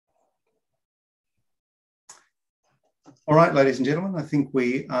All right, ladies and gentlemen, I think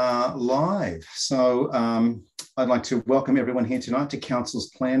we are live. So I'd like to welcome everyone here tonight to Council's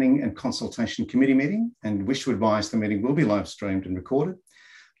Planning and Consultation Committee meeting, and wish to advise the meeting will be live streamed and recorded.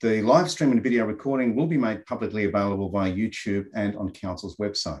 The live stream and video recording will be made publicly available via YouTube and on Council's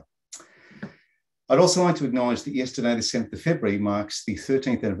website. I'd also like to acknowledge that yesterday, the 7th of February, marks the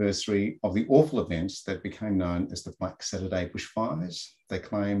 13th anniversary of the awful events that became known as the Black Saturday bushfires. They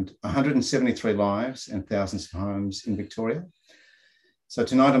claimed 173 lives and thousands of homes in Victoria. So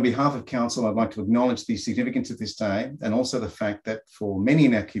tonight, on behalf of Council, I'd like to acknowledge the significance of this day and also the fact that for many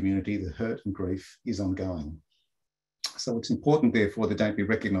in our community, the hurt and grief is ongoing. So it's important, therefore, the date be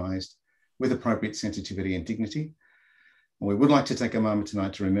recognised with appropriate sensitivity and dignity. And we would like to take a moment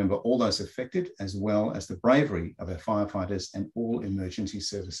tonight to remember all those affected, as well as the bravery of our firefighters and all emergency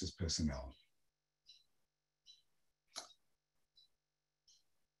services personnel.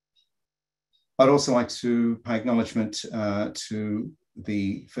 I'd also like to pay acknowledgement to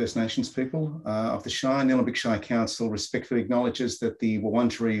the First Nations people of the Shire. Nillumbik Shire Council respectfully acknowledges that the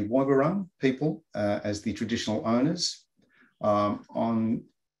Wurundjeri Woi-wurrung people as the traditional owners of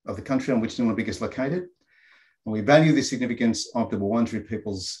the country on which Nillumbik is located. And we value the significance of the Wurundjeri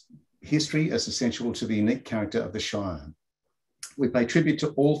people's history as essential to the unique character of the Shire. We pay tribute to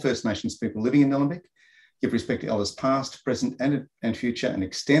all First Nations people living in Nillumbik, give respect to elders past, present and future, and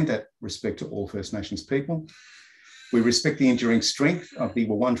extend that respect to all First Nations people. We respect the enduring strength of the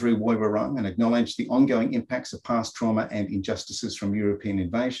Wurundjeri Woi-wurrung and acknowledge the ongoing impacts of past trauma and injustices from European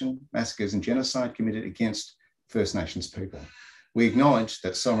invasion, massacres and genocide committed against First Nations people. We acknowledge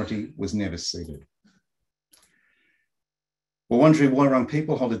that sovereignty was never ceded. Wurundjeri Woi-wurrung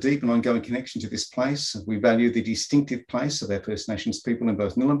people hold a deep and ongoing connection to this place. We value the distinctive place of our First Nations people in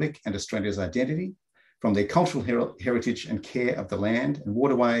both Nillumbik and Australia's identity, from their cultural heritage and care of the land and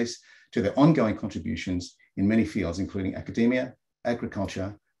waterways to their ongoing contributions in many fields, including academia,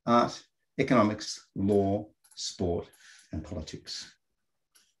 agriculture, art, economics, law, sport, and politics.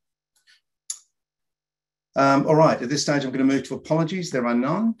 All right, at this stage, I'm going to move to apologies. There are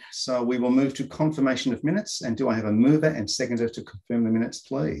none. So we will move to confirmation of minutes. And do I have a mover and seconder to confirm the minutes,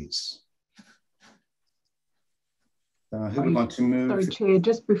 please? Who would like to move? Sorry, Chair,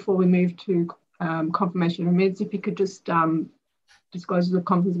 just before we move to confirmation of minutes, if you could just disclose the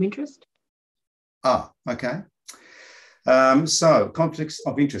conflicts of interest. Okay. So conflicts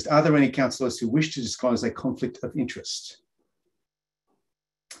of interest. Are there any councillors who wish to disclose a conflict of interest?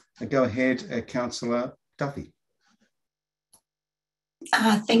 Go ahead, Councillor Duffy.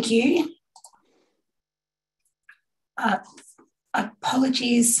 Thank you.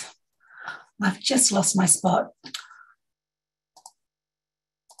 Apologies, I've just lost my spot.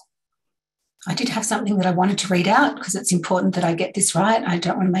 I did have something that I wanted to read out because it's important that I get this right. I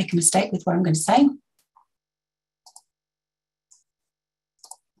don't want to make a mistake with what I'm going to say.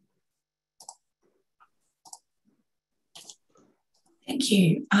 Thank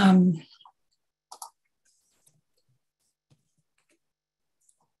you.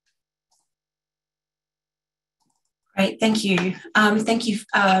 Great, thank you. Thank you.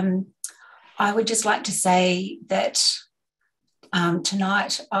 I would just like to say that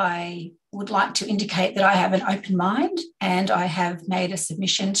tonight I would like to indicate that I have an open mind, and I have made a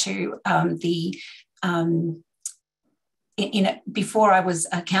submission to before I was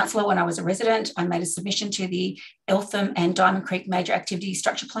a councillor, when I was a resident, I made a submission to the Eltham and Diamond Creek major activity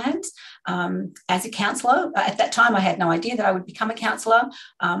structure plans. As a councillor, at that time, I had no idea that I would become a councillor.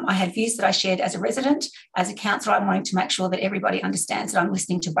 I had views that I shared as a resident. As a councillor, I'm wanting to make sure that everybody understands that I'm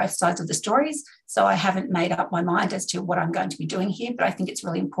listening to both sides of the stories. So I haven't made up my mind as to what I'm going to be doing here, but I think it's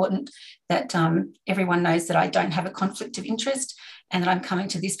really important that everyone knows that I don't have a conflict of interest and that I'm coming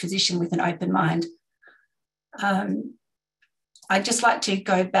to this position with an open mind. I'd just like to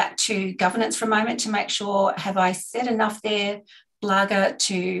go back to governance for a moment to make sure, have I said enough there, Blaga,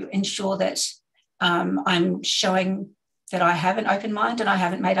 to ensure that I'm showing that I have an open mind and I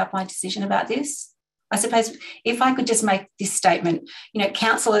haven't made up my decision about this? I suppose if I could just make this statement,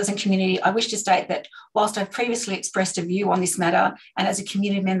 councillors and community, I wish to state that whilst I've previously expressed a view on this matter and as a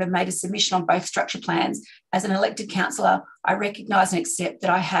community member made a submission on both structure plans, as an elected councillor, I recognise and accept that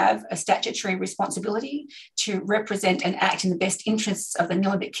I have a statutory responsibility to represent and act in the best interests of the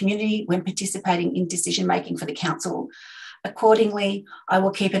Nillumbik community when participating in decision-making for the council. Accordingly, I will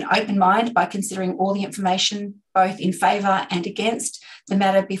keep an open mind by considering all the information, both in favour and against the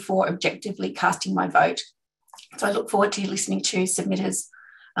matter, before objectively casting my vote. So I look forward to listening to submitters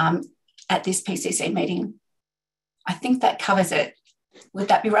at this PCC meeting. I think that covers it. Would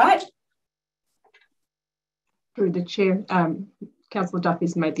that be right? Through the Chair, Councillor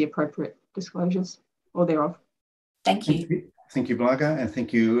Duffy's made the appropriate disclosures, or thereof. Thank you. Thank you, Blaga, and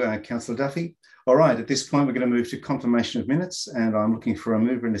thank you, Councillor Duffy. All right, at this point, we're going to move to confirmation of minutes, and I'm looking for a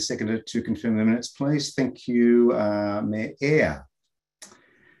mover and a seconder to confirm the minutes, please. Thank you, Mayor Eyre.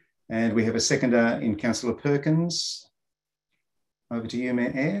 And we have a seconder in Councillor Perkins. Over to you,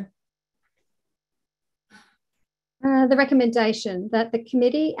 Mayor Eyre. The recommendation that the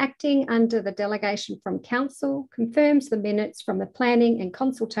committee acting under the delegation from council confirms the minutes from the Planning and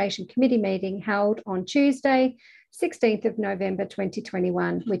Consultation Committee meeting held on Tuesday, 16th of November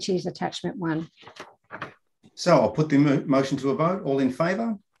 2021, which is attachment 1. So I'll put the motion to a vote. All in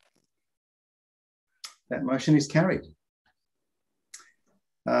favour? That motion is carried.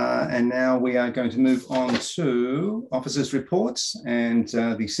 And now we are going to move on to officers' reports and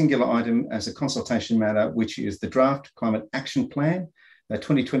the singular item as a consultation matter, which is the draft climate action plan,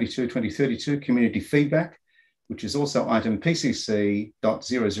 2022-2032 community feedback, which is also item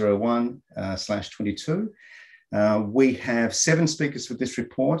PCC.001/22. We have 7 speakers for this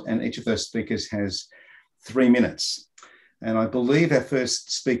report, and each of those speakers has 3 minutes. And I believe our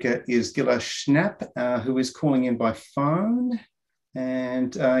first speaker is Gilla Schnapp, who is calling in by phone.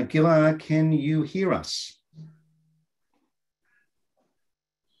 And Gilla, can you hear us?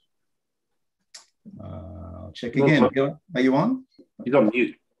 I'll check again. Gilla, are you on? She's on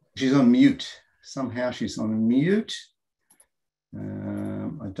mute. She's on mute. Somehow she's on mute.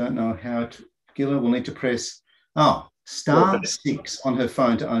 I don't know how to. Gilla will need to press *6 on her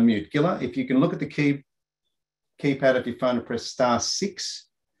phone to unmute. Gilla, if you can look at the keypad of your phone and press *6,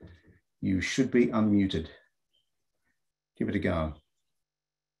 you should be unmuted. Give it a go.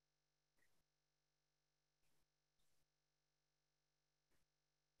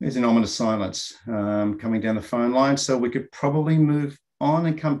 There's an ominous silence coming down the phone line, so we could probably move on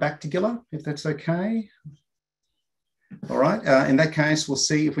and come back to Gilla, if that's okay. All right, in that case, we'll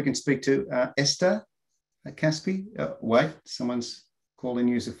see if we can speak to Esther Caspi. Wait, someone's calling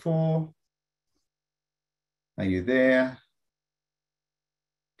user 4. Are you there?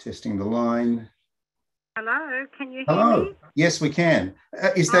 Testing the line. Hello, can you hear Hello. me? Yes, we can.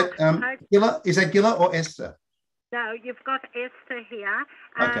 Is that Gilla? Is that Gilla or Esther? No, you've got Esther here.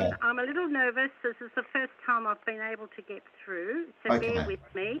 Okay. I'm a little nervous. This is the first time I've been able to get through, so bear with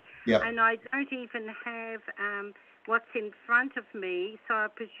me. Yep. And I don't even have what's in front of me, so I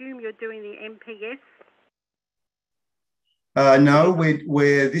presume you're doing the MPS? No,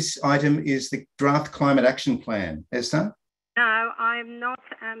 where this item is the draft climate action plan. Esther? No, I'm not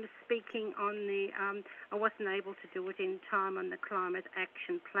speaking on the, I wasn't able to do it in time on the climate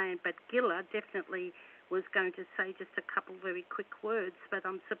action plan, but Gilla definitely was going to say just a couple very quick words, but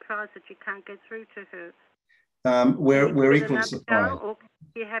I'm surprised that you can't get through to her. We're equally surprised. Or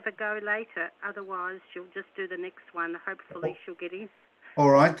you have a go later, otherwise she'll just do the next one. Hopefully she'll get in. All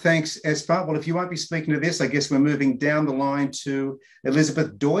right, thanks, Espa. Well, if you won't be speaking to this, I guess we're moving down the line to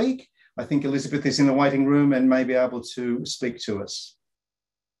Elizabeth Doig. I think Elizabeth is in the waiting room and may be able to speak to us.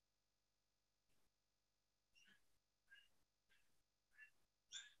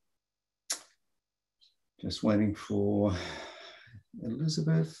 Just waiting for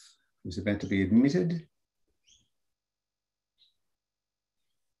Elizabeth, who's about to be admitted.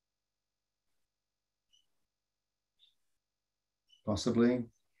 Possibly.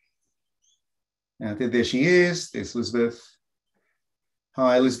 Now, there she is. There's Elizabeth.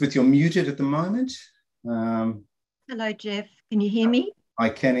 Hi, Elizabeth, you're muted at the moment. Hello, Jeff. Can you hear me? I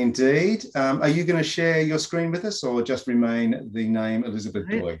can indeed. Are you going to share your screen with us or just remain the name Elizabeth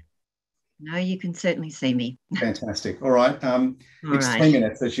Doig? No, you can certainly see me. Fantastic. All right. It's 3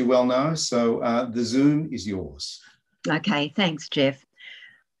 minutes, as you well know, so the Zoom is yours. Okay, thanks, Jeff.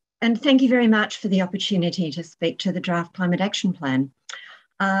 And thank you very much for the opportunity to speak to the Draft Climate Action Plan.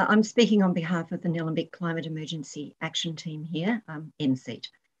 I'm speaking on behalf of the Nillumbik Climate Emergency Action Team here, NCEAT.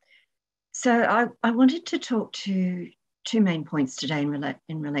 So I wanted to talk to 2 main points today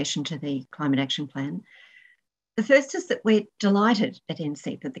in relation to the Climate Action Plan. The first is that we're delighted at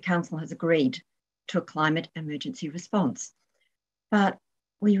NCEAT that the Council has agreed to a climate emergency response. But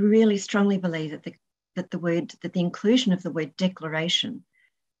we really strongly believe that the inclusion of the word declaration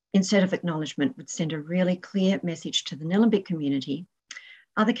instead of acknowledgement would send a really clear message to the Nillumbik community,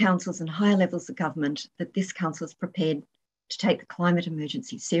 other councils and higher levels of government that this council is prepared to take the climate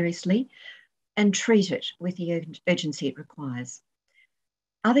emergency seriously and treat it with the urgency it requires.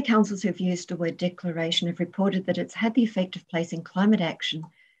 Other councils who've used the word declaration have reported that it's had the effect of placing climate action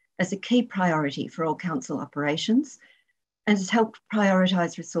as a key priority for all council operations and has helped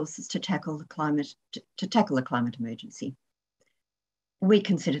prioritise resources to tackle the climate emergency. We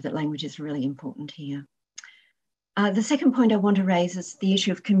consider that language is really important here. The second point I want to raise is the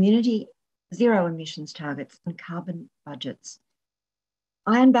issue of community zero emissions targets, and carbon budgets.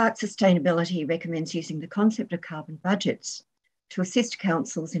 Ironbark Sustainability recommends using the concept of carbon budgets to assist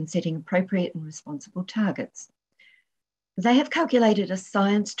councils in setting appropriate and responsible targets. They have calculated a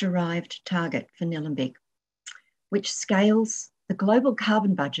science-derived target for Nillumbik, which scales the global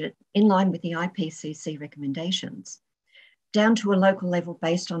carbon budget in line with the IPCC recommendations, down to a local level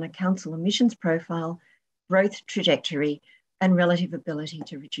based on a council emissions profile, growth trajectory, and relative ability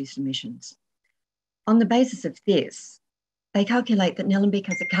to reduce emissions. On the basis of this, they calculate that Nillumbik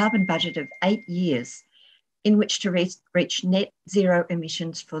has a carbon budget of 8 years in which to reach net zero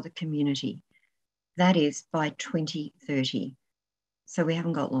emissions for the community. That is by 2030. So we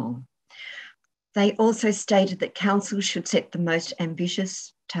haven't got long. They also stated that councils should set the most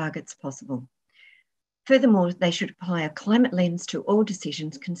ambitious targets possible. Furthermore, they should apply a climate lens to all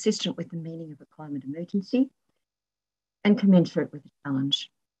decisions consistent with the meaning of a climate emergency and commensurate with the challenge.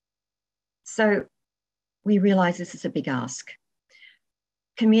 So we realise this is a big ask.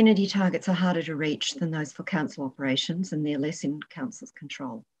 Community targets are harder to reach than those for council operations, and they're less in council's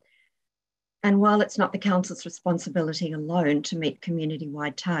control. And while it's not the council's responsibility alone to meet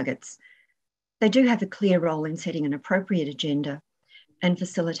community-wide targets, they do have a clear role in setting an appropriate agenda and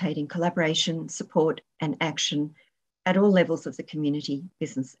facilitating collaboration, support, and action at all levels of the community,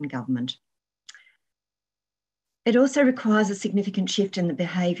 business, and government. It also requires a significant shift in the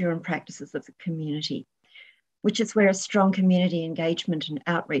behaviour and practices of the community, which is where a strong community engagement and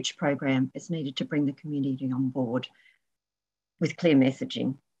outreach program is needed to bring the community on board with clear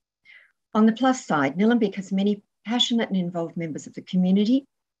messaging. On the plus side, Nillumbik has many passionate and involved members of the community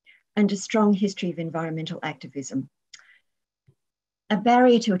and a strong history of environmental activism. A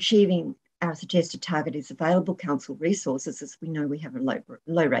barrier to achieving our suggested target is available council resources, as we know we have a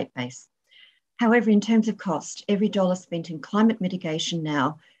low rate base. However, in terms of cost, every dollar spent in climate mitigation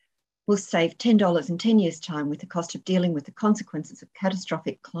now will save $10 in 10 years' time with the cost of dealing with the consequences of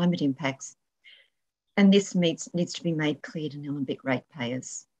catastrophic climate impacts. And this needs to be made clear to Nillumbik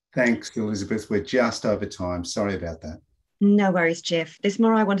ratepayers. Thanks, Elizabeth. We're just over time. Sorry about that. No worries, Jeff. There's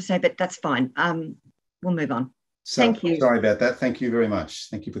more I want to say, but that's fine. We'll move on. Thank you. Sorry about that. Thank you very much.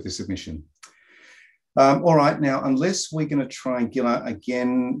 Thank you for the submission. All right, now, unless we're going to try Gilla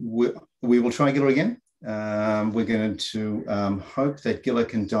again, we will try Gilla again. We're going to hope that Gilla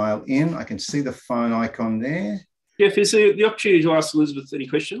can dial in. I can see the phone icon there. Jeff, is there the opportunity to ask Elizabeth any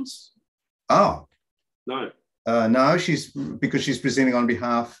questions? Oh. No. No, because she's presenting on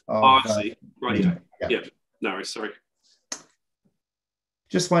behalf of... Oh, I see. Right. Yeah. No, sorry.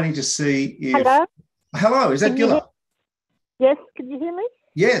 Just waiting to see if... Hello? Hello, is that Gilla? Yes, can you hear me?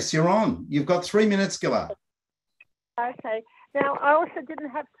 Yes, you're on. You've got 3 minutes, Gilla. Okay. Now, I also didn't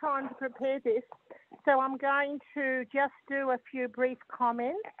have time to prepare this, so I'm going to just do a few brief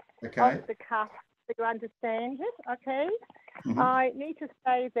comments off the cuff so you understand it, okay? Mm-hmm. I need to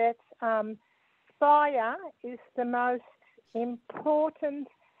say that fire is the most important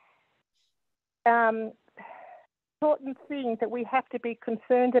thing that we have to be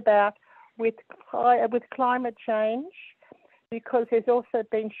concerned about with climate change, because there's also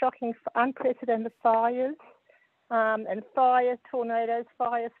been shocking, unprecedented fires and fire tornadoes,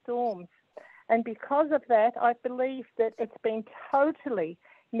 firestorms. And because of that, I believe that it's been totally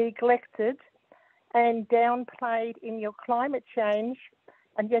neglected and downplayed in your climate change,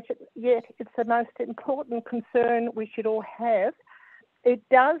 and yet it's the most important concern we should all have. It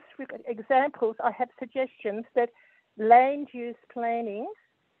does, examples, I have suggestions that land use planning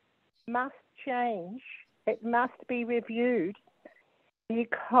must change. It must be reviewed,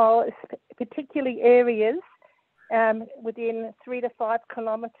 because particularly areas within 3 to 5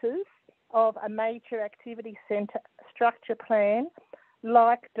 kilometres of a major activity centre structure plan,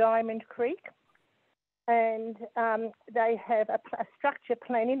 like Diamond Creek, and they have a structure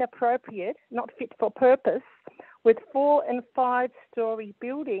plan inappropriate, not fit for purpose, with 4 and 5 story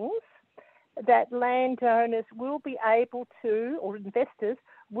buildings that landowners will be able to, or investors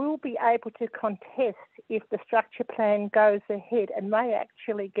will be able to contest if the structure plan goes ahead and may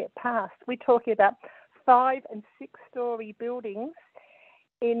actually get passed. We're talking about 5 and 6 story buildings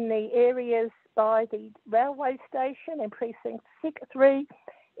in the areas by the railway station in precinct 3,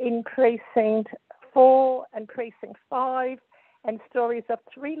 in precinct 4 and precinct 5, and stories of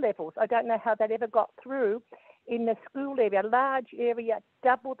 3 levels. I don't know how that ever got through. In the school area, a large area,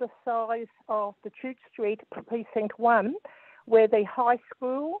 double the size of the Chute Street precinct 1, where the high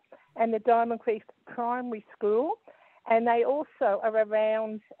school and the Diamond Creek Primary School, and they also are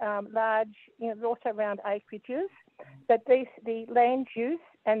around large, also around acreages, that the land use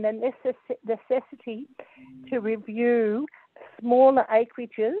and the necessity to review smaller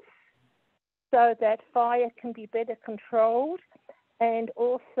acreages so that fire can be better controlled, and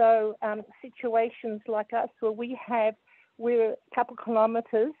also situations like us where we're a couple of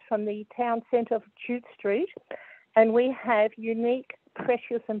kilometres from the town centre of Chute Street, and we have unique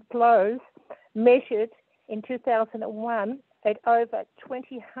pressures and flows measured in 2001 at over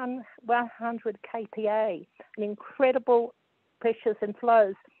 100 kPa, an incredible pressures and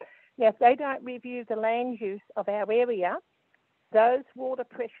flows. Now, if they don't review the land use of our area, those water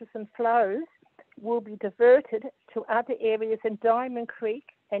pressures and flows will be diverted to other areas in Diamond Creek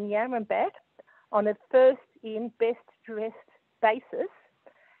and Yarrambat on a first-in, best-dressed basis.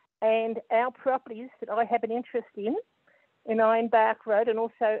 And our properties that I have an interest in Ironbark Road and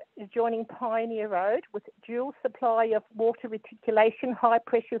also adjoining Pioneer Road, with dual supply of water reticulation, high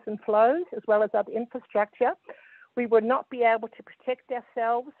pressures and flows, as well as other infrastructure, we will not be able to protect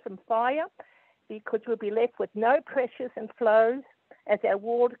ourselves from fire because we'll be left with no pressures and flows, as our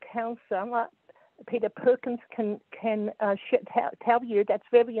ward councillor, Peter Perkins, can tell you that's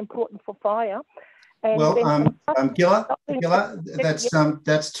very important for fire. And Gilla,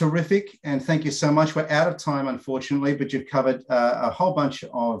 that's terrific, and thank you so much. We're out of time, unfortunately, but you've covered a whole bunch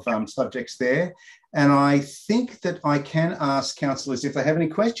of subjects there. And I think that I can ask councillors if they have any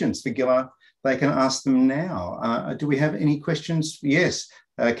questions for Gilla, they can ask them now. Do we have any questions? Yes,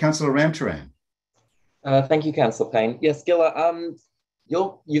 Councillor Ramcharan. Thank you, Councillor Payne. Yes, Gilla,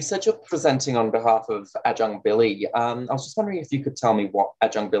 you've said you're presenting on behalf of Adjunct Billy. I was just wondering if you could tell me what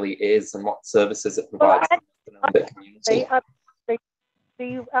Adjunct Billy is and what services it provides to the community.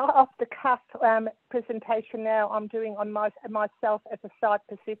 The off-the-cuff presentation now I'm doing on myself as a site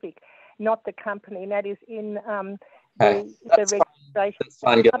specific, not the company, and that is in the registration. That's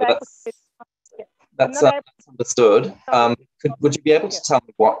fine, Gilla. That's understood. Would you be able to tell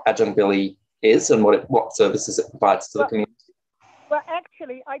me what Adjunct Billy is and what services it provides to the community? Well,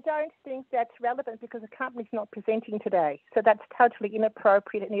 actually, I don't think that's relevant because the company's not presenting today. So that's totally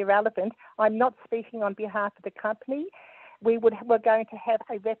inappropriate and irrelevant. I'm not speaking on behalf of the company. We're going to have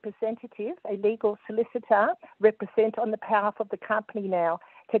a representative, a legal solicitor, represent on the behalf of the company now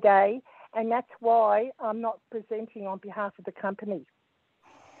today. And that's why I'm not presenting on behalf of the company.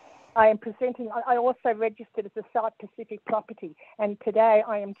 I also registered as a site-specific property, and today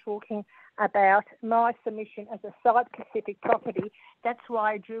I am talking about my submission as a site-specific property. That's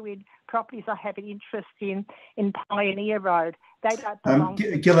why I drew in properties I have an interest in Pioneer Road. They don't belong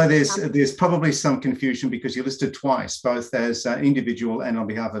to Gilla, there's probably some confusion because you're listed twice, both as individual and on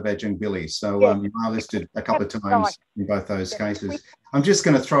behalf of Adjunct Billy. So you are listed a couple of times in both those cases. I'm just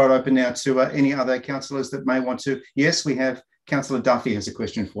going to throw it open now to any other councillors that may want to. Yes, we have Councillor Duffy has a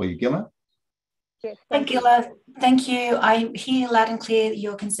question for you. Gilla? Yes, thank you, Gilla. Thank you. I hear loud and clear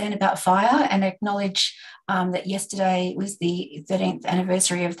your concern about fire and acknowledge that yesterday was the 13th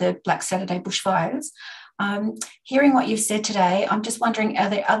anniversary of the Black Saturday bushfires. Hearing what you've said today, I'm just wondering, are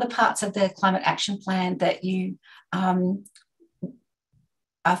there other parts of the Climate Action Plan that you feel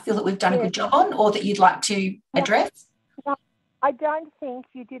that we've done a good job on or that you'd like to address? No, I don't think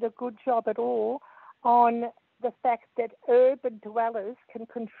you did a good job at all on the fact that urban dwellers can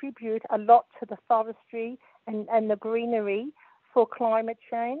contribute a lot to the forestry and the greenery for climate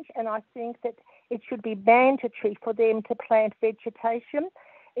change. And I think that it should be mandatory for them to plant vegetation.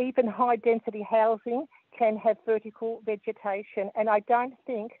 Even high density housing can have vertical vegetation. And I don't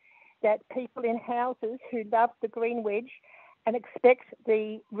think that people in houses who love the green wedge and expect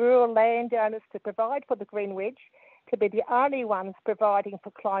the rural landowners to provide for the green wedge to be the only ones providing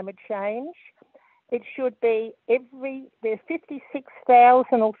for climate change. It should be there's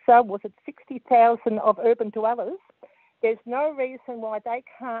 56,000 or so, was it 60,000 of urban dwellers. There's no reason why they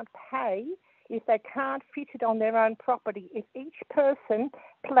can't pay if they can't fit it on their own property. If each person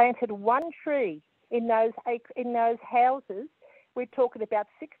planted one tree in those houses, we're talking about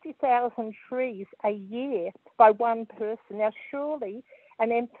 60,000 trees a year by one person. Now, surely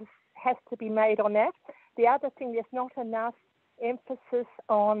an emphasis has to be made on that. The other thing, there's not enough emphasis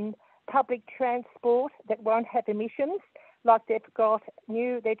on public transport that won't have emissions, like they're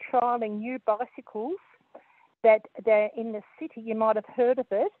trialling new bicycles that they're in the city, you might have heard of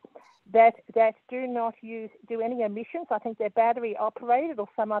it, that do not do any emissions. I think they're battery operated or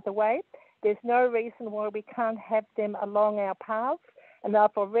some other way. There's no reason why we can't have them along our paths, and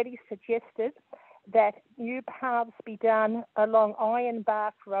I've already suggested that new paths be done along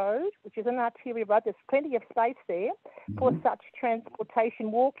Ironbark Road, which is an arterial road. There's plenty of space there for such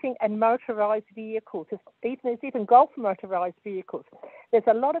transportation, walking and motorised vehicles. There's even golf motorised vehicles. There's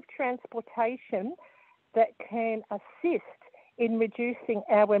a lot of transportation that can assist in reducing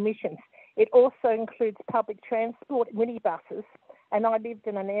our emissions. It also includes public transport, minibuses, And I lived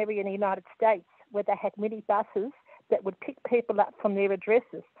in an area in the United States where they had minibuses that would pick people up from their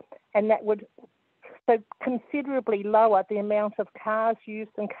addresses, and that would so considerably lower the amount of cars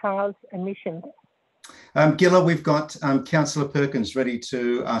used and cars emissions. Gilla, we've got Councillor Perkins ready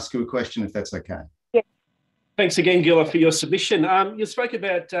to ask you a question, if that's okay. Yes. Thanks again, Gilla, for your submission. You spoke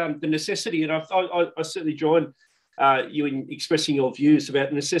about the necessity, and I certainly join you in expressing your views about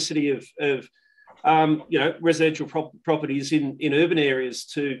the necessity of residential properties in urban areas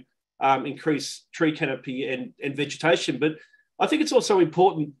to increase tree canopy and vegetation. But I think it's also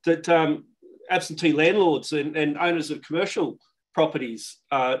important that absentee landlords and owners of commercial properties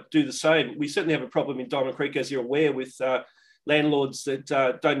do the same. We certainly have a problem in Diamond Creek, as you're aware, with landlords that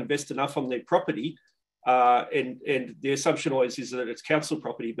don't invest enough on their property. And the assumption always is that it's council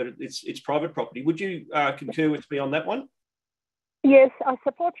property, but it's private property. Would you concur with me on that one? Yes, I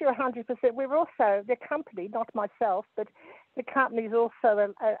support you 100%. We're also, the company, not myself, but the company is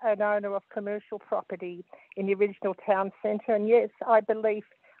also an owner of commercial property in the original town centre. And yes, I believe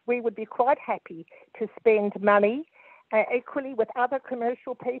we would be quite happy to spend money equally with other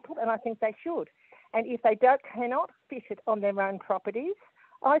commercial people, and I think they should. And if they cannot fit it on their own properties,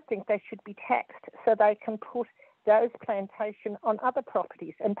 I think they should be taxed so they can put those plantations on other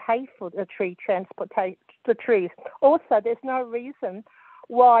properties and pay for the tree transportation, the trees. Also, there's no reason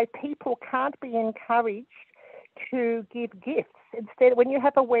why people can't be encouraged to give gifts. Instead, when you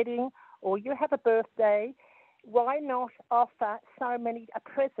have a wedding or you have a birthday, why not offer a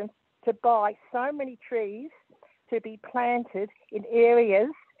present to buy so many trees to be planted in areas,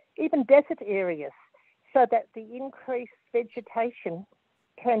 even desert areas, so that the increased vegetation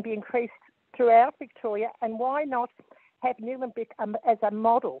can be increased throughout Victoria? And why not have Nillumbik as a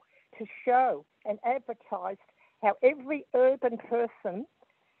model to show and advertise how every urban person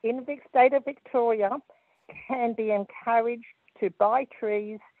in the state of Victoria can be encouraged to buy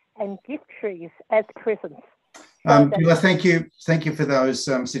trees and gift trees as presents? Gilla, thank you for those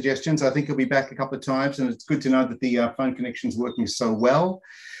suggestions. I think he'll be back a couple of times, and it's good to know that the phone connection is working so well.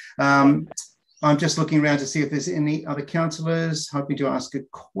 I'm just looking around to see if there's any other councillors hoping to ask a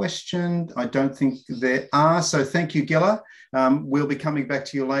question. I don't think there are, so thank you, Gilla. We'll be coming back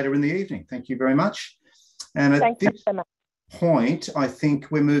to you later in the evening. Thank you very much. And at this point, I think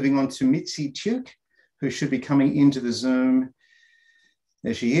we're moving on to Mitzi Tuke, who should be coming into the Zoom.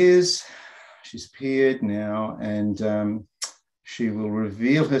 There she is. She's appeared now, and she will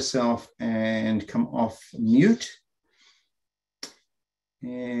reveal herself and come off mute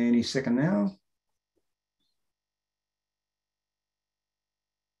any second now.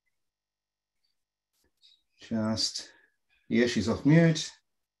 She's off mute.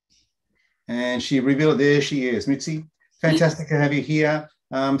 And she revealed, there she is. Mitzi, fantastic to have you here.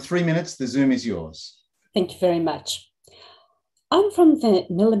 3 minutes, the Zoom is yours. Thank you very much. I'm from the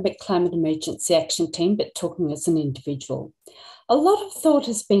Nillumbik Climate Emergency Action Team, but talking as an individual. A lot of thought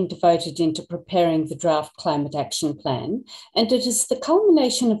has been devoted into preparing the draft Climate Action Plan, and it is the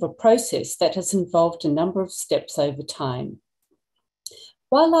culmination of a process that has involved a number of steps over time.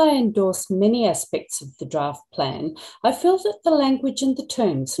 While I endorse many aspects of the draft plan, I feel that the language and the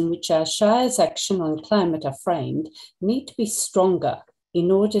terms in which our Shire's action on climate are framed need to be stronger in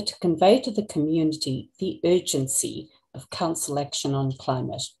order to convey to the community the urgency of council action on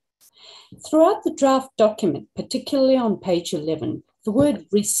climate. Throughout the draft document, particularly on page 11, the word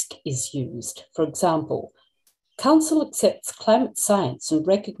risk is used. For example, council accepts climate science and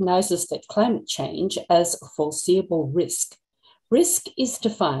recognises that climate change as a foreseeable risk. Risk is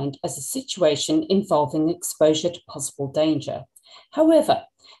defined as a situation involving exposure to possible danger. However,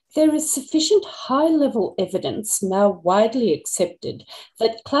 there is sufficient high-level evidence now widely accepted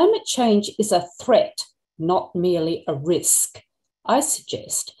that climate change is a threat, not merely a risk. I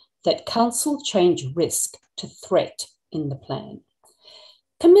suggest that council change risk to threat in the plan.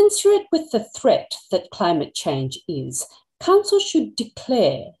 Commensurate with the threat that climate change is, council should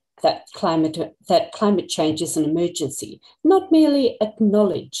declare that climate change is an emergency, not merely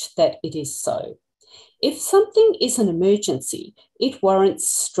acknowledge that it is so. If something is an emergency, it warrants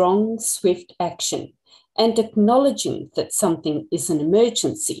strong, swift action, and acknowledging that something is an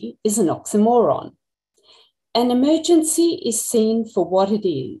emergency is an oxymoron. An emergency is seen for what it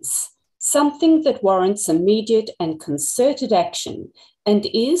is, something that warrants immediate and concerted action, and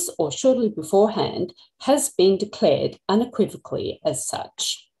is, or shortly beforehand, has been declared unequivocally as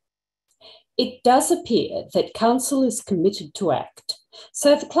such. It does appear that council is committed to act,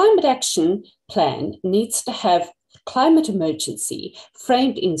 so the climate action plan needs to have climate emergency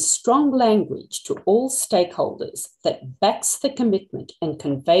framed in strong language to all stakeholders that backs the commitment and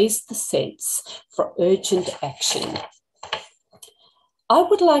conveys the sense for urgent action. I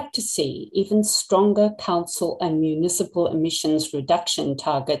would like to see even stronger council and municipal emissions reduction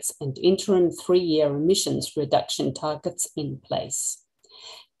targets and interim 3-year emissions reduction targets in place.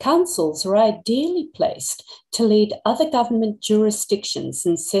 Councils are ideally placed to lead other government jurisdictions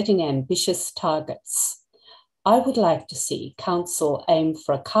in setting ambitious targets. I would like to see Council aim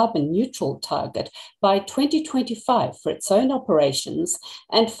for a carbon neutral target by 2025 for its own operations,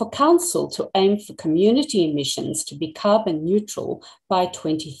 and for Council to aim for community emissions to be carbon neutral by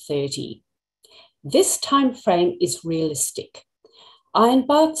 2030. This timeframe is realistic.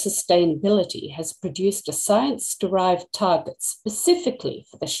 Ironbark Sustainability has produced a science-derived target specifically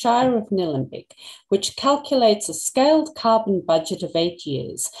for the Shire of Nillumbik, which calculates a scaled carbon budget of 8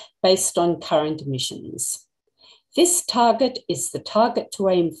 years based on current emissions. This target is the target to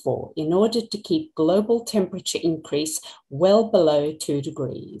aim for in order to keep global temperature increase well below 2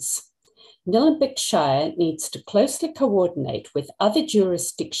 degrees. Nillumbik Shire needs to closely coordinate with other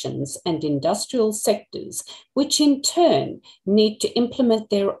jurisdictions and industrial sectors, which in turn need to implement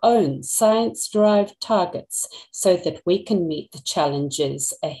their own science-derived targets so that we can meet the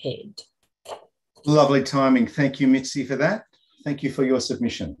challenges ahead. Lovely timing. Thank you, Mitzi, for that. Thank you for your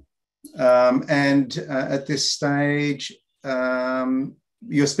submission. At this stage,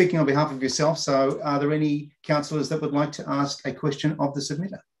 you're speaking on behalf of yourself, so are there any councillors that would like to ask a question of the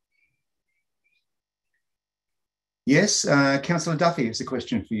submitter? Yes, Councillor Duffy has a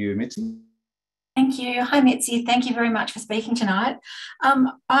question for you, Mitzi. Thank you. Hi, Mitzi. Thank you very much for speaking tonight.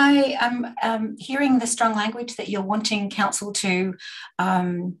 I am hearing the strong language that you're wanting council to,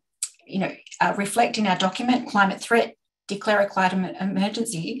 reflect in our document, climate threat, declare a climate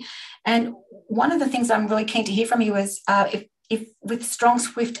emergency. And one of the things I'm really keen to hear from you is if with strong,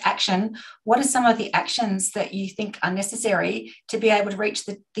 swift action, what are some of the actions that you think are necessary to be able to reach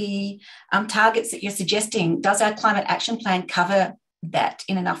the targets that you're suggesting? Does our climate action plan cover that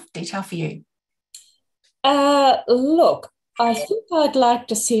in enough detail for you? Look, I think I'd like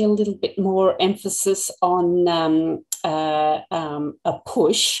to see a little bit more emphasis on a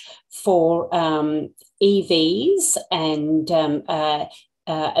push for EVs and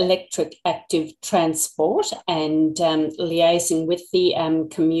electric active transport, and liaising with the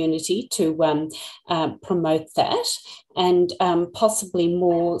community to promote that, and possibly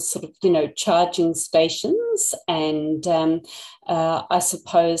more sort of, charging stations, and I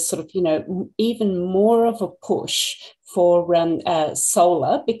suppose sort of, even more of a push for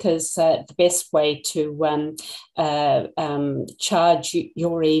solar, because the best way to charge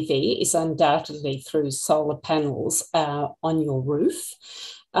your EV is undoubtedly through solar panels on your roof.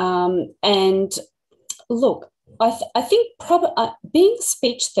 And look, I think being a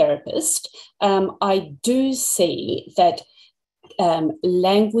speech therapist, I do see that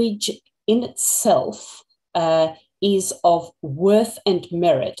language in itself is of worth and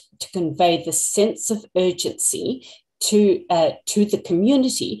merit to convey the sense of urgency to the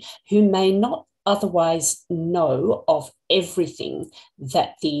community who may not otherwise know of everything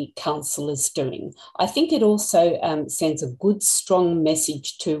that the council is doing. I think it also sends a good, strong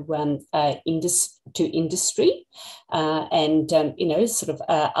message to industry and sort of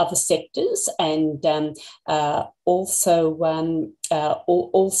other sectors, and also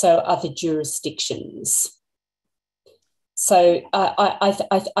other jurisdictions. So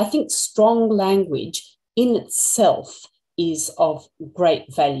I think strong language in itself is of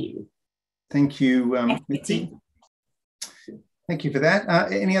great value. Thank you, Mitzi. Thank you for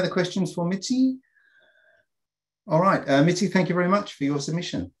that. Any other questions for Mitzi? All right, Mitzi, thank you very much for your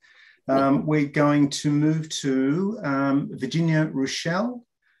submission. We're going to move to Virginia Rochelle,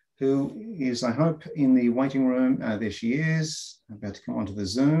 who is, I hope, in the waiting room. There she is, about to come onto the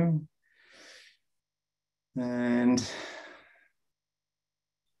Zoom. And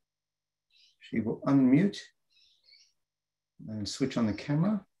she will unmute and switch on the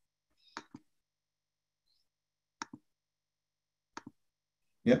camera.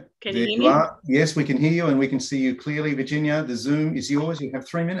 Yep, can there you hear you me? are. Yes, we can hear you and we can see you clearly. Virginia, the Zoom is yours. You have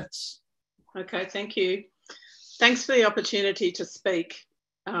 3 minutes. Okay, thank you. Thanks for the opportunity to speak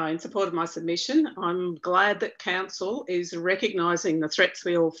in support of my submission. I'm glad that Council is recognising the threats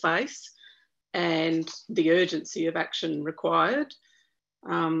we all face and the urgency of action required.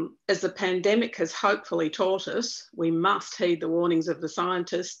 As the pandemic has hopefully taught us, we must heed the warnings of the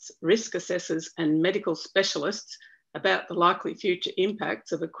scientists, risk assessors and medical specialists about the likely future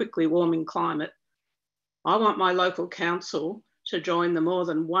impacts of a quickly warming climate. I want my local council to join the more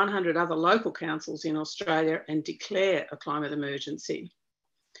than 100 other local councils in Australia and declare a climate emergency.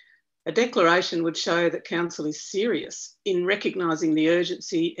 A declaration would show that Council is serious in recognising the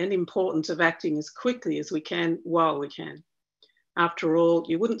urgency and importance of acting as quickly as we can while we can. After all,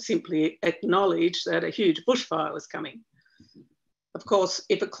 you wouldn't simply acknowledge that a huge bushfire was coming. Of course,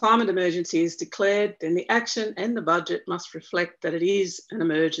 if a climate emergency is declared, then the action and the budget must reflect that it is an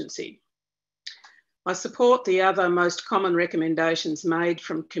emergency. I support the other most common recommendations made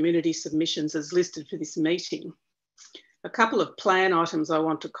from community submissions as listed for this meeting. A couple of plan items I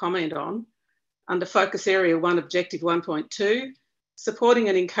want to comment on. Under Focus Area 1, Objective 1.2, supporting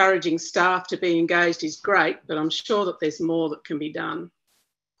and encouraging staff to be engaged is great, but I'm sure that there's more that can be done,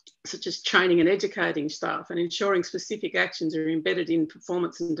 such as training and educating staff and ensuring specific actions are embedded in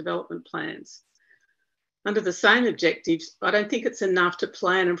performance and development plans. Under the same objectives, I don't think it's enough to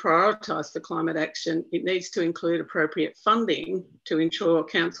plan and prioritise for climate action. It needs to include appropriate funding to ensure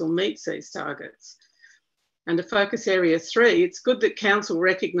Council meets these targets. Under Focus Area 3, it's good that Council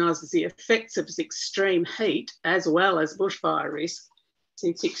recognises the effects of extreme heat as well as bushfire risk,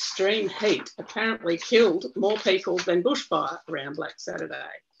 since extreme heat apparently killed more people than bushfire around Black Saturday.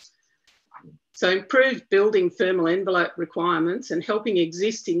 So improved building thermal envelope requirements and helping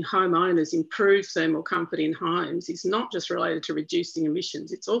existing homeowners improve thermal comfort in homes is not just related to reducing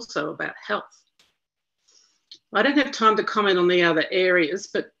emissions, it's also about health. I don't have time to comment on the other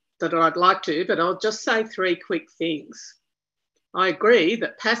areas that I'd like to, but I'll just say 3 quick things. I agree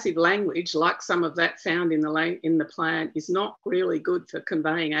that passive language, like some of that found in the plan, is not really good for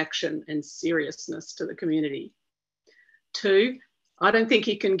conveying action and seriousness to the community. 2, I don't think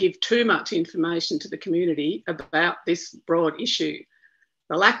you can give too much information to the community about this broad issue.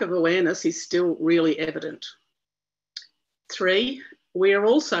 The lack of awareness is still really evident. 3, we are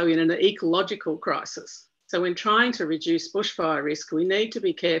also in an ecological crisis. So when trying to reduce bushfire risk, we need to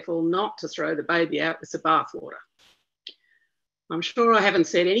be careful not to throw the baby out with the bathwater. I'm sure I haven't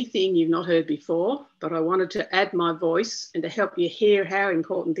said anything you've not heard before, but I wanted to add my voice and to help you hear how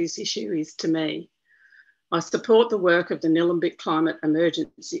important this issue is to me. I support the work of the Nillumbik Climate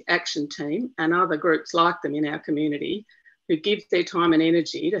Emergency Action Team and other groups like them in our community who give their time and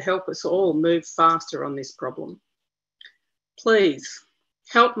energy to help us all move faster on this problem. Please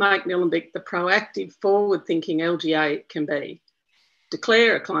help make Nillumbik the proactive, forward-thinking LGA it can be.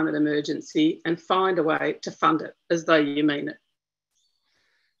 Declare a climate emergency and find a way to fund it as though you mean it.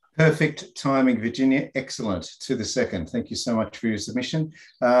 Perfect timing, Virginia. Excellent to the second. Thank you so much for your submission.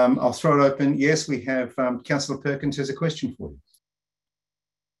 I'll throw it open. Yes, we have Councillor Perkins has a question for you.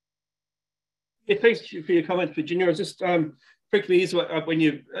 Yeah, thanks for your comment, Virginia. I was just quickly, when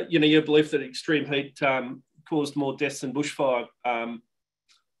your belief that extreme heat caused more deaths than bushfire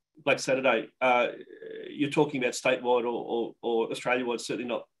Black Saturday, you're talking about statewide or Australia-wide, certainly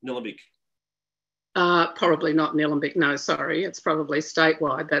not Nillumbik. Probably not Nillumbik, no, sorry. It's probably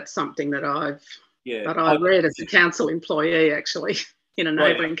statewide. That's something that I've read as a council employee, actually, in a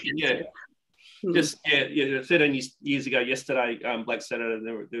neighbouring council. Yeah. Just 13 years ago yesterday, Black Saturday,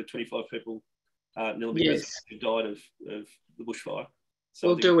 there were 25 people Nillumbik who died of the bushfire. So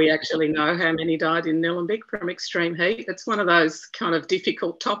well, do we actually know how many died in Nillumbik from extreme heat? It's one of those kind of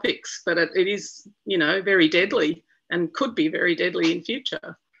difficult topics, but it is, very deadly and could be very deadly in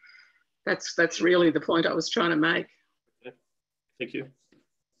future. That's really the point I was trying to make. Okay. Thank you.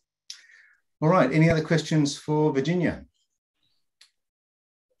 All right. Any other questions for Virginia?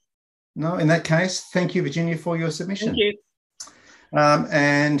 No, in that case, thank you, Virginia, for your submission. Thank you.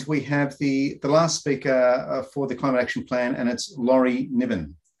 And we have the last speaker for the Climate Action Plan, and it's Laurie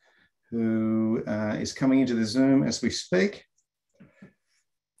Niven, who is coming into the Zoom as we speak.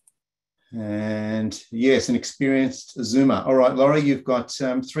 And yes, an experienced Zoomer. All right, Laurie, you've got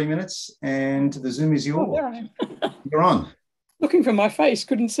 3 minutes and the Zoom is yours. Oh, there I am. You're on. Looking for my face,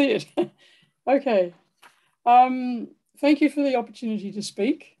 couldn't see it. Okay. Thank you for the opportunity to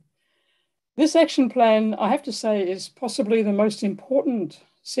speak. This action plan, I have to say, is possibly the most important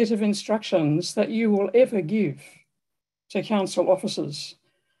set of instructions that you will ever give to council officers.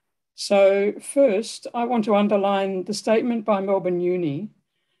 So first, I want to underline the statement by Melbourne Uni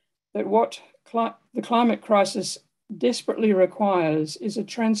that what the climate crisis desperately requires is a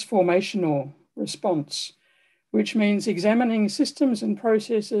transformational response, which means examining systems and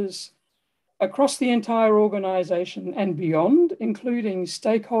processes across the entire organisation and beyond, including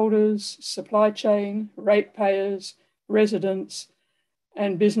stakeholders, supply chain, ratepayers, residents,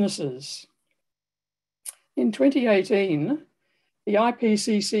 and businesses. In 2018, the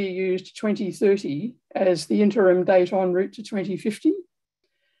IPCC used 2030 as the interim date en route to 2050.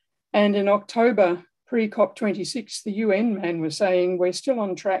 And in October, pre-COP26, the UN man was saying we're still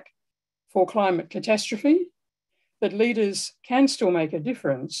on track for climate catastrophe, that leaders can still make a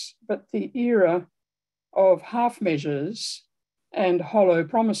difference, but the era of half measures and hollow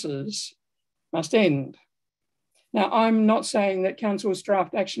promises must end. Now, I'm not saying that Council's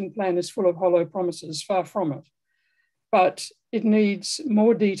draft action plan is full of hollow promises, far from it, but it needs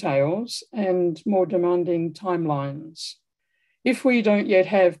more details and more demanding timelines. If we don't yet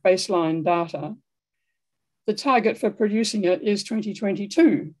have baseline data, the target for producing it is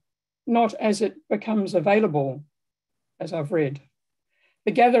 2022, not as it becomes available, as I've read.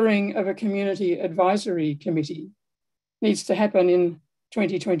 The gathering of a community advisory committee needs to happen in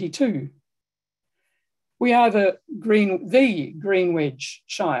 2022. We are the green wedge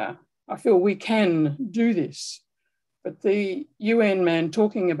Shire. I feel we can do this. But the UN man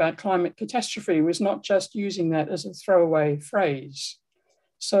talking about climate catastrophe was not just using that as a throwaway phrase.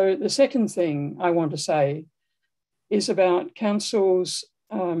 So the second thing I want to say is about Council's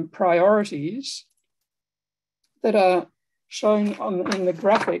priorities that are shown in the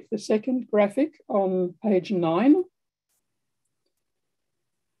graphic, the second graphic on page 9.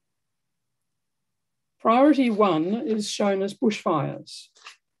 Priority 1 is shown as bushfires.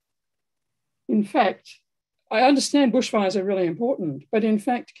 In fact, I understand bushfires are really important, but in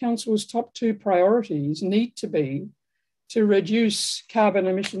fact, Council's top 2 priorities need to be to reduce carbon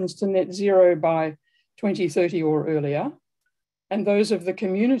emissions to net zero by 2030 or earlier, and those of the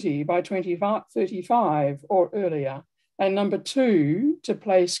community by 2035 or earlier. And number 2, to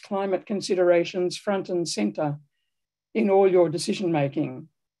place climate considerations front and centre in all your decision-making,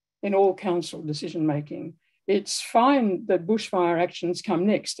 in all council decision-making. It's fine that bushfire actions come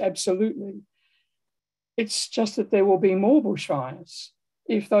next, absolutely. It's just that there will be more bushfires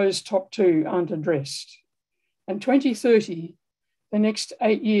if those top 2 aren't addressed. And 2030, the next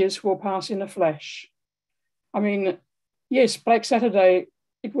 8 years will pass in a flash. I mean, yes, Black Saturday,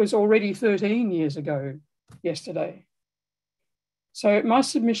 it was already 13 years ago yesterday. So my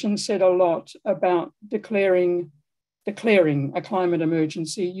submission said a lot about declaring a climate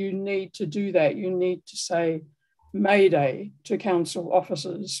emergency. You need to do that. You need to say Mayday to council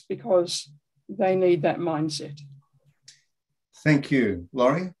officers because they need that mindset. Thank you,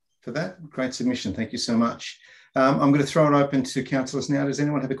 Laurie, for that. Great submission. Thank you so much. I'm going to throw it open to councillors now. Does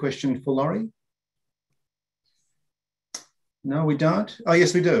anyone have a question for Laurie? No, we don't. Oh,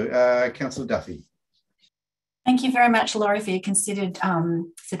 yes, we do. Councillor Duffy. Thank you very much, Laurie, for your considered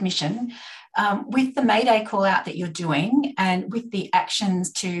submission. With the Mayday call out that you're doing and with the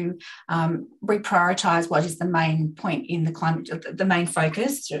actions to reprioritise what is the main point in the climate, the main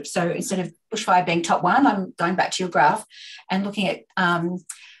focus. So instead of bushfire being top 1, I'm going back to your graph and looking at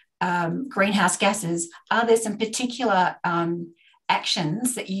greenhouse gases. Are there some particular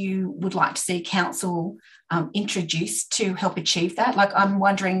actions that you would like to see council introduce to help achieve that? Like, I'm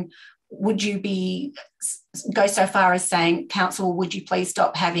wondering, would you go so far as saying, council, would you please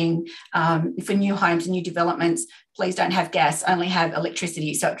stop having, for new homes and new developments, please don't have gas, only have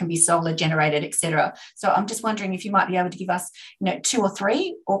electricity so it can be solar generated, etc. So I'm just wondering if you might be able to give us 2 or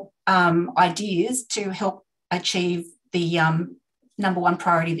 3 ideas to help achieve the number 1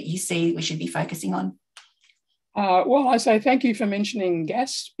 priority that you see we should be focusing on. Well, I say thank you for mentioning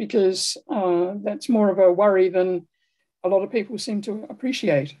gas because that's more of a worry than a lot of people seem to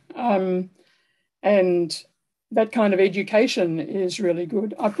appreciate. And that kind of education is really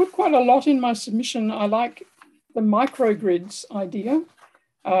good. I put quite a lot in my submission. I like the microgrids idea.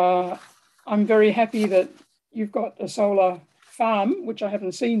 I'm very happy that you've got a solar farm, which I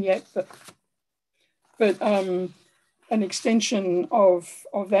haven't seen yet, but an extension of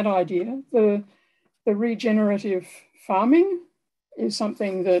that idea. The regenerative farming is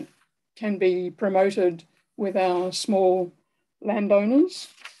something that can be promoted with our small landowners.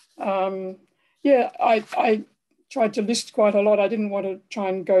 I tried to list quite a lot. I didn't want to try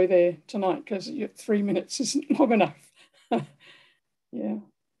and go there tonight because 3 minutes isn't long enough. Yeah.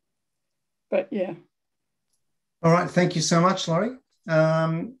 But yeah. All right. Thank you so much, Laurie.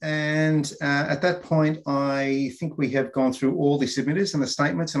 At that point, I think we have gone through all the submitters and the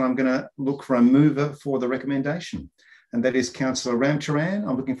statements, and I'm going to look for a mover for the recommendation. And that is Councillor Ramcharan.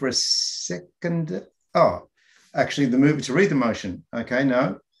 I'm looking for a second. Oh, actually, the mover to read the motion. Okay,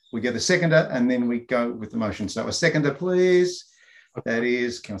 no. We get the seconder and then we go with the motion. So a seconder, please. That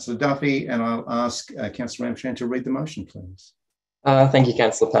is Councillor Duffy, and I'll ask Councillor Ramcharan to read the motion, please. Thank you,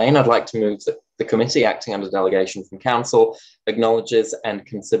 Councillor Payne. I'd like to move that the committee acting under delegation from Council acknowledges and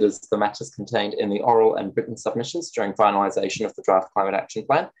considers the matters contained in the oral and written submissions during finalisation of the Draft Climate Action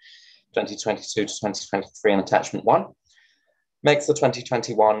Plan 2022 to 2023 in Attachment 1, makes the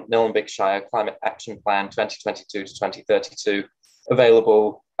 2021 Nillumbik Shire Climate Action Plan 2022 to 2032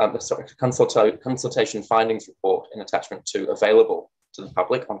 available, consultation findings report in Attachment 2 available to the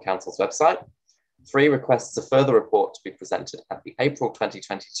public on Council's website, 3, requests a further report to be presented at the April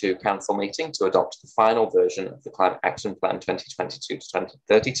 2022 Council meeting to adopt the final version of the Climate Action Plan 2022 to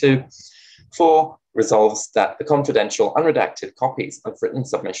 2032. 4, resolves that the confidential, unredacted copies of written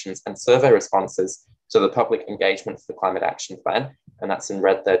submissions and survey responses to the public engagement for the Climate Action Plan, and that's in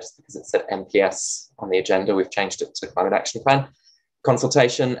red there just because it said MPS on the agenda, we've changed it to Climate Action Plan,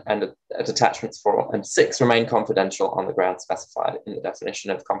 consultation and attachments 4 and 6 remain confidential on the grounds specified in the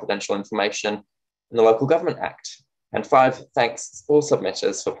definition of confidential information in the Local Government Act. And 5, thanks all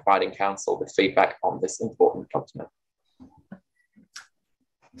submitters for providing Council with feedback on this important document.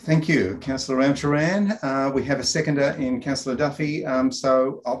 Thank you, Councillor Ramcharan. We have a seconder in Councillor Duffy.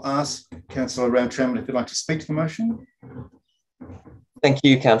 So I'll ask Councillor Ramcharan if you'd like to speak to the motion. Thank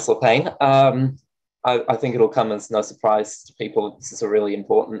you, Councillor Payne. I think it'll come as no surprise to people. This is a really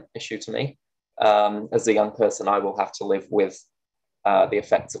important issue to me. As a young person, I will have to live with the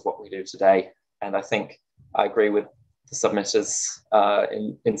effects of what we do today. And I think I agree with the submitters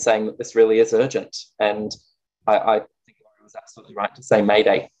in saying that this really is urgent. And I think Laurie was absolutely right to say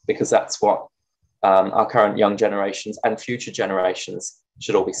Mayday, because that's what our current young generations and future generations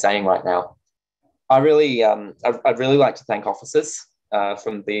should all be saying right now. I'd really like to thank officers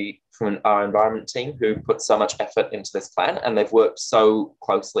from our environment team who put so much effort into this plan, and they've worked so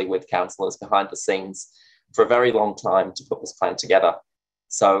closely with councillors behind the scenes for a very long time to put this plan together.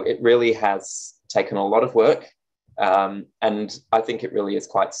 So it really has taken a lot of work, and I think it really is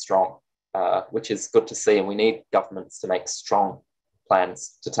quite strong, which is good to see, and we need governments to make strong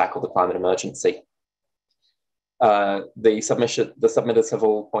plans to tackle the climate emergency. The submitters have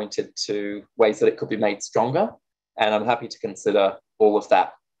all pointed to ways that it could be made stronger, and I'm happy to consider all of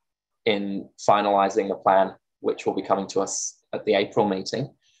that in finalising the plan, which will be coming to us at the April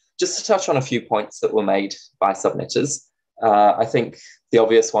meeting. Just to touch on a few points that were made by submitters, I think the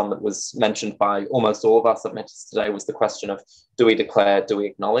obvious one that was mentioned by almost all of our submitters today was the question of, do we declare, do we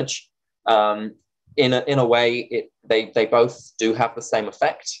acknowledge? In a way, they both do have the same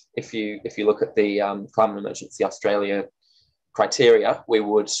effect. If you look at the Climate Emergency Australia criteria, we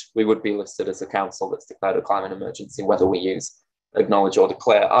would be listed as a council that's declared a climate emergency, whether we use acknowledge or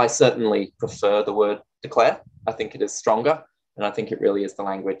declare. I certainly prefer the word declare. I think it is stronger, and I think it really is the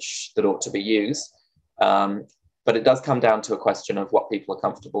language that ought to be used. But it does come down to a question of what people are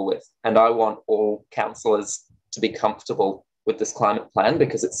comfortable with. And I want all councillors to be comfortable with this climate plan,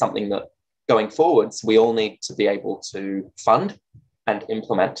 because it's something that going forwards, we all need to be able to fund and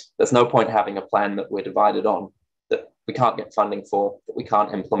implement. There's no point having a plan that we're divided on, that we can't get funding for, that we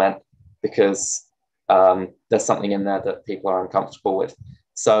can't implement, because there's something in there that people are uncomfortable with.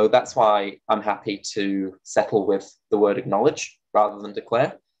 So that's why I'm happy to settle with the word acknowledge rather than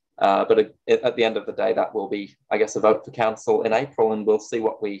declare. But at the end of the day, that will be, I guess, a vote for council in April, and we'll see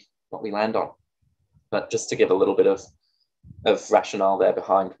what we land on. But just to give a little bit of rationale there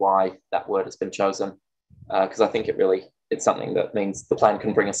behind why that word has been chosen, because I think it's something that means the plan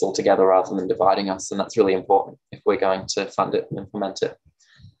can bring us all together rather than dividing us, and that's really important if we're going to fund it and implement it.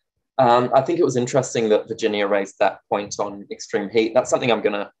 I think it was interesting that Virginia raised that point on extreme heat. That's something I'm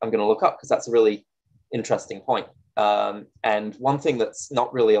gonna look up, because that's a really interesting point. And one thing that's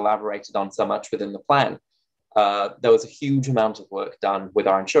not really elaborated on so much within the plan, there was a huge amount of work done with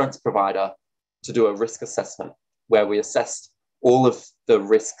our insurance provider to do a risk assessment, where we assessed all of the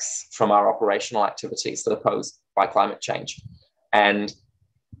risks from our operational activities that are posed by climate change. And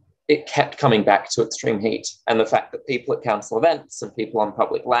it kept coming back to extreme heat, and the fact that people at council events and people on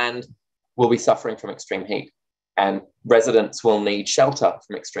public land will be suffering from extreme heat, and residents will need shelter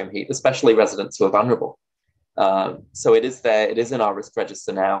from extreme heat, especially residents who are vulnerable. So it is there, it is in our risk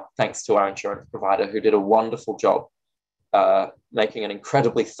register now, thanks to our insurance provider, who did a wonderful job making an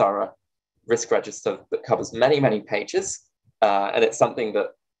incredibly thorough risk register that covers many, many pages. And it's something that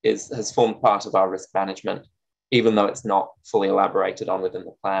has formed part of our risk management, even though it's not fully elaborated on within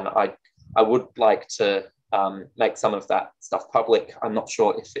the plan. I would like to make some of that stuff public. I'm not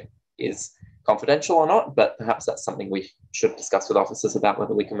sure if it is confidential or not, but perhaps that's something we should discuss with officers about,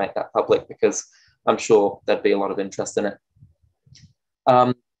 whether we can make that public, because I'm sure there'd be a lot of interest in it.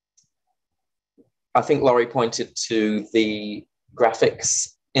 I think Laurie pointed to the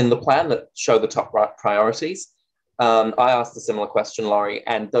graphics in the plan that show the top priorities. I asked a similar question, Laurie,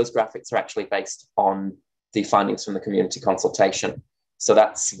 and those graphics are actually based on the findings from the community consultation. So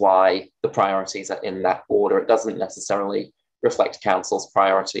that's why the priorities are in that order. It doesn't necessarily reflect council's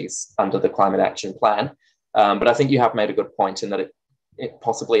priorities under the climate action plan. But I think you have made a good point in that it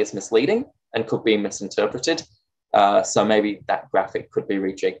possibly is misleading and could be misinterpreted. So maybe that graphic could be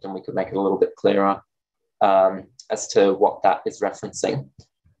rejigged and we could make it a little bit clearer as to what that is referencing.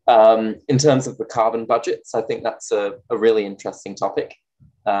 In terms of the carbon budgets, I think that's a really interesting topic.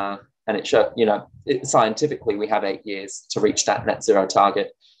 And it shows, scientifically, we have 8 years to reach that net zero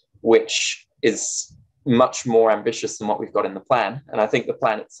target, which is much more ambitious than what we've got in the plan. And I think the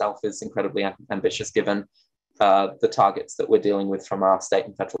plan itself is incredibly ambitious given the targets that we're dealing with from our state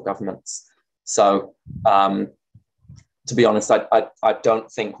and federal governments. So to be honest, I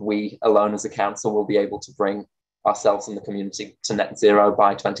don't think we alone as a council will be able to bring ourselves and the community to net zero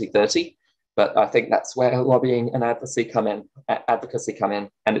by 2030. But I think that's where lobbying and advocacy come in.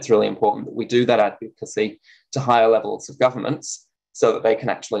 And it's really important that we do that advocacy to higher levels of governments so that they can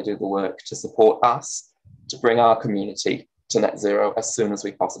actually do the work to support us to bring our community to net zero as soon as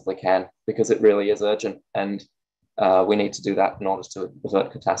we possibly can, because it really is urgent. And we need to do that in order to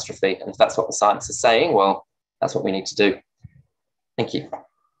avert catastrophe. And if that's what the science is saying, well, that's what we need to do. Thank you.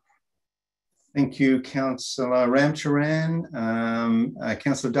 Thank you, Councillor Ramcharan.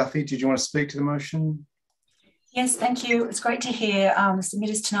 Councillor Duffy, did you want to speak to the motion? Yes, thank you. It's great to hear the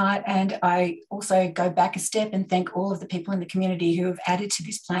submitters tonight. And I also go back a step and thank all of the people in the community who have added to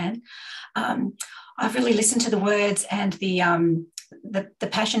this plan. I've really listened to the words and the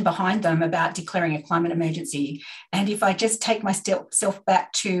passion behind them about declaring a climate emergency. And if I just take myself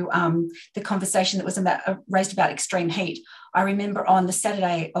back to the conversation that was raised about extreme heat, I remember on the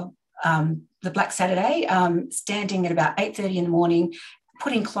Saturday of the Black Saturday, standing at about 8:30 in the morning,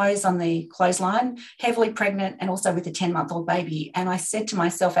 putting clothes on the clothesline, heavily pregnant and also with a 10-month-old baby. And I said to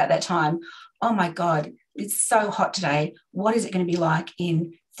myself at that time, oh my God, it's so hot today. What is it going to be like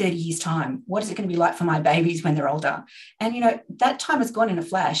in 30 years' time? What is it going to be like for my babies when they're older? And, that time has gone in a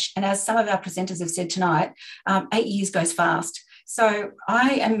flash. And as some of our presenters have said tonight, 8 years goes fast. So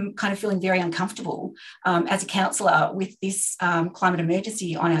I am kind of feeling very uncomfortable as a councillor with this climate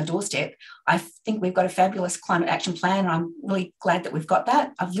emergency on our doorstep. I think we've got a fabulous climate action plan, and I'm really glad that we've got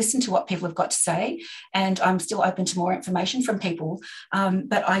that. I've listened to what people have got to say, and I'm still open to more information from people.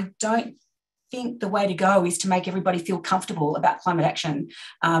 But I don't think the way to go is to make everybody feel comfortable about climate action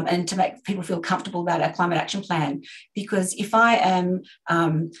and to make people feel comfortable about our climate action plan. Because if I am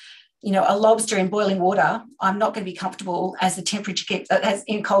a lobster in boiling water, I'm not going to be comfortable as the temperature keeps, as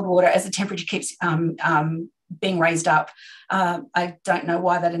in cold water, as the temperature keeps being raised up. I don't know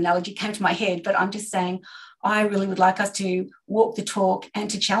why that analogy came to my head, but I'm just saying I really would like us to walk the talk and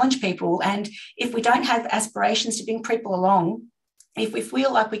to challenge people. And if we don't have aspirations to bring people along, if we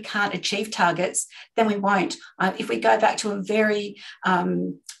feel like we can't achieve targets, then we won't. If we go back to a very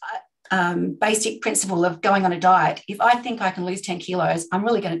basic principle of going on a diet, if I think I can lose 10 kilos, I'm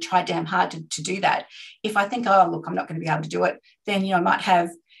really going to try damn hard to do that. If I think, oh, look, I'm not going to be able to do it, then, I might have,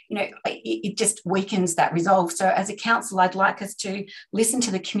 it just weakens that resolve. So as a council, I'd like us to listen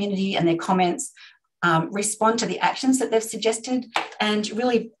to the community and their comments, respond to the actions that they've suggested, and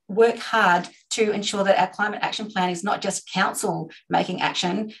really work hard to ensure that our climate action plan is not just council making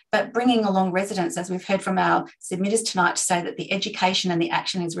action, but bringing along residents, as we've heard from our submitters tonight, to say that the education and the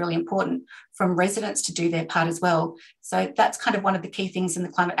action is really important, from residents to do their part as well. So that's kind of one of the key things in the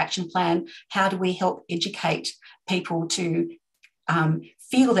climate action plan. How do we help educate people to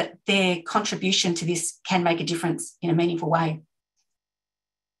feel that their contribution to this can make a difference in a meaningful way?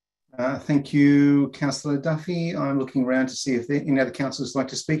 Thank you, Councillor Duffy. I'm looking around to see if there any other councillors like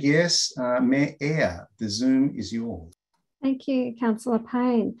to speak. Yes, Mayor Eyre, the Zoom is yours. Thank you, Councillor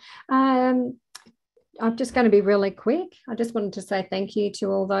Payne. I'm just going to be really quick. I just wanted to say thank you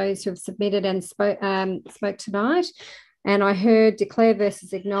to all those who have submitted and spoke tonight. And I heard declare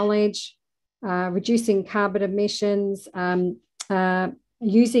versus acknowledge, reducing carbon emissions,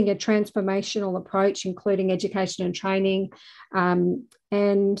 using a transformational approach, including education and training,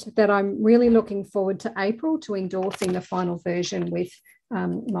 and that I'm really looking forward to April to endorsing the final version with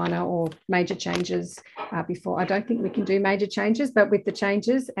minor or major changes before. I don't think we can do major changes, but with the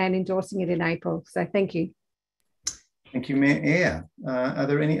changes and endorsing it in April. So thank you. Thank you, Mayor Eyre. Are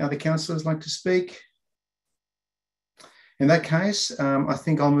there any other councillors like to speak? In that case, I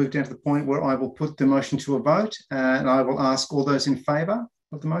think I'll move down to the point where I will put the motion to a vote, and I will ask all those in favour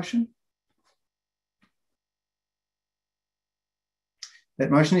of the motion. That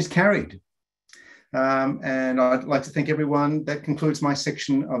motion is carried. And I'd like to thank everyone. That concludes my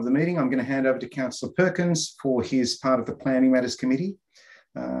section of the meeting. I'm going to hand over to Councillor Perkins for his part of the Planning Matters Committee.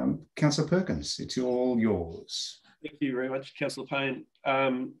 Councillor Perkins, it's all yours. Thank you very much, Councillor Payne.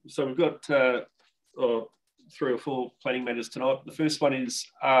 So we've got 3 or 4 planning matters tonight. The first one is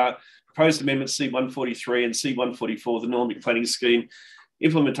proposed amendments C143 and C144, the Nillumbik Planning Scheme,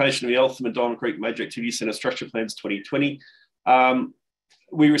 implementation of the Eltham and Diamond Creek Major Activity Centre Structure Plans 2020.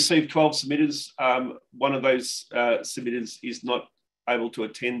 We received 12 submitters. One of those submitters is not able to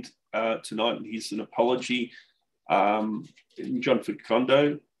attend tonight, and here's an apology. John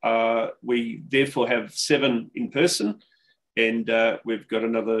Fitcondo. We therefore have 7 in person, and we've got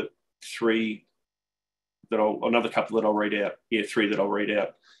another 3 that another couple that I'll read out. Yeah, 3 that I'll read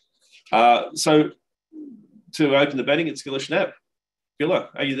out. So to open the batting, it's Gilla Schnapp. Gilla,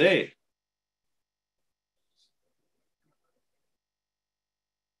 are you there?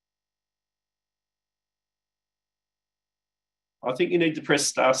 I think you need to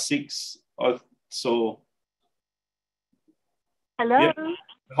press *6. I saw. Hello. Yep.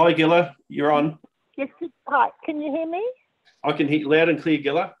 Hi, Gilla. You're on. Yes. Hi. Can you hear me? I can hear you loud and clear,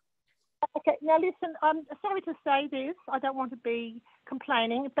 Gilla. Okay. Now listen. I'm sorry to say this. I don't want to be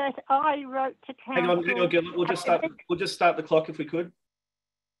complaining, but I wrote to council. Hang on, Gilla. We'll just start the clock if we could.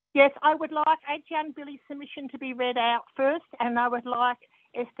 Yes, I would like Adjunct Billy's submission to be read out first, and I would like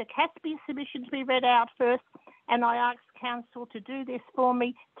Esther Caspy's submission to be read out first, and I asked council to do this for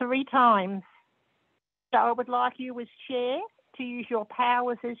me 3 times. So I would like you as chair to use your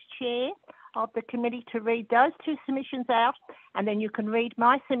powers as chair of the committee to read those 2 submissions out, and then you can read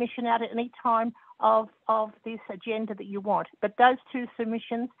my submission out at any time of this agenda that you want. But those 2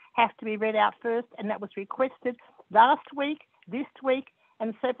 submissions have to be read out first, and that was requested last week, this week,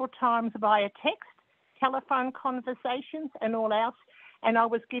 and several times via text, telephone conversations and all else, and I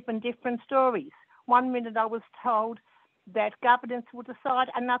was given different stories. One minute I was told that governance will decide.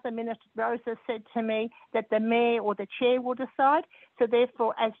 Another minute Rosa said to me that the mayor or the chair will decide. So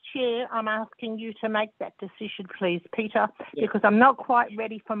therefore, as chair, I'm asking you to make that decision, please, Peter, because I'm not quite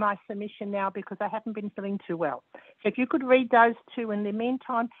ready for my submission now because I haven't been feeling too well. So if you could read those 2 in the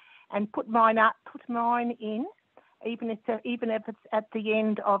meantime and put mine in, even if it's at the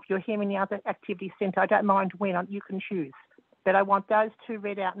end of your hearing the other activity centre. I don't mind when, you can choose. But I want those 2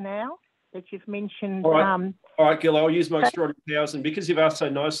 read out now that you've mentioned. All right, Gil, I'll use my extraordinary powers, and because you've asked so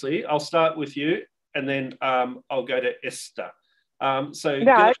nicely, I'll start with you, and then I'll go to Esther. No,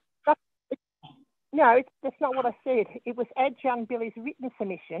 that's not what I said. It was Adjunct Billy's written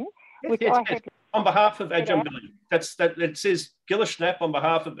submission, which I had on behalf of Adjunct Billy. It says Gilla Schnapp on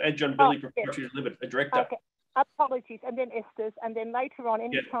behalf of Adjunct Billy Proprietary Limited, a director. Okay. Apologies, and then Esther's, and then later on,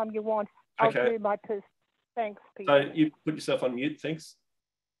 anytime you want, I'll do my person. Thanks, Peter. So you put yourself on mute, thanks.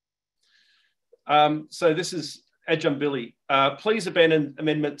 So this is Adjunct Billy. Please abandon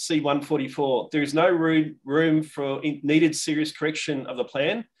Amendment C144. There is no room for needed serious correction of the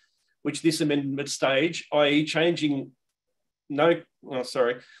plan, which this amendment stage, i.e.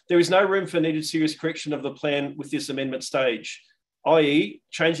 there is no room for needed serious correction of the plan with this amendment stage, i.e.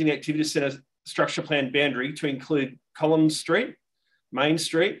 changing the activity centre structure plan boundary to include Collins Street, Main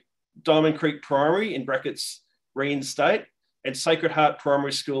Street, Diamond Creek Primary in brackets reinstate, and Sacred Heart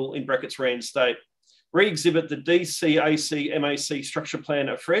Primary School in brackets reinstate. Re-exhibit the DCAC MAC structure plan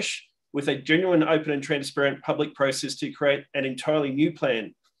afresh with a genuine, open and transparent public process to create an entirely new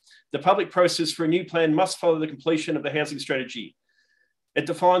plan. The public process for a new plan must follow the completion of the housing strategy. It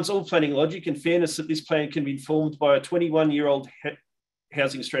defines all planning logic and fairness that this plan can be informed by a 21-year-old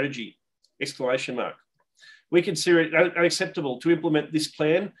housing strategy, ! We consider it unacceptable to implement this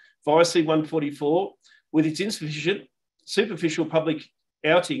plan via C144 with its insufficient, superficial public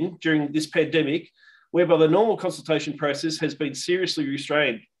outing during this pandemic, whereby the normal consultation process has been seriously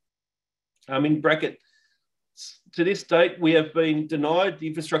restrained. In bracket, to this date, we have been denied the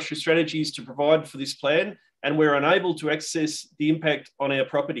infrastructure strategies to provide for this plan, and we're unable to access the impact on our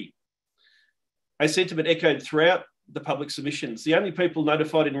property. A sentiment echoed throughout the public submissions. The only people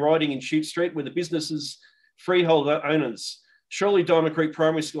notified in writing in Shute Street were the businesses' freehold owners. Surely Diamond Creek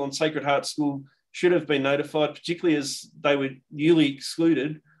Primary School and Sacred Heart School should have been notified, particularly as they were newly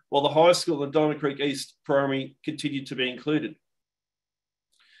excluded, while the high school and Diamond Creek East Primary continued to be included.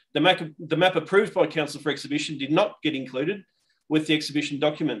 The map approved by Council for Exhibition did not get included with the exhibition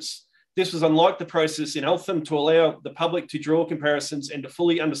documents. This was unlike the process in Eltham to allow the public to draw comparisons and to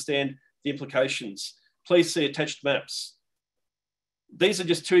fully understand the implications. Please see attached maps. These are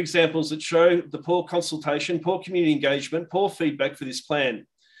just 2 examples that show the poor consultation, poor community engagement, poor feedback for this plan.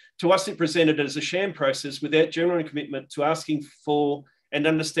 To us, it presented as a sham process without genuine commitment to asking for and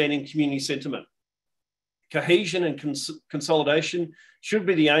understanding community sentiment. Cohesion and consolidation should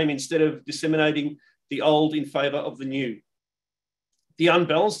be the aim instead of disseminating the old in favour of the new. The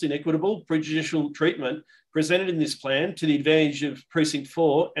unbalanced, inequitable, prejudicial treatment presented in this plan to the advantage of Precinct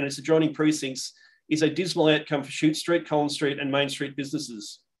 4 and its adjoining precincts is a dismal outcome for Shute Street, Collins Street and Main Street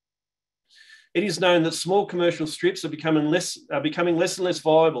businesses. It is known that small commercial strips are becoming less and less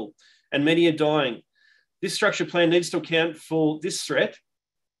viable, and many are dying. This structure plan needs to account for this threat,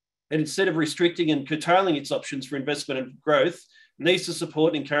 and instead of restricting and curtailing its options for investment and growth, needs to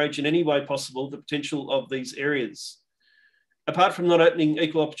support and encourage in any way possible the potential of these areas. Apart from not opening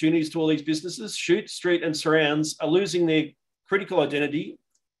equal opportunities to all these businesses, Shute Street and surrounds are losing their critical identity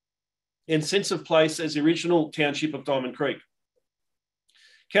and sense of place as the original township of Diamond Creek.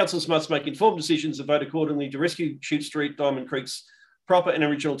 Councils must make informed decisions and vote accordingly to rescue Shute Street, Diamond Creek's proper and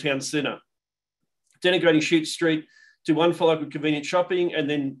original town centre. Denigrating Shute Street to one for local convenient shopping and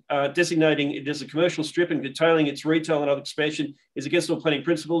then designating it as a commercial strip and curtailing its retail and other expansion is against all planning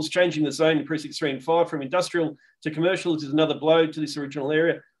principles. Changing the zone in precincts 3 and 5 from industrial to commercial is another blow to this original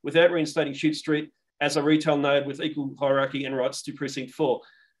area without reinstating Shute Street as a retail node with equal hierarchy and rights to precinct 4.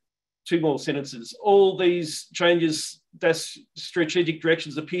 2 more sentences. All these changes, strategic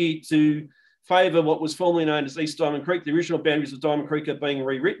directions appear to favour what was formerly known as East Diamond Creek. The original boundaries of Diamond Creek are being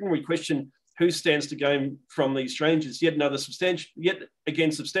rewritten. We question who stands to gain from these changes. Yet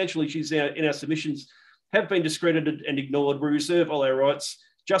again, substantial issues in our submissions have been discredited and ignored. We reserve all our rights.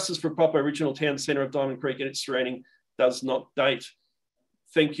 Justice for a proper original town centre of Diamond Creek and its surrounding does not date.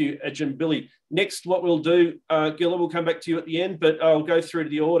 Thank you, Ajahn Billy. Next, what we'll do, Gilla, we'll come back to you at the end, but I'll go through to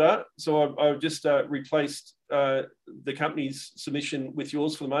the order. So I've just replaced the company's submission with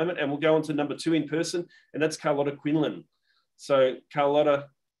yours for the moment, and we'll go on to number 2 in person, and that's Carlotta Quinlan. So Carlotta,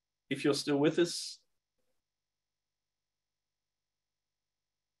 if you're still with us.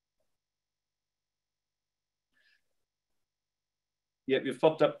 Yep, you've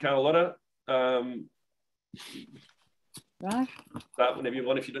popped up, Carlotta. Right. Start whenever you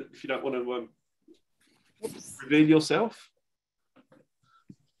want. If you don't want to reveal yourself.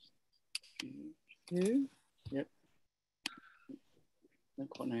 Yep.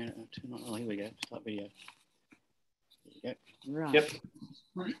 Oh, here we go. Start video. There you go. Right. Yep.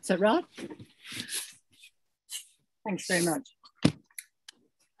 Is that right? Thanks very much.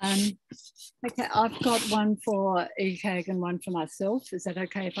 Okay, I've got one for ECAG and one for myself. Is that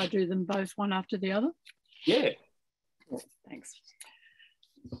okay if I do them both one after the other? Yeah. Cool, thanks.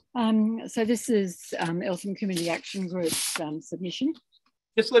 So this is Eltham Community Action Group's submission.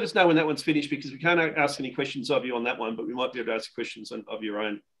 Just let us know when that one's finished, because we can't ask any questions of you on that one, but we might be able to ask questions of your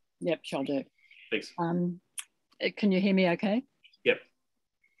own. Yep, shall do. Thanks. Can you hear me okay? Yep.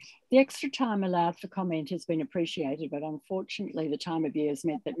 The extra time allowed for comment has been appreciated, but unfortunately the time of year has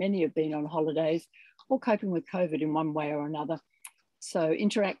meant that many have been on holidays or coping with COVID in one way or another, so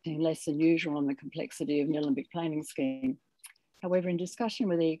interacting less than usual on the complexity of Nillumbik planning scheme. However, in discussion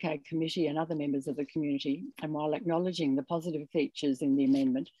with the ECAG committee and other members of the community, and while acknowledging the positive features in the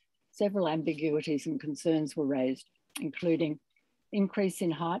amendment, several ambiguities and concerns were raised, including increase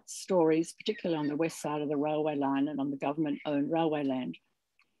in heights, stories, particularly on the west side of the railway line and on the government-owned railway land.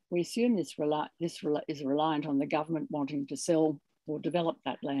 We assume this is reliant on the government wanting to sell or develop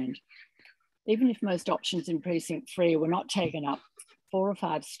that land. Even if most options in precinct 3 were not taken up, 4 or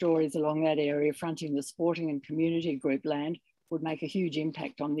 5 stories along that area fronting the sporting and community group land would make a huge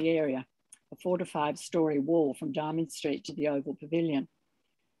impact on the area. A 4 to 5 story wall from Diamond Street to the Oval Pavilion.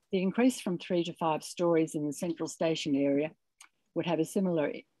 The increase from 3 to 5 stories in the Central Station area would have a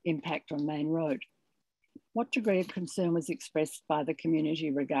similar impact on Main Road. What degree of concern was expressed by the community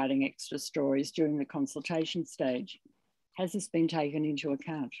regarding extra stories during the consultation stage? Has this been taken into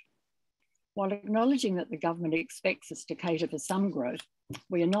account? While acknowledging that the government expects us to cater for some growth,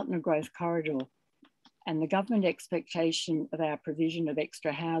 we are not in a growth corridor, and the government expectation of our provision of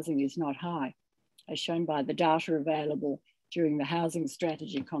extra housing is not high, as shown by the data available during the housing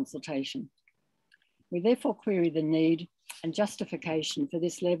strategy consultation. We therefore query the need and justification for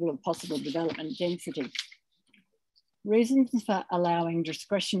this level of possible development density. Reasons for allowing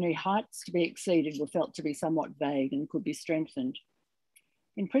discretionary heights to be exceeded were felt to be somewhat vague and could be strengthened.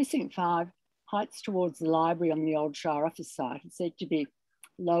 In Precinct 5, heights towards the library on the old Shire office site are said to be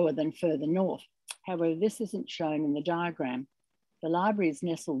lower than further north. However, this isn't shown in the diagram. The library is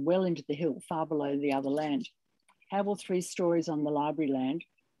nestled well into the hill, far below the other land. How will 3 stories on the library land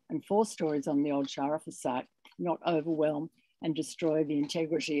and 4 stories on the old Shire office site not overwhelm and destroy the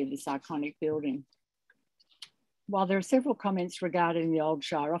integrity of this iconic building? While there are several comments regarding the old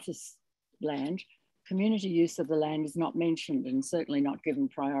Shire office land, community use of the land is not mentioned and certainly not given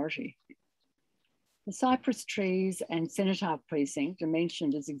priority. The cypress trees and cenotaph precinct are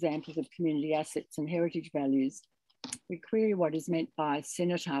mentioned as examples of community assets and heritage values. We query what is meant by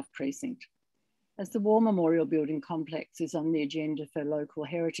cenotaph precinct. As the War Memorial Building complex is on the agenda for local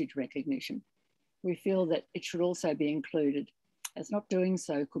heritage recognition, we feel that it should also be included, as not doing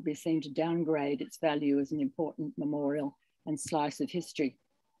so could be seen to downgrade its value as an important memorial and slice of history.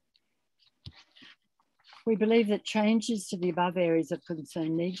 We believe that changes to the above areas of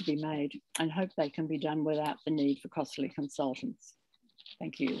concern need to be made and hope they can be done without the need for costly consultants.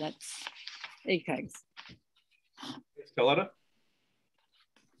 Thank you. That's ECAGS. Thanks, Carlotta.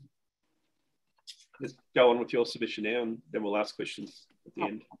 Let's go on with your submission now, and then we'll ask questions at the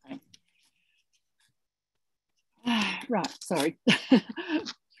end. Okay. Right, sorry.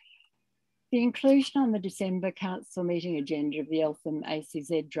 The inclusion on the December Council meeting agenda of the Eltham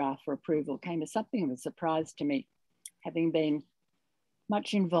ACZ draft for approval came as something of a surprise to me, having been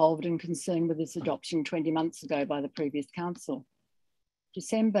much involved and concerned with this adoption 20 months ago by the previous council.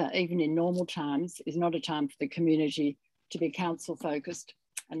 December, even in normal times, is not a time for the community to be council focused,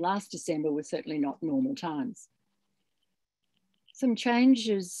 and last December was certainly not normal times. Some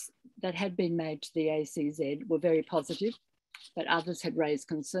changes that had been made to the ACZ were very positive, but others had raised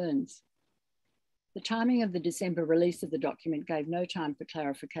concerns. The timing of the December release of the document gave no time for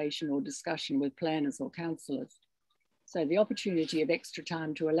clarification or discussion with planners or councillors. So the opportunity of extra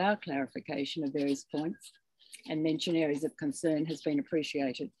time to allow clarification of various points and mention areas of concern has been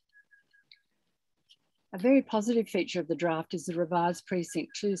appreciated. A very positive feature of the draft is the revised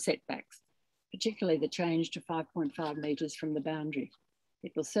precinct 2 setbacks, particularly the change to 5.5 metres from the boundary.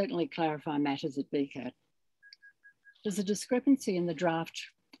 It will certainly clarify matters at VCAT. There's a discrepancy in the draft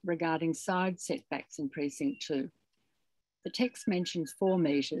regarding side setbacks in precinct 2. The text mentions 4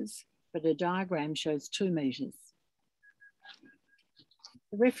 metres, but a diagram shows 2 metres.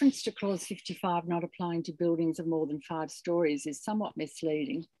 The reference to clause 55 not applying to buildings of more than 5 stories is somewhat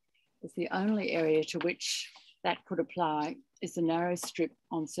misleading, as the only area to which that could apply is the narrow strip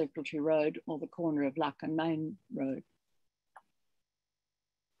on Secretary Road or the corner of Luck and Main Road.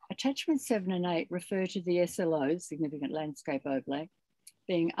 Attachments 7 and 8 refer to the SLO, significant landscape overlay,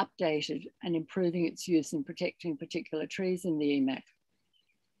 being updated and improving its use in protecting particular trees in the EMAC.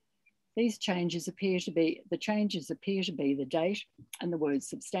 These changes appear to be, the date and the word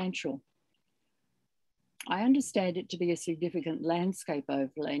substantial. I understand it to be a significant landscape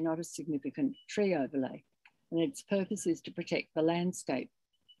overlay, not a significant tree overlay, and its purpose is to protect the landscape,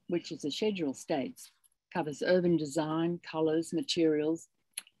 which, as the schedule states, covers urban design, colours, materials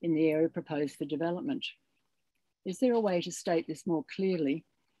in the area proposed for development. Is there a way to state this more clearly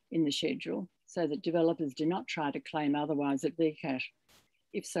in the schedule so that developers do not try to claim otherwise at VCAT?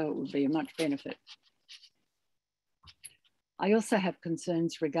 If so, it would be a much benefit. I also have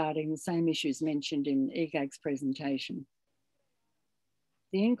concerns regarding the same issues mentioned in EGAG's presentation.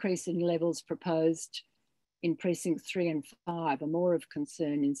 The increase in levels proposed in precincts 3 and 5 are more of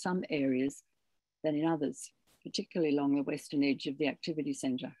concern in some areas than in others, particularly along the western edge of the activity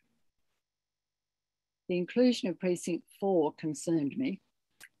centre. The inclusion of precinct 4 concerned me,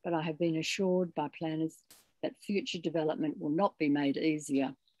 but I have been assured by planners that future development will not be made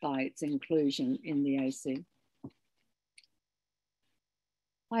easier by its inclusion in the AC.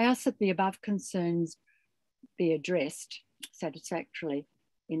 I ask that the above concerns be addressed satisfactorily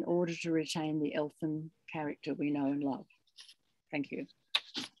in order to retain the Eltham character we know and love. Thank you.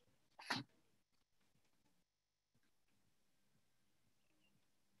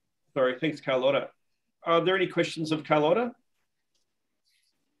 Sorry, thanks, Carlotta. Are there any questions of Carlotta?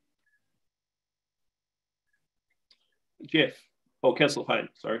 Jeff, or Councillor Payne,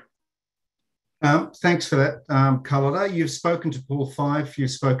 sorry. Thanks for that, Carlotta. You've spoken to Paul Fife,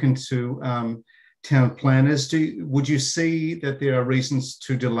 you've spoken to town planners. Would you see that there are reasons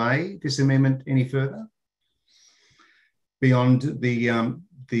to delay this amendment any further beyond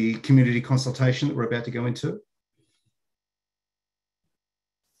the community consultation that we're about to go into?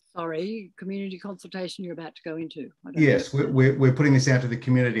 Sorry, community consultation you're about to go into? Yes, we're putting this out to the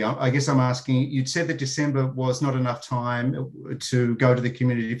community. I guess I'm asking, you'd said that December was not enough time to go to the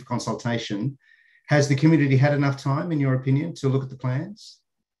community for consultation. Has the community had enough time, in your opinion, to look at the plans?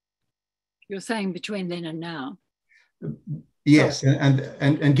 You're saying between then and now? Yes,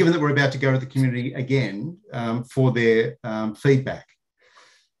 and given that we're about to go to the community again for their feedback.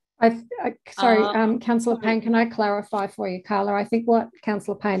 Sorry, Councillor Payne, can I clarify for you, Carla? I think what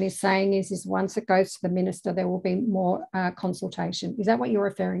Councillor Payne is saying is once it goes to the minister, there will be more consultation. Is that what you're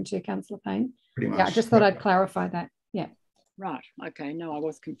referring to, Councillor Payne? Pretty much. Yeah, I just thought I'd clarify that. Yeah. Right. Okay. No, I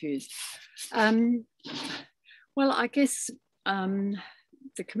was confused. Well, I guess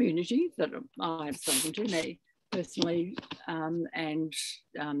the community that I've spoken to, me personally, and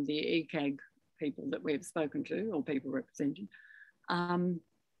the ECAG people that we've spoken to, or people represented,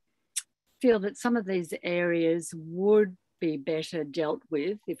 feel that some of these areas would be better dealt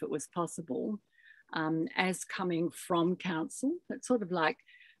with if it was possible as coming from council. It's sort of like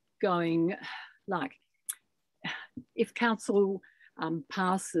going, like if council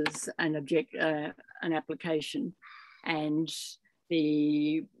passes an application and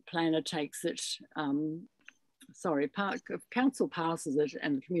the planner takes it, council passes it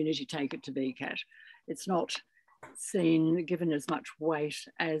and the community take it to VCAT. It's not given as much weight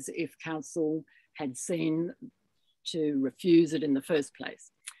as if council had seen to refuse it in the first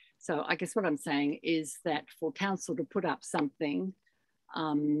place. So I guess what I'm saying is that for council to put up something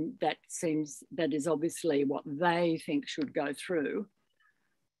that is obviously what they think should go through,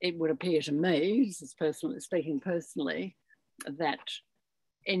 it would appear to me, this is speaking personally, that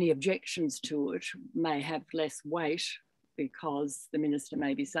any objections to it may have less weight because the minister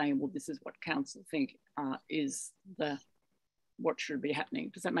may be saying, well, this is what council think is what should be happening.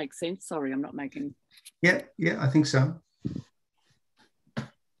 Does that make sense? Sorry, I'm not making... Yeah, I think so.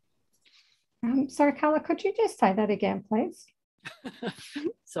 Sorry, Carla, could you just say that again, please?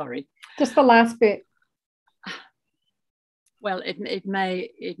 Sorry. Just the last bit. Well, it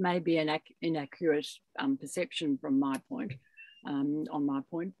may be an inaccurate perception from my point,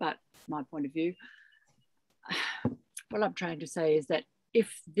 but my point of view. What I'm trying to say is that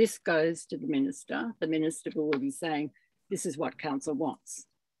if this goes to the minister will be saying, this is what council wants.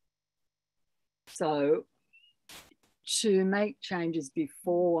 So to make changes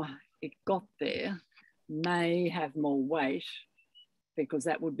before it got there may have more weight because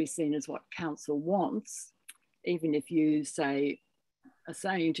that would be seen as what council wants, even if you are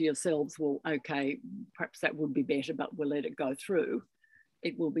saying to yourselves, well, okay, perhaps that would be better, but we'll let it go through.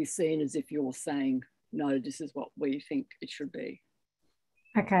 It will be seen as if you're saying, no, this is what we think it should be.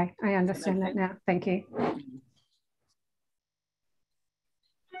 Okay, I understand that now. Thank you.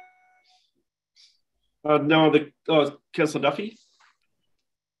 Councillor Duffy.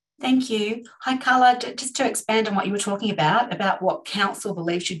 Thank you. Hi, Carla. Just to expand on what you were talking about what council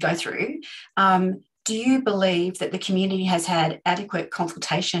believes should go through, do you believe that the community has had adequate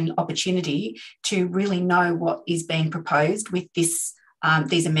consultation opportunity to really know what is being proposed with these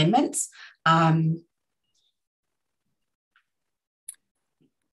amendments?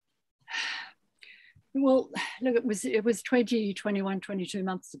 Well, look, it was 20, 21, 22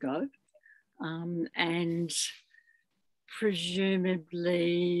 months ago. And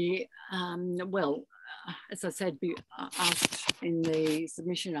presumably, as I said, asked in the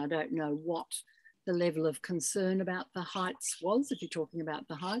submission, I don't know what the level of concern about the heights was, if you're talking about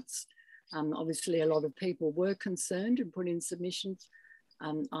the heights. Obviously, a lot of people were concerned and put in submissions.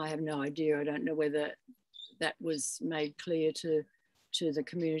 I have no idea. I don't know whether that was made clear to the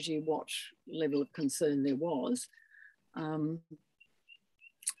community what level of concern there was.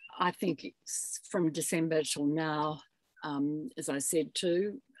 I think it's from December till now, as I said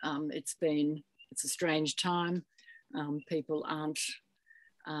too, it's a strange time. People aren't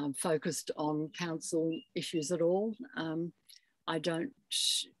focused on council issues at all.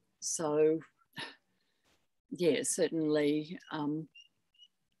 So yeah, certainly,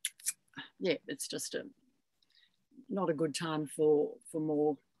 it's just not a good time for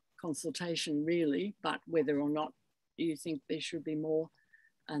more consultation really, but whether or not you think there should be more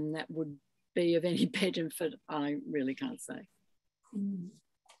and that would be of any benefit, I really can't say.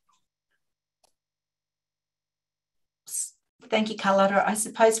 Thank you, Carlotta. I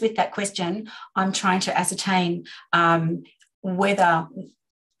suppose with that question, I'm trying to ascertain whether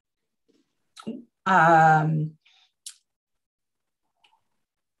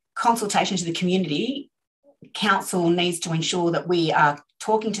consultation to the community, council needs to ensure that we are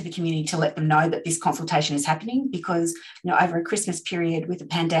talking to the community to let them know that this consultation is happening, because over a Christmas period with a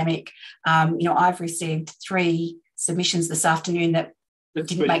pandemic, I've received 3 submissions this afternoon that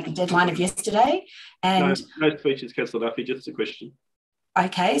didn't make the deadline of yesterday. And no speeches, Councillor Duffy, just a question.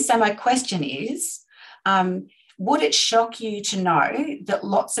 Okay, so my question is, would it shock you to know that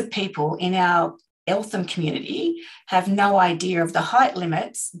lots of people in our Eltham community have no idea of the height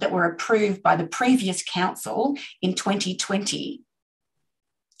limits that were approved by the previous council in 2020?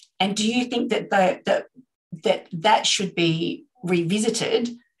 And do you think that that should be revisited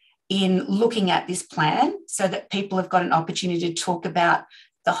in looking at this plan so that people have got an opportunity to talk about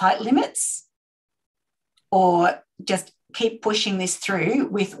the height limits, or just keep pushing this through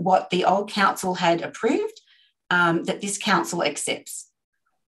with what the old council had approved that this council accepts?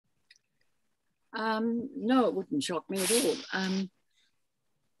 No, it wouldn't shock me at all.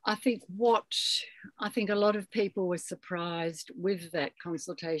 I think a lot of people were surprised with that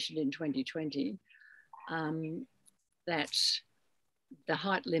consultation in 2020, that the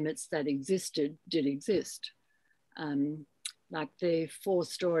height limits that existed did exist. Like the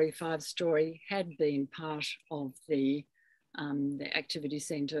 4-storey, 5-storey had been part of the activity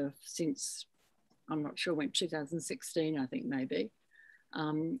centre since, I'm not sure when, 2016, I think maybe.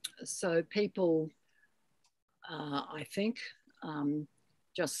 So people, I think,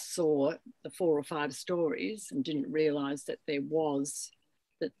 just saw the 4 or 5 stories and didn't realise that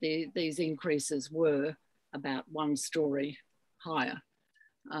these increases were about 1 story higher.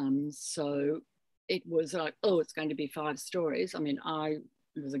 So it was like, oh, it's going to be 5 stories. I mean, I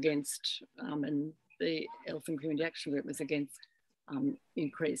was against, and the Eltham Community Action Group was against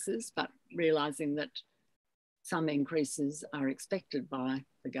increases, but realising that some increases are expected by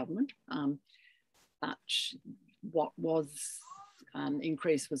the government, but what was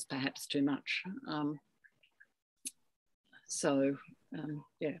increased was perhaps too much.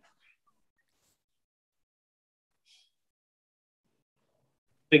 Yeah.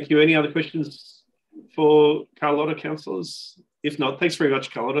 Thank you. Any other questions for Carlotta, councillors? If not, thanks very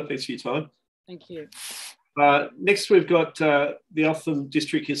much, Carlotta. Thanks for your time. Thank you. Next, we've got the Eltham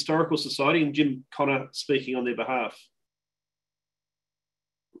District Historical Society and Jim Connor speaking on their behalf.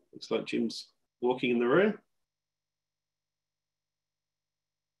 Looks like Jim's walking in the room.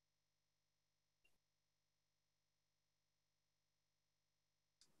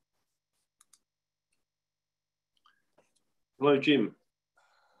 Hello, Jim.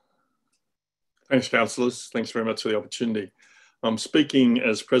 Thanks, councillors. Thanks very much for the opportunity. I'm speaking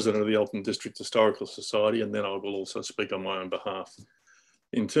as President of the Eltham District Historical Society, and then I will also speak on my own behalf.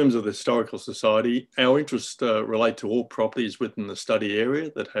 In terms of the Historical Society, our interests relate to all properties within the study area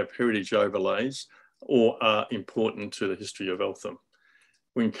that have heritage overlays or are important to the history of Eltham.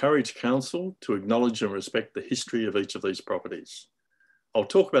 We encourage council to acknowledge and respect the history of each of these properties. I'll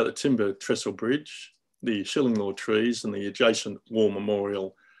talk about the Timber Trestle Bridge, the Shillinglaw trees, and the adjacent War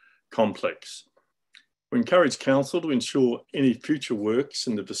Memorial complex. We encourage council to ensure any future works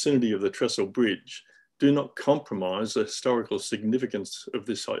in the vicinity of the Trestle Bridge do not compromise the historical significance of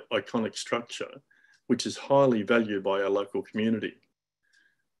this iconic structure, which is highly valued by our local community.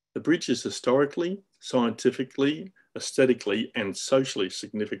 The bridge is historically, scientifically, aesthetically, and socially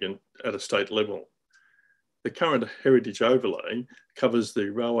significant at a state level. The current heritage overlay covers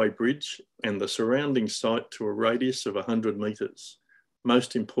the railway bridge and the surrounding site to a radius of 100 metres.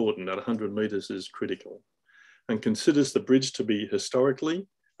 Most important, at 100 metres is critical, and considers the bridge to be historically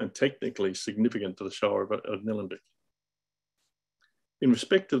and technically significant to the Shire of Nillumbik. In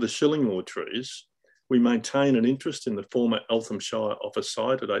respect of the Shillinglaw trees, we maintain an interest in the former Eltham Shire office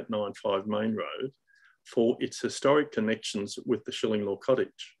site at 895 Main Road for its historic connections with the Shillinglaw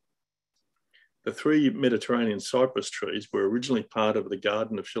cottage. The 3 Mediterranean cypress trees were originally part of the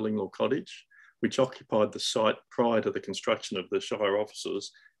garden of Shillinglaw Cottage, which occupied the site prior to the construction of the Shire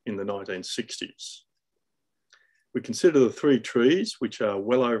offices in the 1960s. We consider the 3 trees, which are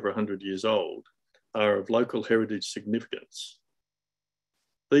well over 100 years old, are of local heritage significance.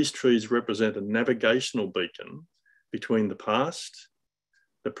 These trees represent a navigational beacon between the past,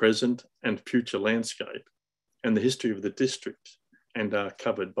 the present and future landscape and the history of the district, and are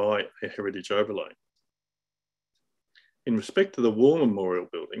covered by a heritage overlay. In respect to the War Memorial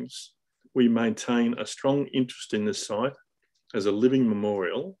buildings, we maintain a strong interest in this site as a living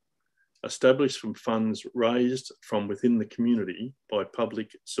memorial established from funds raised from within the community by public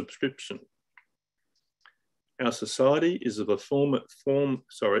subscription. Our society is of a firm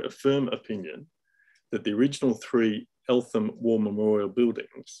opinion that the original 3 Eltham War Memorial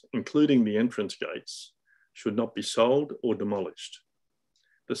buildings, including the entrance gates, should not be sold or demolished.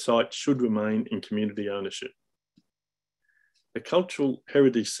 The site should remain in community ownership. The Cultural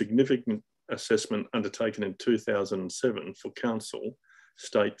Heritage Significant Assessment undertaken in 2007 for council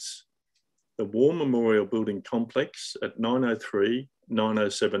states the War Memorial Building Complex at 903,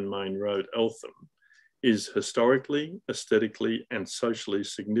 907 Main Road, Eltham, is historically, aesthetically and socially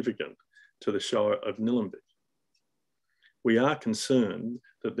significant to the Shire of Nillumbik. We are concerned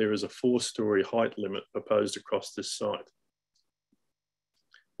that there is a 4-storey height limit proposed across this site.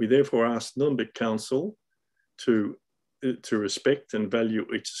 We therefore ask Nillumbik Council to respect and value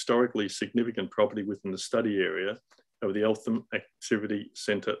its historically significant property within the study area of the Eltham Activity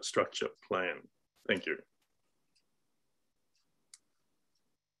Centre Structure Plan. Thank you.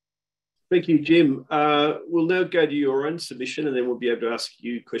 Thank you, Jim. We'll now go to your own submission and then we'll be able to ask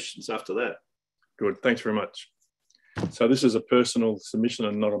you questions after that. Good, thanks very much. So this is a personal submission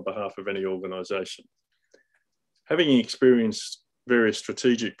and not on behalf of any organisation. Having experienced various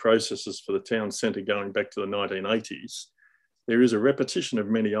strategic processes for the town centre going back to the 1980s, there is a repetition of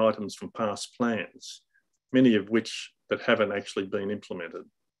many items from past plans, many of which that haven't actually been implemented.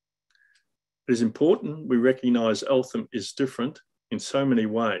 It is important we recognise Eltham is different in so many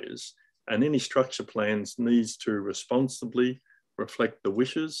ways, and any structure plans needs to responsibly reflect the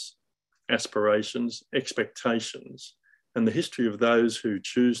wishes, aspirations, expectations and the history of those who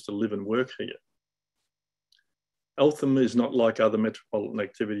choose to live and work here. Eltham is not like other metropolitan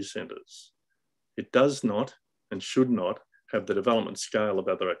activity centres. It does not and should not have the development scale of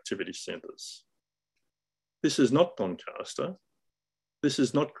other activity centres. This is not Doncaster. This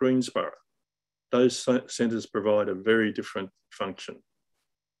is not Greensborough. Those centres provide a very different function.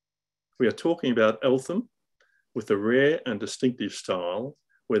 We are talking about Eltham with a rare and distinctive style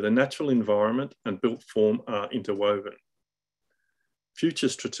where the natural environment and built form are interwoven. Future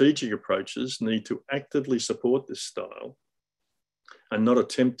strategic approaches need to actively support this style and not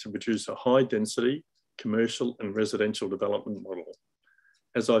attempt to produce a high density commercial and residential development model,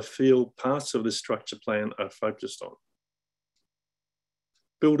 as I feel parts of this structure plan are focused on.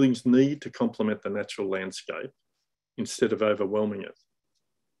 Buildings need to complement the natural landscape instead of overwhelming it.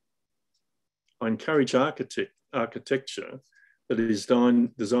 I encourage architecture that is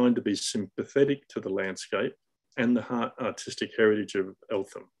designed to be sympathetic to the landscape and the artistic heritage of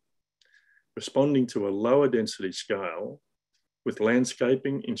Eltham, responding to a lower density scale with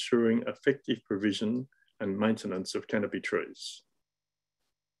landscaping ensuring effective provision and maintenance of canopy trees.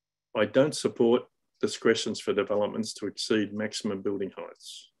 I don't support discretions for developments to exceed maximum building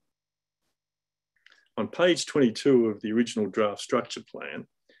heights. On page 22 of the original draft structure plan,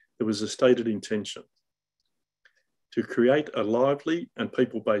 there was a stated intention to create a lively and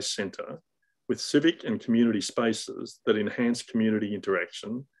people-based centre with civic and community spaces that enhance community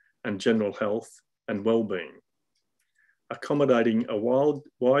interaction and general health and well-being, accommodating a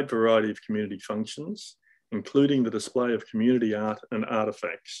wide variety of community functions, including the display of community art and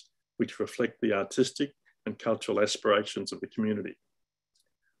artefacts which reflect the artistic and cultural aspirations of the community.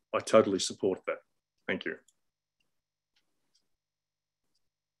 I totally support that. Thank you.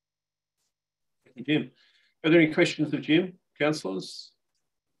 Thank you, Jim. Are there any questions of Jim, councillors?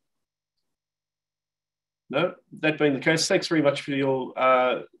 No, that being the case, thanks very much for your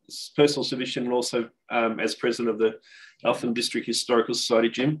personal submission and also as president of the Eltham District Historical Society,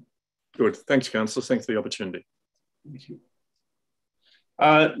 Jim. Good. Thanks, councillors. Thanks for the opportunity. Thank you.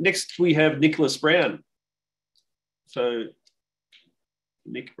 Next, we have Nicholas Brown. So,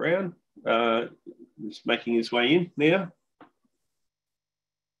 Nick Brown is making his way in now.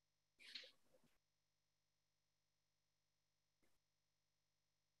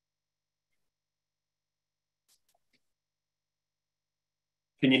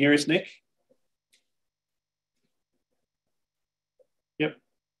 Can you hear us, Nick? Yep.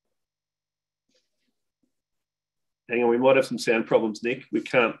 Hang on, we might have some sound problems, Nick. We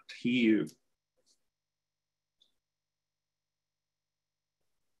can't hear you.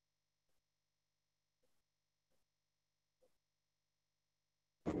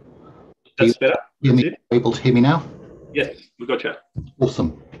 That's better. You're able to hear me now? Yes, we got you.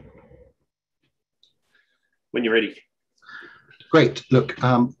 Awesome. When you're ready. Great. Look,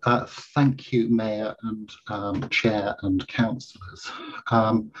 thank you, Mayor and Chair and councillors.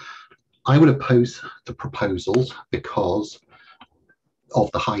 I would oppose the proposals because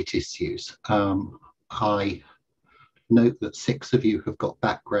of the height issues. I note that 6 of you have got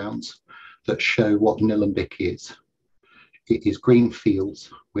backgrounds that show what Nillumbik is. It is green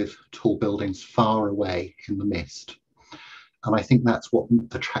fields with tall buildings far away in the mist. And I think that's what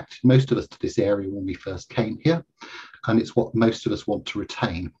attracted most of us to this area when we first came here. And it's what most of us want to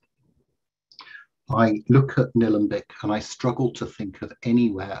retain. I look at Nillumbik and I struggle to think of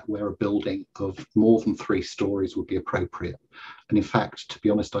anywhere where a building of more than 3 stories would be appropriate. And in fact, to be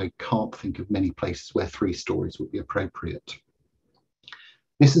honest, I can't think of many places where 3 stories would be appropriate.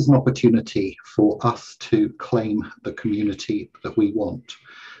 This is an opportunity for us to claim the community that we want.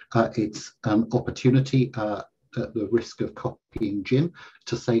 It's an opportunity, at the risk of copying Jim,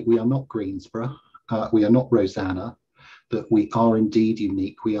 to say we are not Greensborough, we are not Rosanna, that we are indeed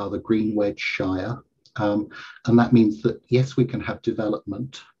unique. We are the Green Wedge Shire. And that means that, yes, we can have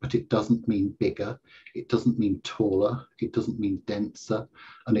development, but it doesn't mean bigger. It doesn't mean taller. It doesn't mean denser.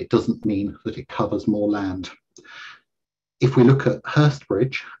 And it doesn't mean that it covers more land. If we look at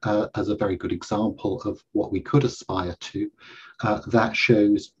Hurstbridge as a very good example of what we could aspire to, that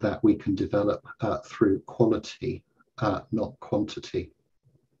shows that we can develop through quality, not quantity.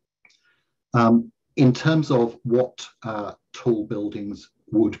 In terms of what tall buildings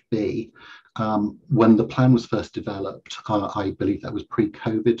would be, when the plan was first developed, I believe that was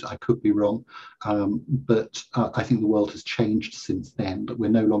pre-COVID, I could be wrong, but I think the world has changed since then, that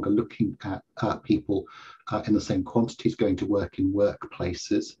we're no longer looking at people in the same quantities going to work in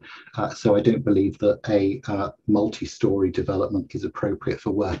workplaces. So I don't believe that a multi-storey development is appropriate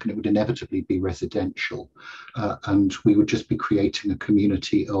for work, and it would inevitably be residential. And we would just be creating a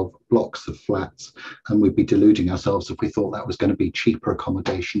community of blocks of flats, and we'd be deluding ourselves if we thought that was going to be cheaper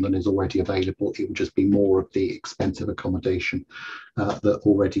accommodation than is already available. It would just be more of the expensive accommodation that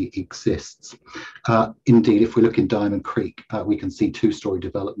already exists. Indeed, if we look in Diamond Creek, we can see two-storey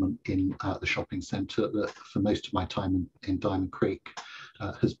development in the shopping centre that for most of my time in Diamond Creek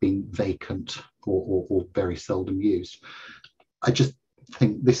has been vacant or very seldom used. I just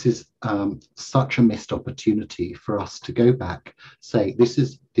think this is such a missed opportunity for us to go back, say this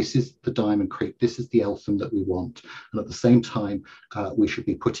is the Diamond Creek, this is the Eltham that we want, and at the same time we should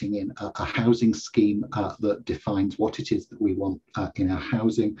be putting in a housing scheme that defines what it is that we want in our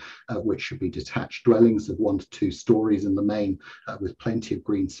housing, which should be detached dwellings of 1 to 2 stories in the main, with plenty of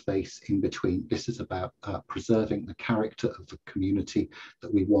green space in between. This is about preserving the character of the community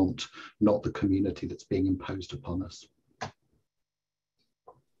that we want, not the community that's being imposed upon us.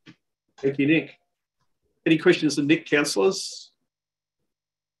 Thank you, Nick. Any questions of Nick, councillors?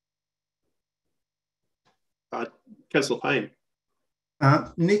 Councillor Payne.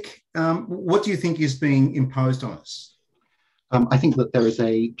 Nick, what do you think is being imposed on us? I think that there is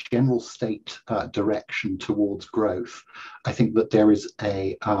a general state direction towards growth. I think that there is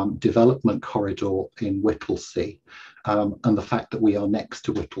a development corridor in Whittlesea, and the fact that we are next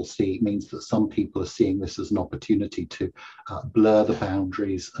to Whittlesea means that some people are seeing this as an opportunity to blur the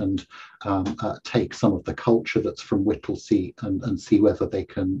boundaries and take some of the culture that's from Whittlesea and see whether they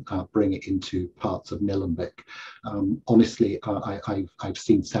can bring it into parts of Nillumbik. Honestly, I've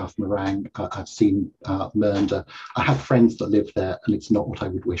seen South Morang, I've seen Mernda. I have friends that live there, and it's not what I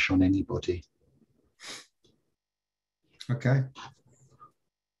would wish on anybody. Okay.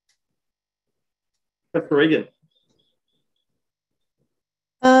 Dr. Regan.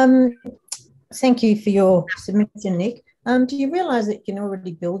 Thank you for your submission, Nick. Do you realise that you can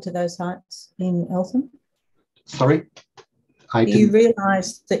already build to those heights in Eltham? Sorry? Do you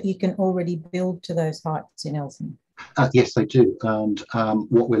realise that you can already build to those heights in Eltham? Yes, I do. And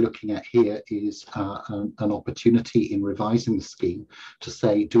what we're looking at here is an opportunity in revising the scheme to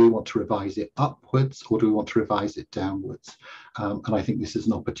say, do we want to revise it upwards or do we want to revise it downwards? And I think this is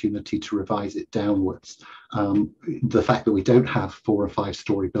an opportunity to revise it downwards. The fact that we don't have 4 or 5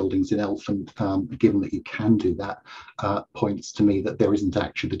 story buildings in Eltham, given that you can do that, points to me that there isn't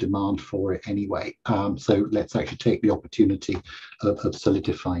actually the demand for it anyway. So let's actually take the opportunity of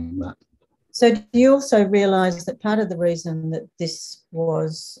solidifying that. So do you also realise that part of the reason that this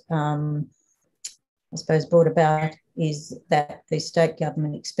was, I suppose, brought about is that the state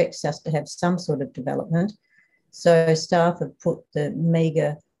government expects us to have some sort of development. So staff have put the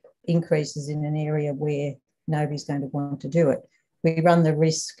meagre increases in an area where nobody's going to want to do it. We run the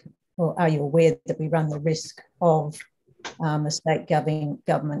risk, or are you aware that we run the risk of the state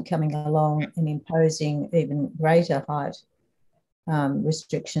government coming along and imposing even greater height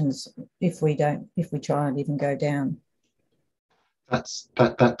restrictions if we try and even go down?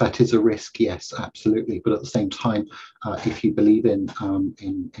 That is a risk, yes, absolutely. But at the same time, if you believe in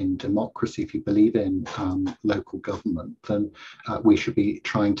democracy, if you believe in local government, then we should be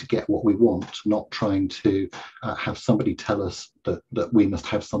trying to get what we want, not trying to have somebody tell us that we must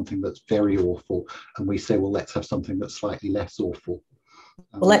have something that's very awful, and we say, well, let's have something that's slightly less awful.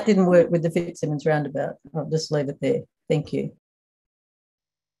 Well, that didn't work with the Fitzsimmons roundabout. I'll just leave it there. Thank you.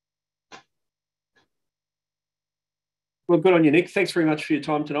 Well, good on you, Nick. Thanks very much for your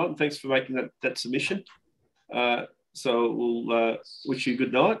time tonight, and thanks for making that submission. So we'll wish you a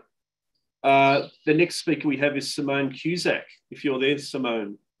good night. The next speaker we have is Simone Cusack. If you're there,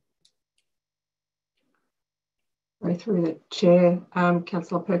 Simone. Through the chair,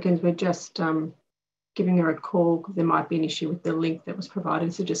 Councillor Perkins, we're just giving her a call because there might be an issue with the link that was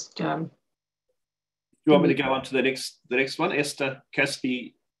provided. So just. Do you want me to go on to the next one? Esther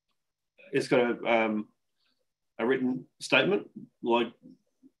Caspi has got a written statement.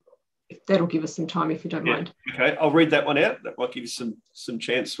 That'll give us some time if you don't mind. Okay, I'll read that one out. That might give you some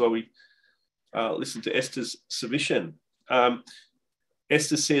chance while we listen to Esther's submission.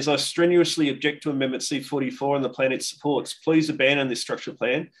 Esther says, I strenuously object to Amendment C44 and the plan it supports. Please abandon this structure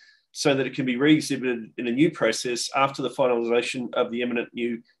plan so that it can be re-exhibited in a new process after the finalisation of the imminent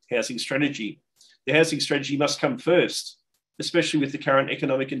new housing strategy. The housing strategy must come first, especially with the current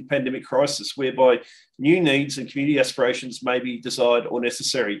economic and pandemic crisis, whereby new needs and community aspirations may be desired or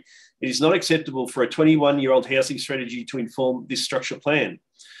necessary. It is not acceptable for a 21-year-old housing strategy to inform this structure plan.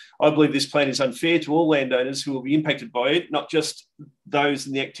 I believe this plan is unfair to all landowners who will be impacted by it, not just those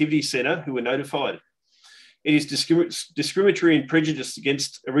in the activity centre who were notified. It is discriminatory and prejudiced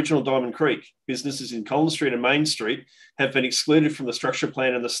against original Diamond Creek. Businesses in Collins Street and Main Street have been excluded from the structure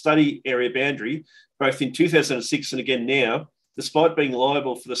plan and the study area boundary, both in 2006 and again now, despite being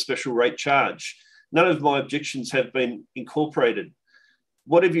liable for the special rate charge. None of my objections have been incorporated.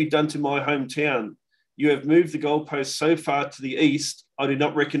 What have you done to my hometown? You have moved the goalpost so far to the east, I do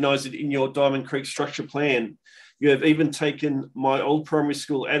not recognise it in your Diamond Creek structure plan. You have even taken my old primary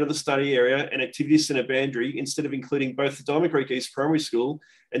school out of the study area and activity centre boundary instead of including both the Diamond Creek East Primary School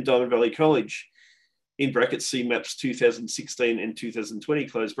and Diamond Valley College. In brackets, see maps 2016 and 2020,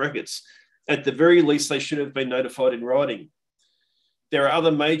 close brackets. At the very least, they should have been notified in writing. There are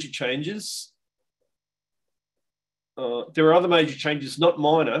other major changes. Not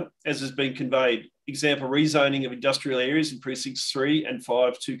minor, as has been conveyed. Example, rezoning of industrial areas in precincts 3 and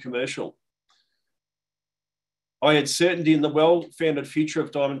 5 to commercial. I had certainty in the well-founded future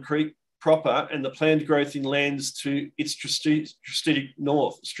of Diamond Creek proper and the planned growth in lands to its strategic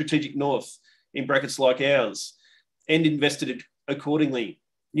north, in brackets like ours, and invested it accordingly.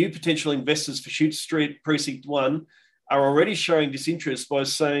 New potential investors for Shute Street Precinct 1 are already showing disinterest by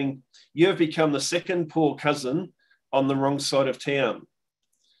saying, you have become the second poor cousin on the wrong side of town.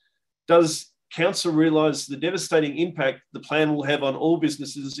 Does Council realise the devastating impact the plan will have on all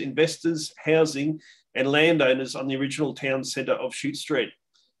businesses, investors, housing and landowners on the original town centre of Shute Street?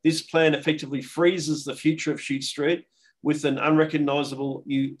 This plan effectively freezes the future of Shute Street with an unrecognisable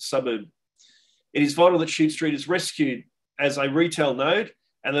new suburb. It is vital that Shute Street is rescued as a retail node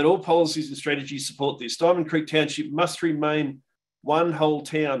and that all policies and strategies support this. Diamond Creek Township must remain one whole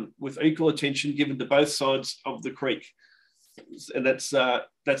town with equal attention given to both sides of the creek. And that's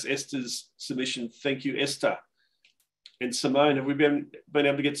Esther's submission. Thank you, Esther. And Simone, have we been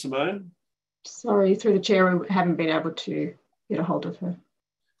able to get Simone? Sorry, through the chair, we haven't been able to get a hold of her.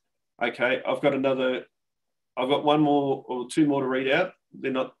 Okay, I've got one more or two more to read out.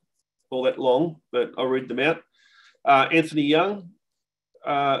 They're not all that long, but I'll read them out. Anthony Young,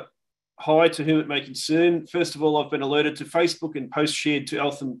 hi, to whom it may concern. First of all, I've been alerted to Facebook and post shared to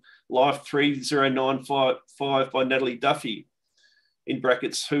Eltham Life 30955 by Natalie Duffy, in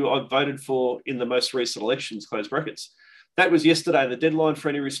brackets, who I voted for in the most recent elections, close brackets. That was yesterday. The deadline for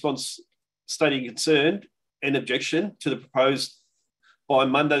any response stating concern and objection to the proposed by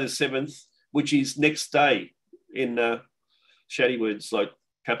Monday the 7th, which is next day, in shady words like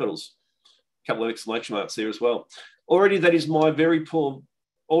capitals, a couple of exclamation marks there as well. Already that is very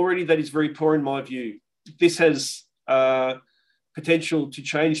poor in my view. This has potential to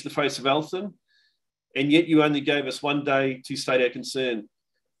change the face of Eltham, and yet you only gave us 1 day to state our concern.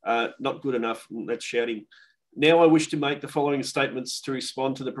 Not good enough, that's shouting. Now I wish to make the following statements to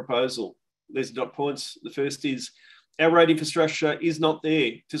respond to the proposal. There's dot points. The first is, our road infrastructure is not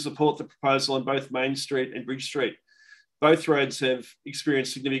there to support the proposal on both Main Street and Bridge Street. Both roads have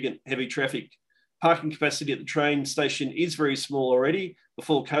experienced significant heavy traffic. Parking capacity at the train station is very small already.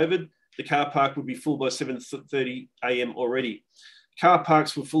 Before COVID, the car park would be full by 7:30 a.m. already. Car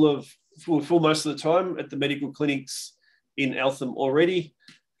parks were full most of the time at the medical clinics in Eltham already.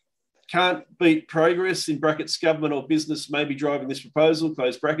 Can't beat progress, in brackets, government or business may be driving this proposal,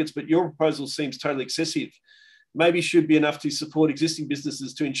 close brackets, but your proposal seems totally excessive. Maybe should be enough to support existing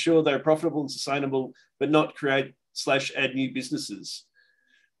businesses to ensure they're profitable and sustainable, but not create/add new businesses.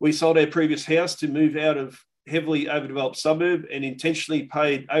 We sold our previous house to move out of heavily overdeveloped suburb and intentionally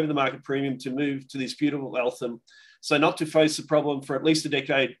paid over the market premium to move to this beautiful Eltham. So not to face the problem for at least a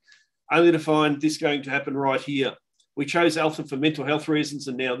decade, only to find this going to happen right here. We chose Eltham for mental health reasons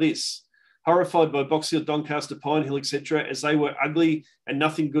and now this. Horrified by Box Hill, Doncaster, Pine Hill, etc., as they were ugly and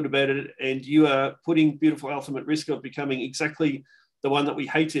nothing good about it, and you are putting beautiful Eltham at risk of becoming exactly the one that we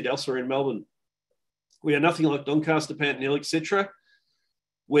hated elsewhere in Melbourne. We are nothing like Doncaster, Panton Hill, etc.,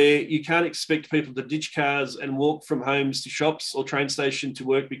 where you can't expect people to ditch cars and walk from homes to shops or train station to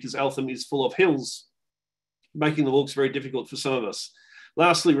work because Eltham is full of hills, making the walks very difficult for some of us.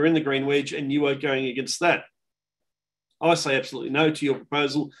 Lastly, we're in the green wedge and you are going against that. I say absolutely no to your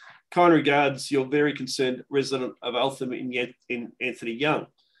proposal. Kind regards, your very concerned resident of Eltham in Anthony Young.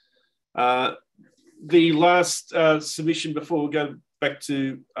 The last submission before we go back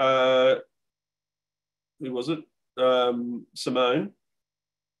to, who was it? Simone,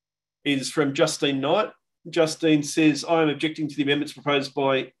 is from Justine Knight. Justine says, I am objecting to the amendments proposed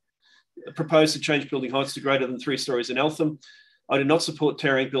to change building heights to greater than 3 stories in Eltham. I do not support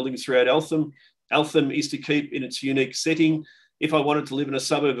towering buildings throughout Eltham. Eltham is to keep in its unique setting. If I wanted to live in a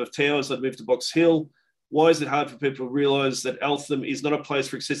suburb of towers, I'd move to Box Hill. Why is it hard for people to realise that Eltham is not a place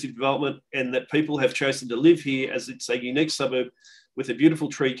for excessive development and that people have chosen to live here as it's a unique suburb with a beautiful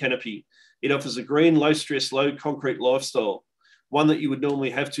tree canopy? It offers a green, low-stress, low-concrete lifestyle, one that you would normally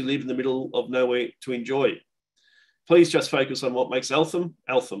have to live in the middle of nowhere to enjoy. Please just focus on what makes Eltham,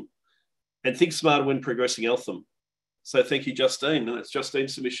 Eltham, and think smarter when progressing Eltham. So thank you, Justine. And that's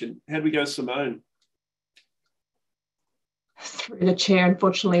Justine's submission. How do we go, Simone? Through the chair,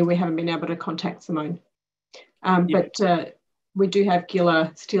 unfortunately, we haven't been able to contact Simone. But we do have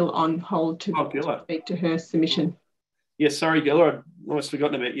Gilla still on hold to speak to her submission. Yes, sorry, Gilla, I've almost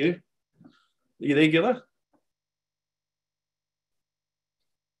forgotten about you. Are you there, Gilla?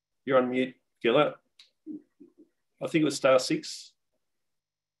 You're on mute, Gilla. I think it was *6.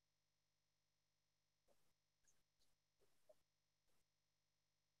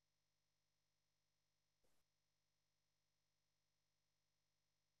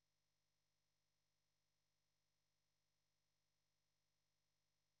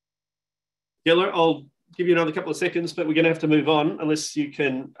 Gilla, I'll give you another couple of seconds, but we're going to have to move on unless you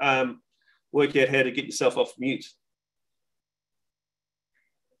can work out how to get yourself off mute.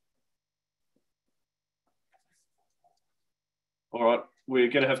 All right, we're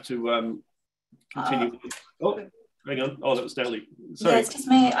going to have to continue. Oh, hang on. Oh, that was Natalie. Sorry. Yeah, it's just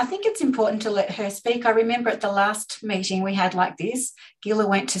me. I think it's important to let her speak. I remember at the last meeting we had like this, Gilla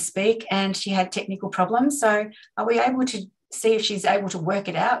went to speak and she had technical problems. So are we able to see if she's able to work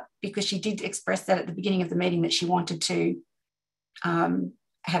it out? Because she did express that at the beginning of the meeting that she wanted to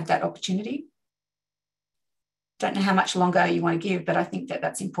have that opportunity. Don't know how much longer you want to give, but I think that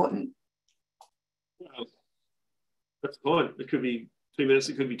that's important. That's fine. It could be 2 minutes,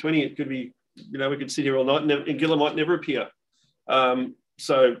 it could be 20, it could be, you know, we could sit here all night and Gilla might never appear.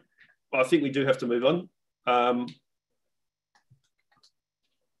 So I think we do have to move on.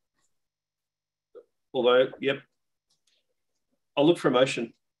 Although, yep. I'll look for a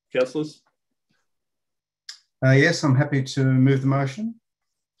motion, councillors. Yes, I'm happy to move the motion.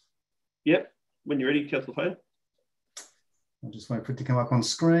 Yep, when you're ready, Councillor Payne. I'll just wait for it to come up on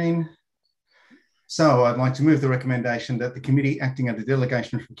screen. So I'd like to move the recommendation that the committee acting under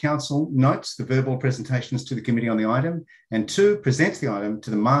delegation from council notes the verbal presentations to the committee on the item and 2, presents the item to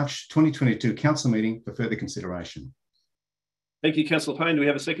the March 2022 council meeting for further consideration. Thank you, Councillor Payne. Do we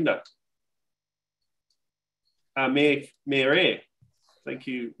have a seconder? Mayor Eyre. Thank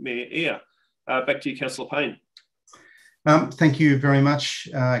you, Mayor Eyre. Back to you, Councillor Payne. Thank you very much,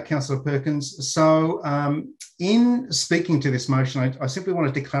 Councillor Perkins. So in speaking to this motion, I simply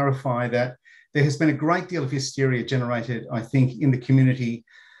wanted to clarify that there has been a great deal of hysteria generated, I think, in the community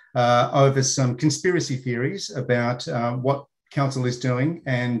over some conspiracy theories about what council is doing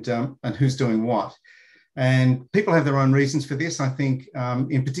and who's doing what. And people have their own reasons for this. I think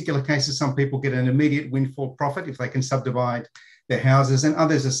in particular cases, some people get an immediate windfall profit if they can subdivide their houses, and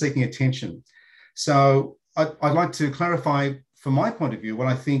others are seeking attention. So I'd like to clarify from my point of view what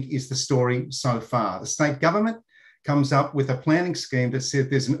I think is the story so far. The state government comes up with a planning scheme that says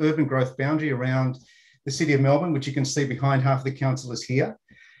there's an urban growth boundary around the city of Melbourne, which you can see behind half the councillors here.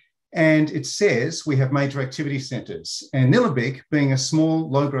 And it says we have major activity centres. And Nillumbik, being a small,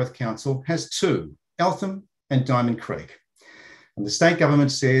 low-growth council, has 2, Eltham and Diamond Creek. And the state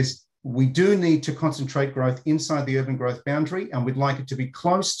government says we do need to concentrate growth inside the urban growth boundary, and we'd like it to be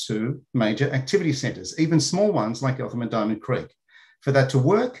close to major activity centres, even small ones like Eltham and Diamond Creek. For that to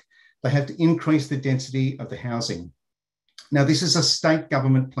work, they have to increase the density of the housing. Now, this is a state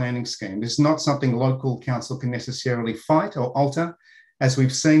government planning scheme. This is not something local council can necessarily fight or alter. As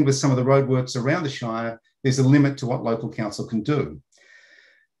we've seen with some of the roadworks around the Shire, there's a limit to what local council can do.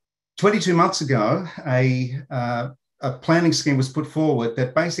 22 months ago, a planning scheme was put forward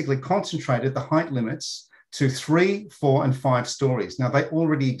that basically concentrated the height limits to 3, 4 and 5 stories. Now, they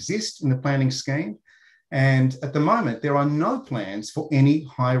already exist in the planning scheme. And at the moment, there are no plans for any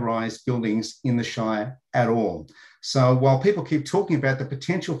high-rise buildings in the Shire at all. So while people keep talking about the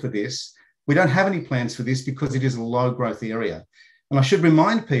potential for this, we don't have any plans for this because it is a low-growth area. And I should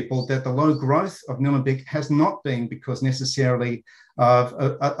remind people that the low growth of Nillumbik has not been because necessarily of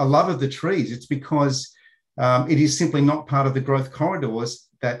a love of the trees. It's because it is simply not part of the growth corridors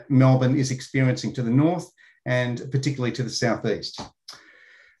that Melbourne is experiencing to the north and particularly to the southeast.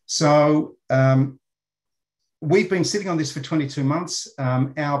 So we've been sitting on this for 22 months.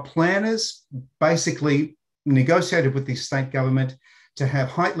 Our planners basically negotiated with the state government to have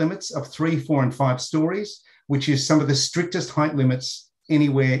height limits of 3, 4 and 5 stories, which is some of the strictest height limits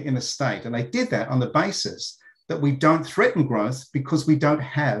anywhere in the state. And they did that on the basis that we don't threaten growth because we don't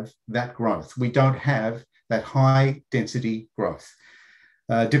have that growth. We don't have that high density growth.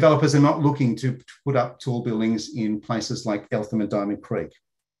 Developers are not looking to put up tall buildings in places like Eltham and Diamond Creek.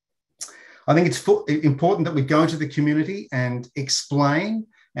 I think it's important that we go to the community and explain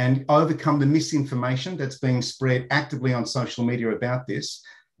and overcome the misinformation that's being spread actively on social media about this,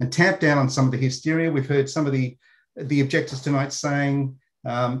 and tamp down on some of the hysteria. We've heard some of the objectors tonight saying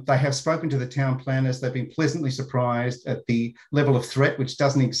they have spoken to the town planners. They've been pleasantly surprised at the level of threat, which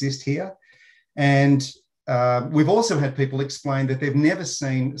doesn't exist here. And we've also had people explain that they've never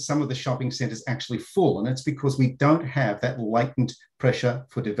seen some of the shopping centres actually full, and it's because we don't have that latent pressure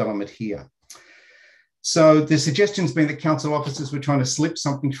for development here. So the suggestion's been that council officers were trying to slip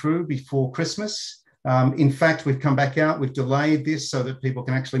something through before Christmas. In fact, we've come back out, we've delayed this so that people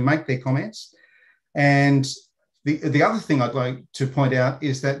can actually make their comments. And the other thing I'd like to point out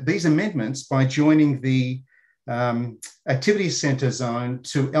is that these amendments, by joining the activity centre zone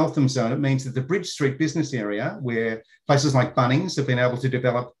to Eltham zone, it means that the Bridge Street business area, where places like Bunnings have been able to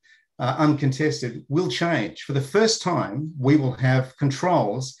develop uncontested, will change. For the first time, we will have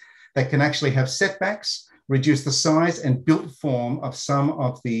controls that can actually have setbacks, reduce the size and built form of some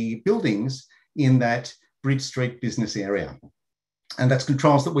of the buildings in that Bridge Street business area. And that's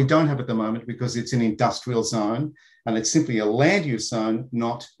controls that we don't have at the moment because it's an industrial zone and it's simply a land use zone,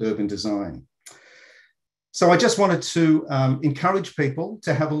 not urban design. So I just wanted to encourage people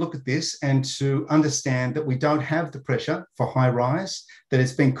to have a look at this and to understand that we don't have the pressure for high rise, that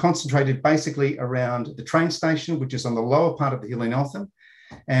it's been concentrated basically around the train station, which is on the lower part of the hill in Eltham.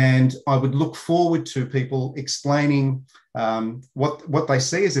 And I would look forward to people explaining what they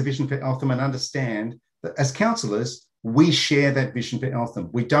see as a vision for Eltham and understand that as councillors, we share that vision for Eltham.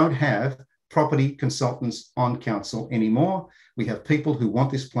 We don't have property consultants on council anymore. We have people who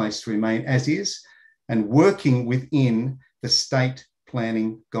want this place to remain as is and working within the state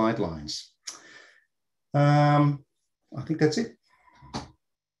planning guidelines. I think that's it.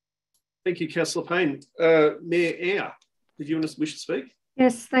 Thank you, Councillor Payne. Mayor Eyre, did you wish to speak?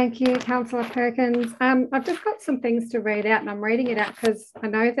 Yes, thank you, Councillor Perkins. I've just got some things to read out, and I'm reading it out because I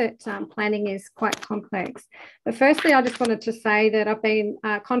know that planning is quite complex. But firstly, I just wanted to say that I've been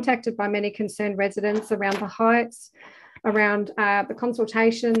contacted by many concerned residents around the heights, around the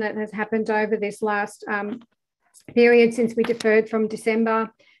consultation that has happened over this last period since we deferred from December,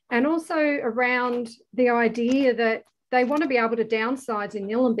 and also around the idea that they want to be able to downsize in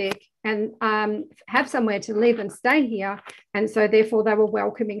Nillumbik and have somewhere to live and stay here. And so therefore they were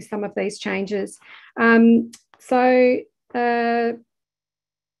welcoming some of these changes. So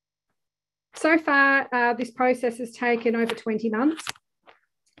far, this process has taken over 20 months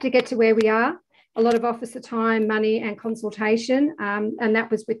to get to where we are. A lot of officer time, money and consultation, and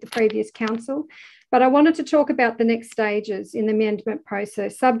that was with the previous council. But I wanted to talk about the next stages in the amendment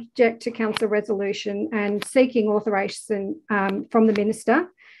process, subject to council resolution and seeking authorisation from the minister,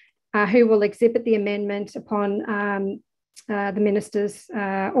 who will exhibit the amendment upon the minister's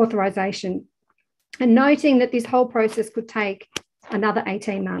authorisation. And noting that this whole process could take another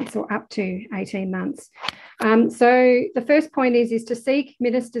 18 months or up to 18 months. So the first point is to seek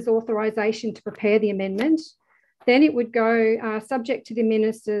minister's authorisation to prepare the amendment. Then it would go subject to the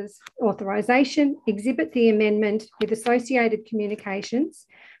minister's authorisation, exhibit the amendment with associated communications,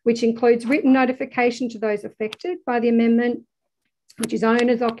 which includes written notification to those affected by the amendment, which is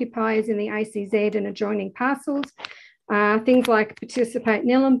owners, occupiers in the ACZ and adjoining parcels. Things like participate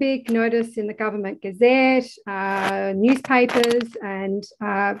Nillumbik, notice in the Government Gazette, newspapers and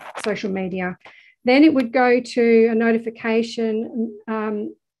social media. Then it would go to a notification,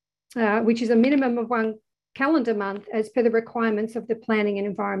 which is a minimum of 1 calendar month as per the requirements of the Planning and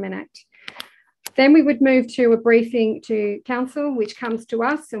Environment Act. Then we would move to a briefing to council, which comes to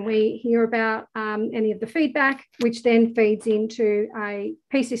us and we hear about any of the feedback, which then feeds into a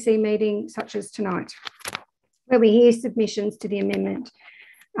PCC meeting such as tonight, where we hear submissions to the amendment.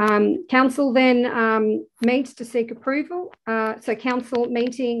 Council then meets to seek approval. So it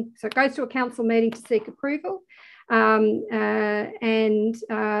goes to a council meeting to seek approval and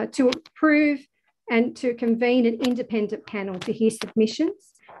to approve and to convene an independent panel to hear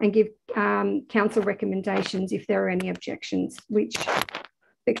submissions and give council recommendations if there are any objections, which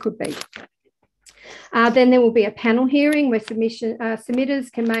there could be. Then there will be a panel hearing where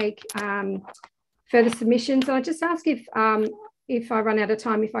submitters can make further submissions. So I just ask if I run out of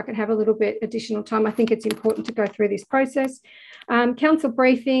time, if I could have a little bit additional time. I think it's important to go through this process. Council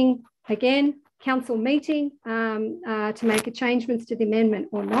briefing, again, council meeting to make changements to the amendment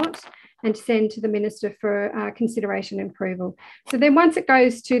or not, and to send to the minister for consideration and approval. So then once it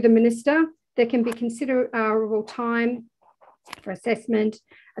goes to the minister, there can be considerable time for assessment.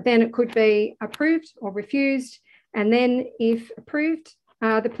 Then it could be approved or refused. And then if approved,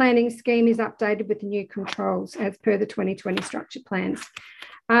 The planning scheme is updated with the new controls as per the 2020 structure plans.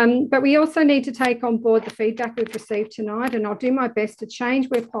 But we also need to take on board the feedback we've received tonight, and I'll do my best to change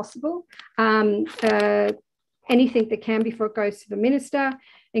where possible anything that can before it goes to the Minister,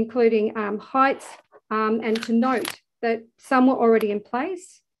 including heights, and to note that some were already in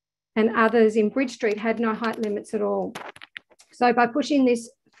place and others in Bridge Street had no height limits at all. So by pushing this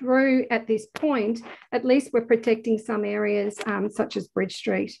through at this point, at least we're protecting some areas such as Bridge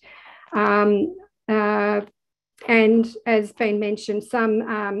Street. And as been mentioned, some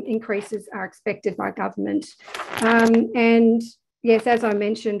increases are expected by government. And yes, as I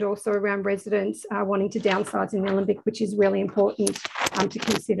mentioned, also around residents wanting to downsize in Nillumbik, which is really important to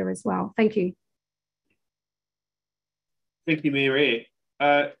consider as well. Thank you. Thank you, Mayor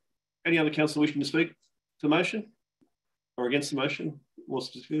Eyre. Any other councillor wishing to speak to the motion or against the motion? More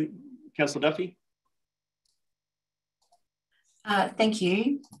specifically, Councillor Duffy. Thank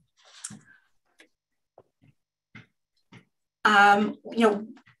you.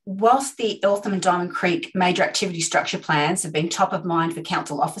 Whilst the Eltham and Diamond Creek major activity structure plans have been top of mind for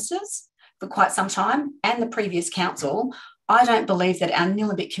council officers for quite some time and the previous council, I don't believe that our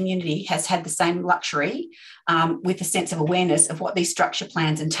Nillumbik community has had the same luxury with a sense of awareness of what these structure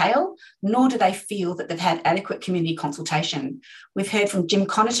plans entail, nor do they feel that they've had adequate community consultation. We've heard from Jim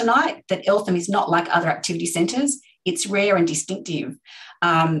Connor tonight that Eltham is not like other activity centres. It's rare and distinctive.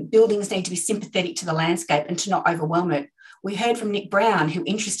 Buildings need to be sympathetic to the landscape and to not overwhelm it. We heard from Nick Brown, who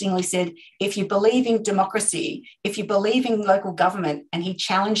interestingly said, if you believe in democracy, if you believe in local government, and he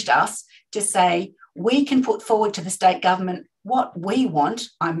challenged us to say, we can put forward to the state government what we want,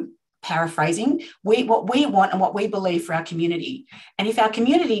 I'm paraphrasing, what we want and what we believe for our community. And if our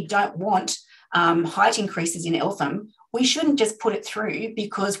community don't want height increases in Eltham, we shouldn't just put it through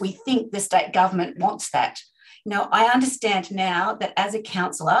because we think the state government wants that. Now, I understand now that as a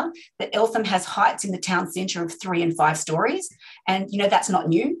councillor, that Eltham has heights in the town centre of 3 and 5 stories, and that's not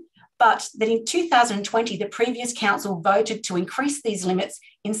new. But that in 2020, the previous council voted to increase these limits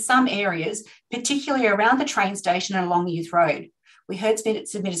in some areas, particularly around the train station and along Youth Road. We heard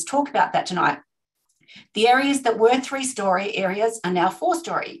submitters talk about that tonight. The areas that were 3-storey areas are now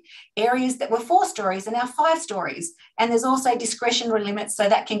 4-storey. Areas that were 4 stories are now 5 stories. And there's also discretionary limits, so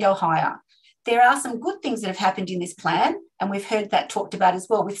that can go higher. There are some good things that have happened in this plan, and we've heard that talked about as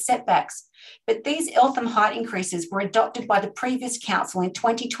well with setbacks. But these Eltham height increases were adopted by the previous council in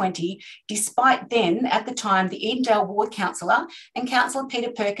 2020, despite then, at the time, the Edendale Ward councillor and Councillor Peter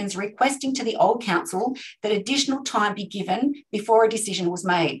Perkins requesting to the old council that additional time be given before a decision was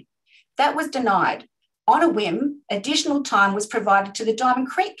made. That was denied. On a whim, additional time was provided to the Diamond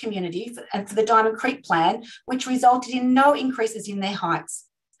Creek community and for the Diamond Creek plan, which resulted in no increases in their heights.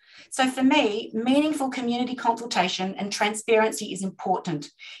 So for me, meaningful community consultation and transparency is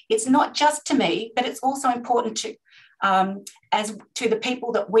important. It's not just to me, but it's also important to the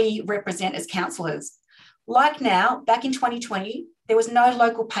people that we represent as councillors. Like now, back in 2020, there was no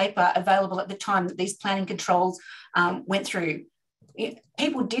local paper available at the time that these planning controls went through.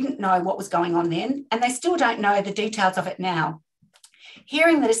 People didn't know what was going on then, and they still don't know the details of it now.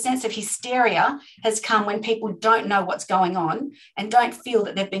 Hearing that a sense of hysteria has come when people don't know what's going on and don't feel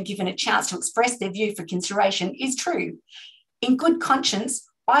that they've been given a chance to express their view for consideration is true. In good conscience,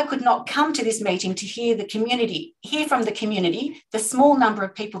 I could not come to this meeting to hear from the community, the small number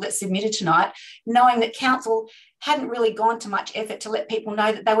of people that submitted tonight, knowing that council hadn't really gone to much effort to let people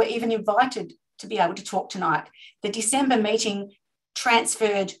know that they were even invited to be able to talk tonight. The December meeting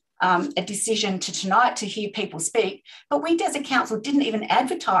transferred a decision to tonight to hear people speak, but we as a council didn't even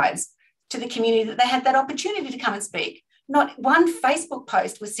advertise to the community that they had that opportunity to come and speak. Not one Facebook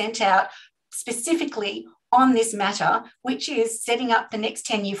post was sent out specifically on this matter, which is setting up the next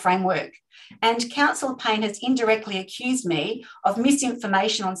 10-year framework. And Councillor Payne has indirectly accused me of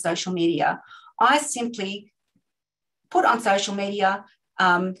misinformation on social media. I simply put on social media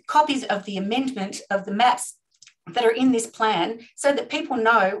copies of the amendment of the maps that are in this plan so that people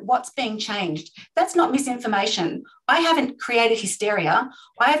know what's being changed. That's not misinformation. I haven't created hysteria.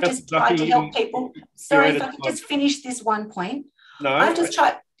 I have just tried to help people. Sorry, if I could just finish this one point. No. I've just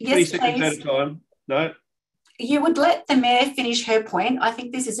tried. Yes, 30 seconds at a time. No. You would let the Mayor finish her point. I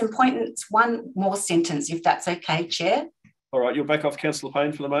think this is important. It's one more sentence, if that's okay, Chair. All right, you'll back off Councillor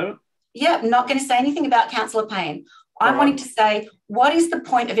Payne for the moment. Yeah, I'm not going to say anything about Councillor Payne. I'm wanting to say, what is the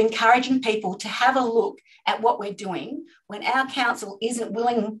point of encouraging people to have a look at what we're doing when our council isn't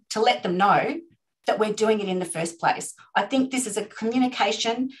willing to let them know that we're doing it in the first place? I think this is a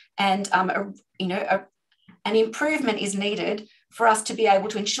communication and an improvement is needed for us to be able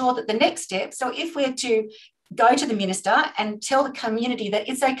to ensure that the next step, so if we're to go to the minister and tell the community that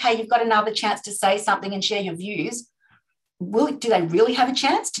it's okay, you've got another chance to say something and share your views, do they really have a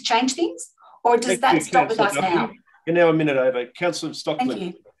chance to change things? Or does that stop with us now? You're now a minute over. Councillor Stockman. Thank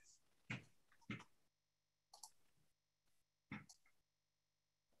you.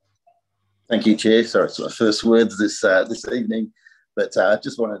 Thank you, Chair. Sorry, it's my first words this evening, but I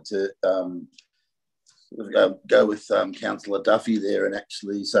just wanted to go with Councillor Duffy there and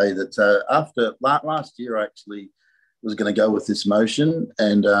actually say that after last year, I actually was going to go with this motion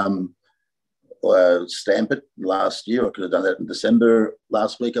and stamp it last year. I could have done that in December.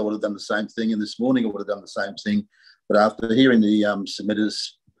 Last week, I would have done the same thing, and this morning I would have done the same thing. But after hearing the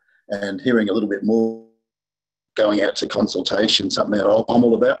submitters and hearing a little bit more, going out to consultation, something that I'm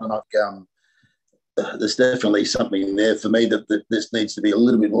all about, and there's definitely something there for me that this needs to be a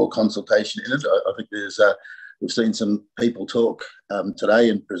little bit more consultation in it. I think we've seen some people talk today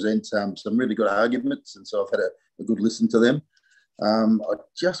and present some really good arguments, and so I've had a good listen to them. I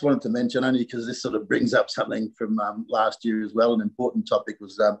just wanted to mention, only because this sort of brings up something from last year as well, an important topic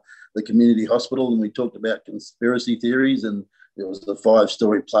was the community hospital, and we talked about conspiracy theories, and there was the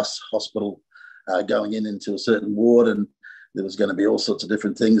 5-story plus hospital going into a certain ward, and there was going to be all sorts of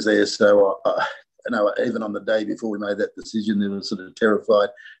different things there. So I know even on the day before we made that decision, there was sort of terrified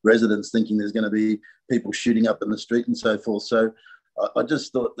residents thinking there's going to be people shooting up in the street and so forth. So I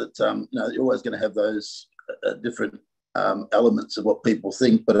just thought that, you're always going to have those different elements of what people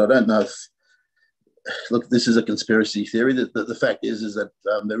think, but I don't know if, look, this is a conspiracy theory. The fact is that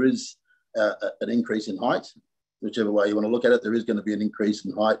there is an increase in height. Whichever way you want to look at it, there is going to be an increase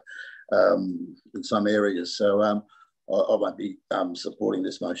in height in some areas. So I won't be supporting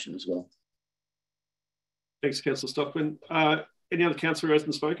this motion as well. Thanks, Councillor Stockman. Any other councillor who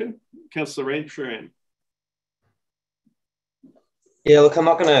hasn't spoken? Councillor Rancharan. Yeah, look, I'm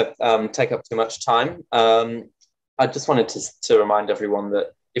not going to take up too much time. I just wanted to remind everyone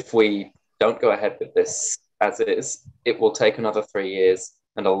that if we don't go ahead with this as is, it will take another 3 years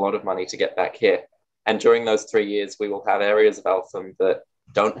and a lot of money to get back here. And during those 3 years, we will have areas of Eltham that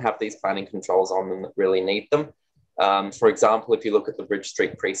don't have these planning controls on them that really need them. For example, if you look at the Bridge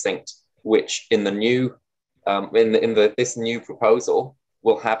Street precinct, which in the new this new proposal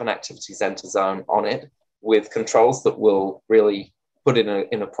will have an activity centre zone on it with controls that will really put in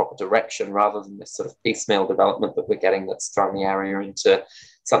a proper direction, rather than this sort of piecemeal development that we're getting that's thrown the area into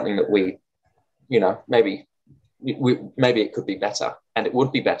something that maybe it could be better, and it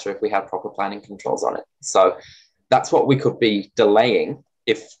would be better if we had proper planning controls on it. So that's what we could be delaying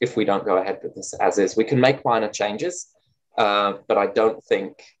if we don't go ahead with this as is. We can make minor changes, but I don't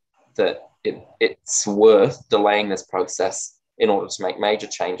think that it's worth delaying this process in order to make major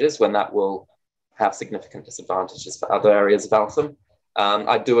changes when that will have significant disadvantages for other areas of Eltham.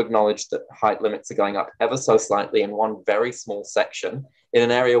 I do acknowledge that height limits are going up ever so slightly in one very small section in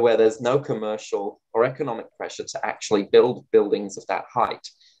an area where there's no commercial or economic pressure to actually build buildings of that height.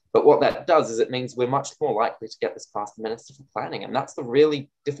 But what that does is it means we're much more likely to get this past the Minister for Planning. And that's the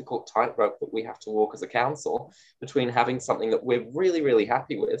really difficult tightrope that we have to walk as a council, between having something that we're really, really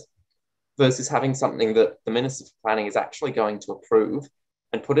happy with versus having something that the Minister for Planning is actually going to approve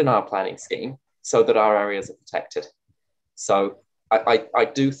and put in our planning scheme so that our areas are protected. So I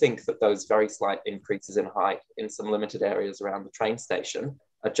do think that those very slight increases in height in some limited areas around the train station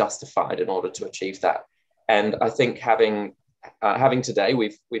are justified in order to achieve that. And I think having today,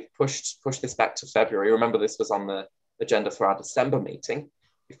 we've pushed this back to February. Remember, this was on the agenda for our December meeting.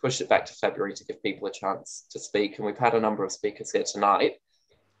 We've pushed it back to February to give people a chance to speak, and we've had a number of speakers here tonight.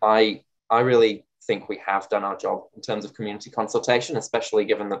 I really think we have done our job in terms of community consultation, especially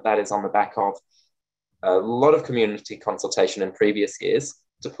given that is on the back of a lot of community consultation in previous years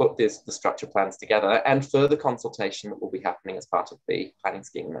to put the structure plans together, and further consultation that will be happening as part of the planning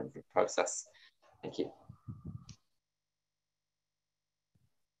scheme amendment process. Thank you.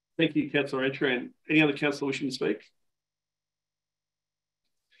 Thank you, Councillor Rancharan. Any other councillor wishing to speak?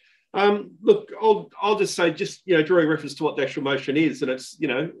 Look, I'll just say, drawing reference to what the actual motion is, and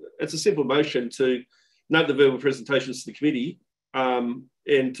it's a simple motion to note the verbal presentations to the committee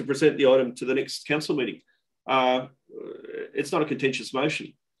and to present the item to the next council meeting. It's not a contentious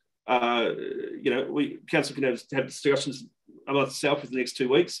motion. Council can have discussions amongst itself in the next 2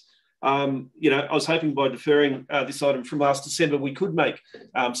 weeks. I was hoping by deferring this item from last December, we could make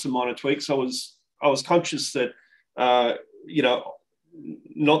some minor tweaks. I was conscious that,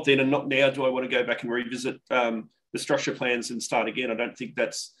 not then and not now do I want to go back and revisit the structure plans and start again. I don't think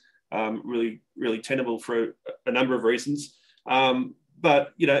that's really tenable for a number of reasons.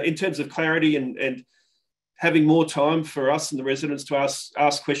 But, in terms of clarity and having more time for us and the residents to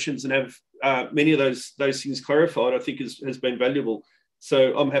ask questions and have many of those things clarified, I think has been valuable.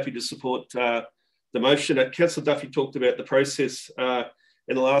 So I'm happy to support the motion. Councillor Duffy talked about the process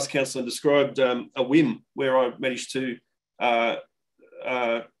in the last council and described a whim where I managed to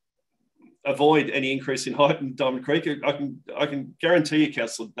avoid any increase in height in Diamond Creek. I can guarantee you,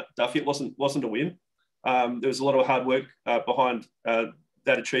 Councillor Duffy, it wasn't a whim. There was a lot of hard work behind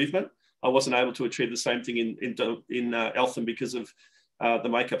that achievement. I wasn't able to achieve the same thing in Eltham because of the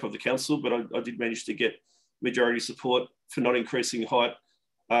makeup of the council, but I did manage to get majority support for not increasing height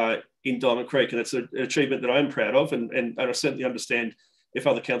in Diamond Creek, and that's an achievement that I'm proud of, and I certainly understand if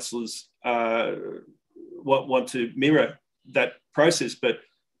other councillors want to mirror that process, but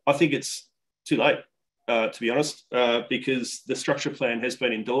I think it's too late, to be honest, because the structure plan has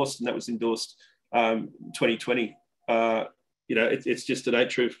been endorsed, and that was endorsed 2020. It's just the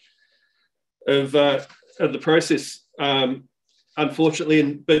nature of the process, unfortunately.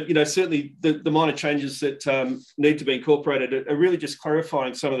 But certainly the minor changes that need to be incorporated are really just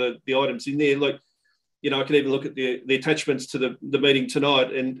clarifying some of the items in there. Like, I can even look at the attachments to the meeting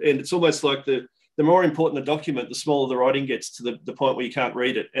tonight, and it's almost like the more important the document, the smaller the writing gets to the point where you can't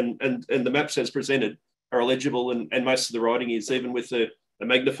read it. And the maps as presented are illegible, and most of the writing is, even with the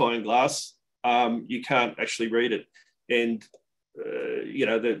magnifying glass, you can't actually read it. And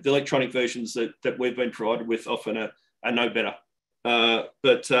the electronic versions that we've been provided with often are no better.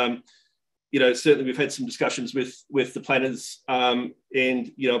 But certainly we've had some discussions with the planners, and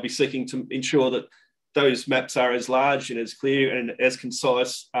I'll be seeking to ensure that those maps are as large and as clear and as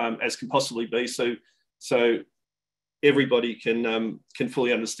concise as can possibly be, so everybody can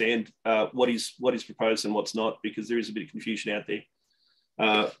fully understand what is proposed and what's not, because there is a bit of confusion out there.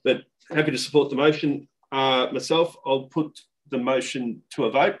 But happy to support the motion myself. I'll put the motion to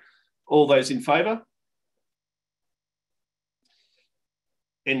a vote. All those in favour?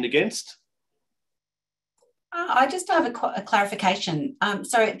 And against? I just have a clarification.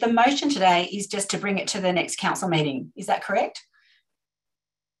 So the motion today is just to bring it to the next council meeting. Is that correct?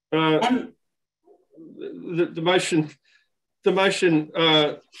 The motion,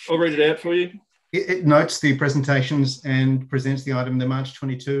 I'll read it out for you. It notes the presentations and presents the item in the March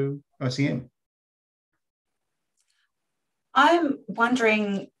 22 ICM. I'm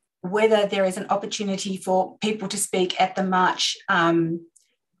wondering whether there is an opportunity for people to speak at the March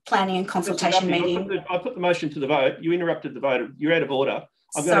planning and consultation meeting. I put the motion to the vote. You interrupted the vote. You're out of order.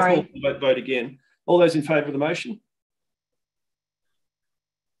 I'm going to call the vote again. All those in favour of the motion?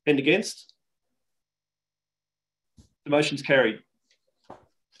 And against? The motion's carried.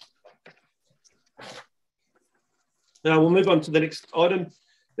 Now we'll move on to the next item.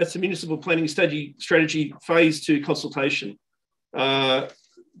 That's the Municipal Planning Strategy Phase 2 consultation. Actually,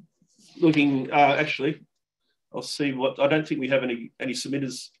 I'll see what, I don't think we have any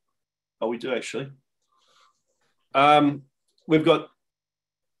submitters. Oh, we do actually. We've got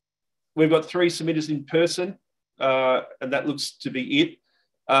 3 submitters in person, and that looks to be it.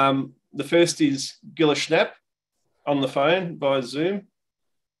 The first is Gilla Schnapp on the phone via Zoom.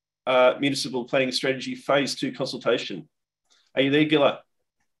 Municipal Planning Strategy Phase 2 consultation. Are you there, Gilla?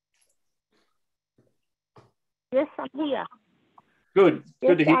 Yes, I'm here. Good.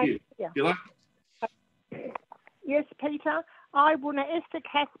 Good to hear you, Gilla. Yes, Peter. Esther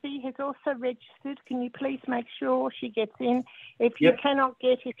Casby has also registered. Can you please make sure she gets in? If she can't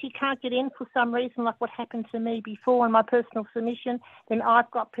get in for some reason, like what happened to me before in my personal submission, then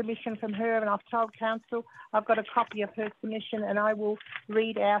I've got permission from her, and I've told council I've got a copy of her submission, and I will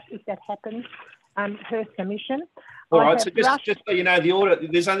read out, if that happens, her submission. All right, so just so you know, the order,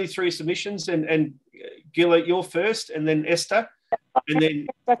 there's only 3 submissions, and Gilla, you're first, and then Esther, and then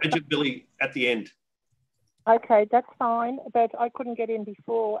Billy at the end. Okay, that's fine, but I couldn't get in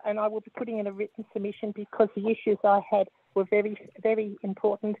before, and I will be putting in a written submission because the issues I had were very, very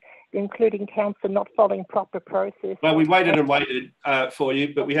important, including council not following proper process. Well, we waited for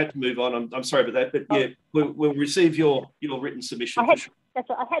you, but we had to move on. I'm sorry about that, but yeah, we'll receive your written submission. I had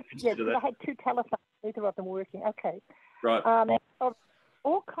 2 telephones, neither of them working. Okay. Right.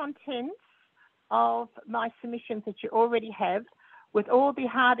 All contents of my submissions that you already have, with all the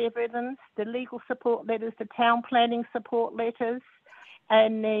hard evidence, the legal support letters, the town planning support letters,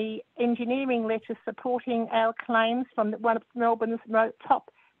 and the engineering letters supporting our claims from one of Melbourne's top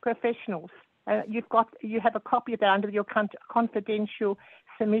professionals. You have a copy of that under your confidential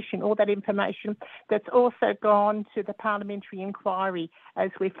submission, all that information that's also gone to the parliamentary inquiry,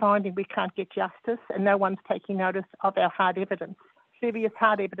 as we're finding we can't get justice and no one's taking notice of our hard evidence, serious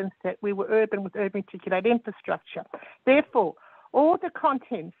hard evidence that we were urban with urban articulated infrastructure. Therefore, all the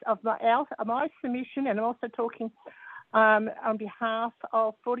contents of my submission, and I'm also talking on behalf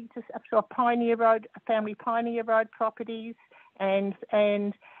of 40 to Pioneer Road, family Pioneer Road properties and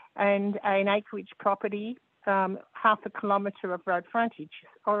an acreage property, half a kilometre of road frontage.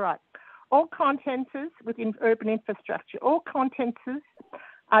 All right. All contences within urban infrastructure, all contences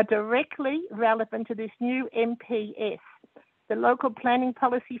are directly relevant to this new MPS, the Local Planning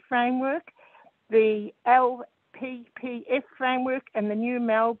Policy Framework, the LPPF framework, and the new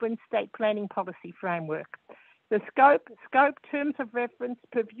Melbourne State Planning Policy Framework. The scope, terms of reference,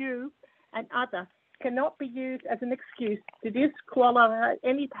 purview, and other cannot be used as an excuse to disqualify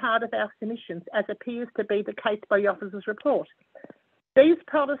any part of our submissions, as appears to be the case by the officer's report. These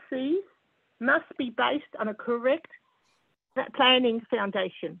policies must be based on a correct planning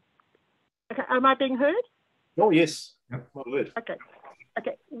foundation. Okay, am I being heard? Oh, yes. Yep. Well, good. Okay.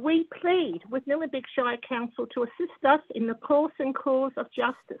 We plead with Nillumbik Shire Council to assist us in the course and cause of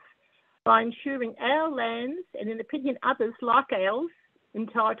justice by ensuring our lands, and in opinion others like ours,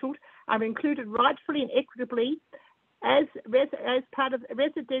 entitled, are included rightfully and equitably as part of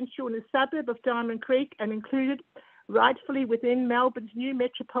residential in the suburb of Diamond Creek and included rightfully within Melbourne's new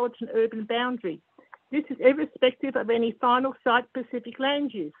metropolitan urban boundary. This is irrespective of any final site-specific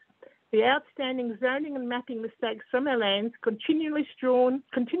land use. The outstanding zoning and mapping mistakes from our lands, continually drawn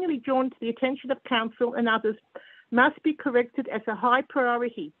to the attention of council and others, must be corrected as a high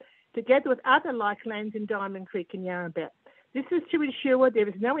priority, together with other like lands in Diamond Creek and Yarrabah. This is to ensure there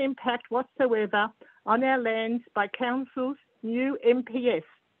is no impact whatsoever on our lands by council's new MPS.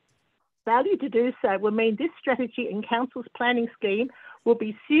 Failure to do so will mean this strategy and council's planning scheme will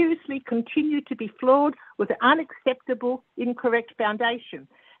be seriously continued to be flawed with an unacceptable, incorrect foundation.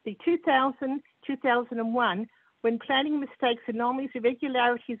 The 2000-2001, when planning mistakes, anomalies,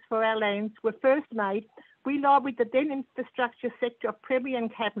 irregularities for our lands were first made, we lobbied the then infrastructure sector of Premier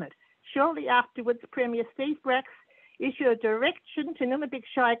and Cabinet. Shortly afterwards, Premier Steve Bracks issued a direction to Nillumbik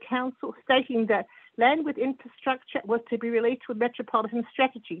Shire Council stating that land with infrastructure was to be released with metropolitan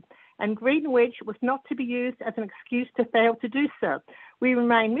strategy, and Green Wedge was not to be used as an excuse to fail to do so. We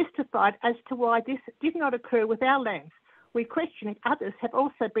remain mystified as to why this did not occur with our lands. We question if others have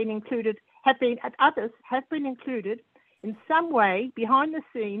also been included, have been in some way behind the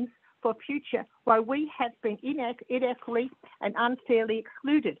scenes for future, while we have been inequitably and unfairly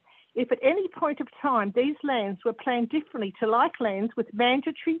excluded. If at any point of time these lands were planned differently to like lands with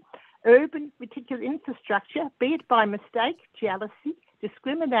mandatory urban particular infrastructure, be it by mistake, jealousy,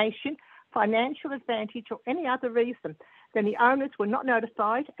 discrimination, financial advantage, or any other reason, then the owners were not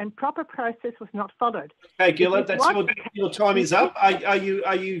notified and proper process was not followed. Okay, Gilla, your time is up. Are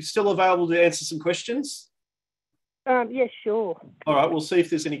you still available to answer some questions? Yes, sure. All right, we'll see if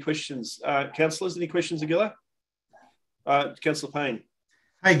there's any questions. Councillors, any questions of Gilla? Councillor Payne.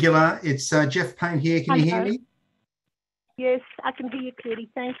 Hey, Gilla, it's Jeff Payne here. Can you hear me? Yes, I can hear you clearly.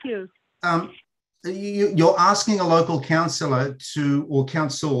 Thank you. You're asking a local councillor or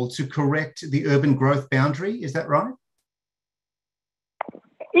council to correct the urban growth boundary, is that right?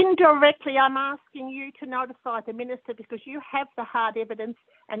 Indirectly, I'm asking you to notify the minister because you have the hard evidence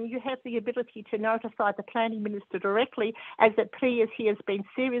and you have the ability to notify the planning minister directly, as it appears he has been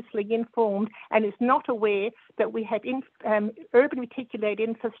seriously informed and is not aware that we have urban reticulated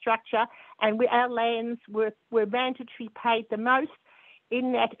infrastructure and our lands were mandatory paid the most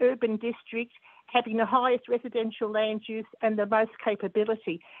in that urban district, having the highest residential land use and the most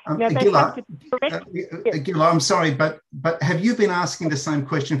capability. Now, Gilla, I'm sorry, but have you been asking the same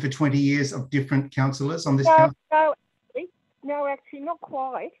question for 20 years of different councillors on this council? No, actually, not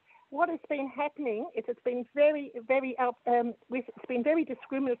quite. What has been happening is it's been very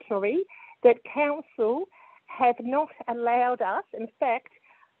discriminatory that council have not allowed us. In fact,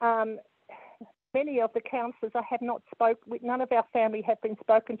 many of the councillors I have not spoken with, none of our family have been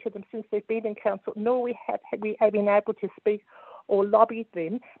spoken to them since they've been in council, nor have we been able to speak or lobby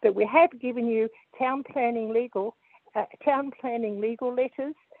them. But we have given you town planning legal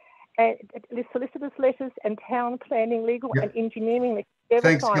letters, solicitors' letters, and town planning legal and engineering letters.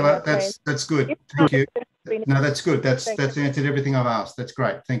 Thanks, Gilla. That's good. Thank you. No, that's good. That's answered everything I've asked. That's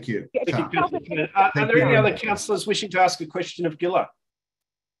great. Thank you. Are there any other councillors wishing to ask a question of Gilla?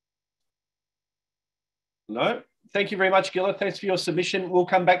 No. Thank you very much, Gilla. Thanks for your submission. We'll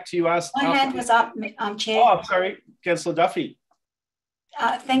come back to you. My hand was up, Chair. Oh, sorry, Councillor Duffy.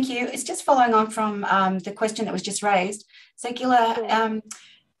 Thank you. It's just following on from the question that was just raised. So, Gilla,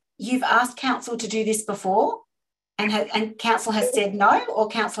 you've asked council to do this before, and council has said no, or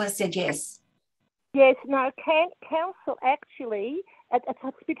council has said yes? Yes, no. Council actually, it's a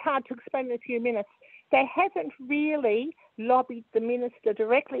bit hard to explain in a few minutes. They haven't really lobbied the minister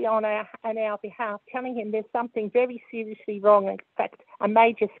directly on our behalf, telling him there's something very seriously wrong, in fact, a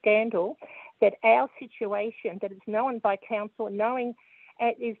major scandal, that our situation, that is known by council, knowing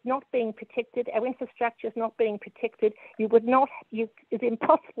is not being protected, our infrastructure is not being protected. It's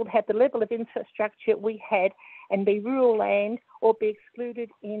impossible to have the level of infrastructure we had and be rural land or be excluded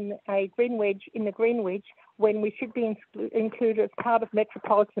in the Greenwich when we should be included as part of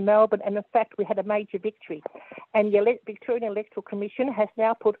metropolitan Melbourne. And in fact, we had a major victory. And the Victorian Electoral Commission has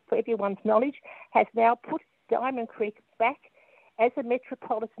now put, for everyone's knowledge, has now put Diamond Creek back as a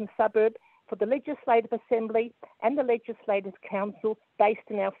metropolitan suburb for the Legislative Assembly and the Legislative Council based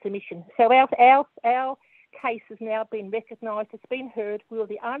on our submission. So our case has now been recognised, it's been heard. We were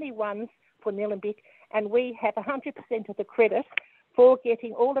the only ones for Nillumbik, and we have 100% of the credit for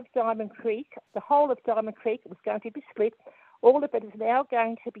getting all of Diamond Creek, the whole of Diamond Creek. It was going to be split. All of it is now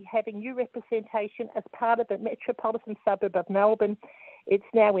going to be having new representation as part of the metropolitan suburb of Melbourne.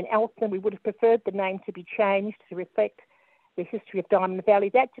 It's now in Alston. We would have preferred the name to be changed to reflect the history of Diamond Valley.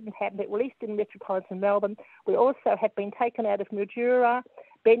 That didn't happen. It released in metropolitan Melbourne. We also have been taken out of Mildura,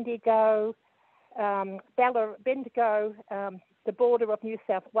 Bendigo, the border of New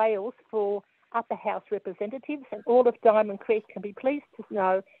South Wales for upper house representatives, and all of Diamond Creek can be pleased to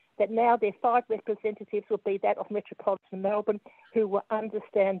know that now their 5 representatives will be that of metropolitan Melbourne, who will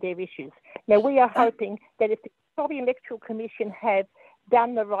understand their issues. Now, we are hoping that if the Victorian Electoral Commission have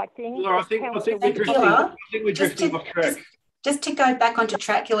done the right thing... Well, I think we're drifting off track. Just to go back onto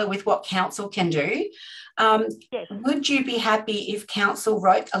track, Gilla, with what council can do, yes. Would you be happy if council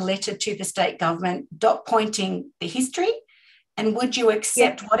wrote a letter to the state government pointing the history? And would you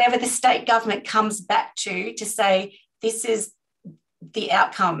accept whatever the state government comes back to say this is the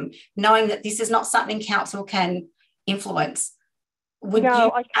outcome, knowing that this is not something council can influence? Would you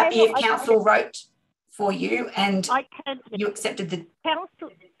be happy if council wrote for you and you accepted the... Council,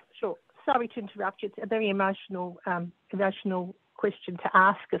 sure. Sorry to interrupt you. It's a very emotional question to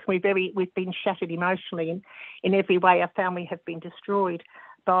ask us. We've been shattered emotionally in every way. Our family have been destroyed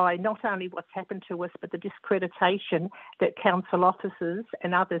by not only what's happened to us, but the discreditation that council officers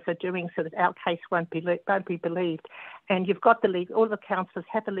and others are doing so that our case won't be believed. And you've got all the councillors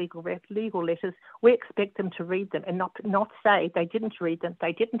have the legal letters. We expect them to read them and not say they didn't read them,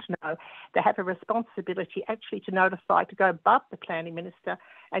 they didn't know. They have a responsibility actually to go above the planning minister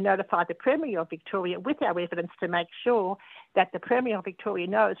and notify the Premier of Victoria with our evidence to make sure that the Premier of Victoria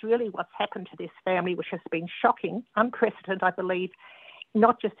knows really what's happened to this family, which has been shocking, unprecedented, I believe,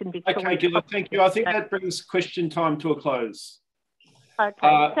 not just in Victoria. Okay, Gilla, thank you. I think that brings question time to a close.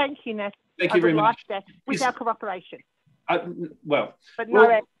 Okay, thank you, Nat. Thank you very much. That with our cooperation. Well,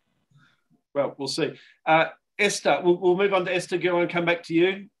 we'll see. Esther, we'll move on to Esther, Gilla, and come back to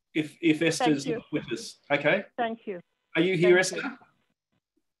you if Esther's with us. Okay. Thank you. Are you here, Esther?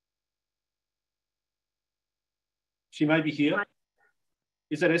 She may be here.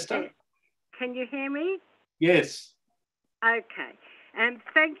 Is that Esther? Can you hear me? Yes. Okay. And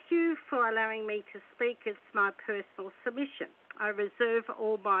thank you for allowing me to speak. It's my personal submission. I reserve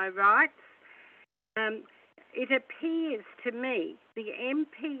all my rights. It appears to me the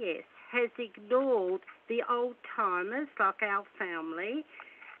MPS has ignored the old-timers like our family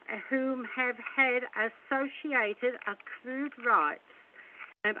whom have had associated accrued rights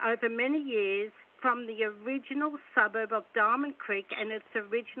over many years from the original suburb of Diamond Creek and its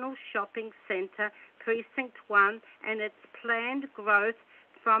original shopping centre, Precinct 1, and its planned growth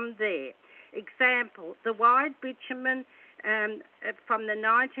from there. Example, the wide bitumen from the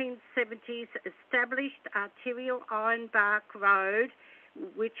 1970s established arterial ironbark road,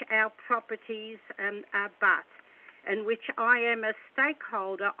 which our properties abut, and which I am a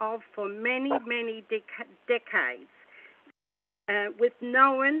stakeholder of for many, many decades. With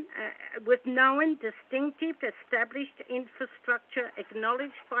known distinctive established infrastructure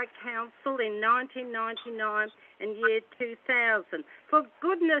acknowledged by council in 1999 and year 2000. For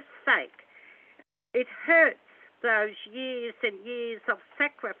goodness sake, it hurts those years and years of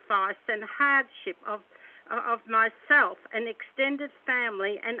sacrifice and hardship of myself and extended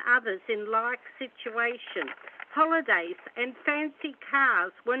family and others in like situation. Holidays and fancy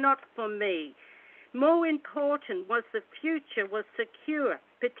cars were not for me. More important was the future was secure,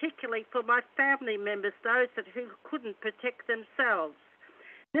 particularly for my family members, those who couldn't protect themselves.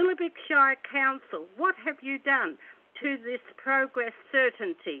 Nillumbik Shire Council, what have you done to this progress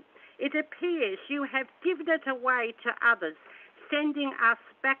certainty? It appears you have given it away to others, sending us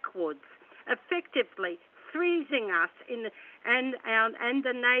backwards, effectively freezing us and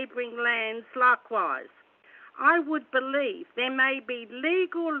the neighbouring lands likewise. I would believe there may be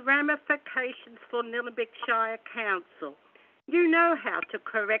legal ramifications for Nillumbik Shire Council. You know how to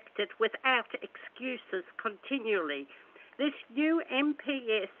correct it without excuses continually. This new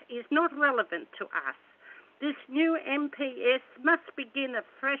MPS is not relevant to us. This new MPS must begin a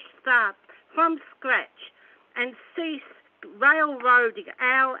fresh start from scratch and cease railroading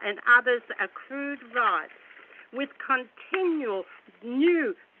our and others' accrued rights with continual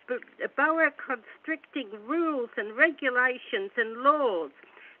new boa-constricting rules and regulations and laws,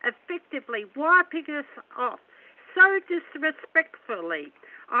 effectively wiping us off so disrespectfully.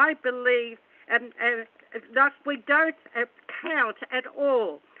 I believe that we don't count at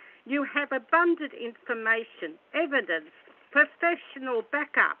all. You have abundant information, evidence, professional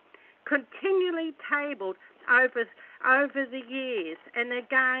backup, continually tabled over the years and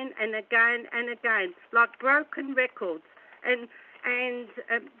again and again and again, like broken records, and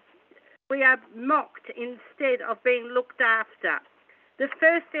we are mocked instead of being looked after. The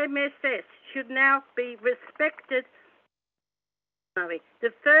first MSS should now be respected.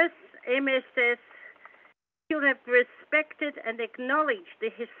 The first MSS should have respected and acknowledged the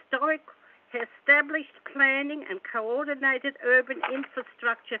historic established planning and coordinated urban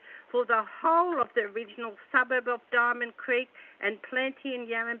infrastructure for the whole of the original suburb of Diamond Creek and Plenty and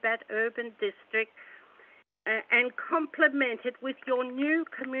Yarrambat Urban District, and complemented with your new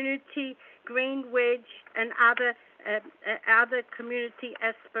community green wedge and other community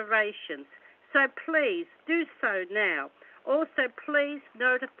aspirations. So please do so now. Also, please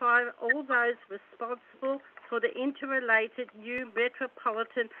notify all those responsible for the interrelated new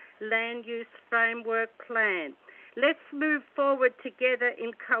Metropolitan Land Use Framework Plan. Let's move forward together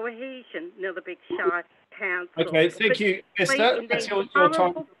in cohesion, Nillumbik Shire Council. Okay, thank you, Esther. That's your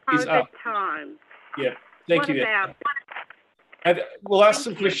time is up. Times. Yeah, thank you. We'll ask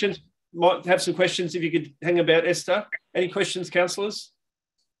some questions. Might have some questions if you could hang about, Esther. Any questions, councillors?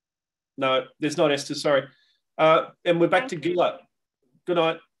 No, there's not, Esther, sorry. And we're back to Gilla. Good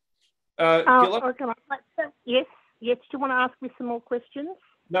night. Gilla? Okay. Yes. Do you want to ask me some more questions?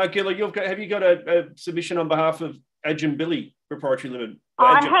 No, Gilla, have you got a submission on behalf of Adjun Billy Proprietary Limited?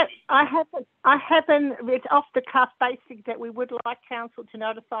 I haven't read off the cuff basic that we would like council to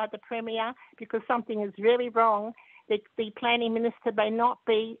notify the Premier because something is very wrong. The planning minister may not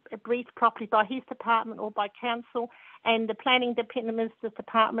be briefed properly by his department or by council, and the planning minister's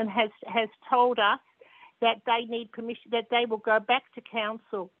department has told us that they need permission, that they will go back to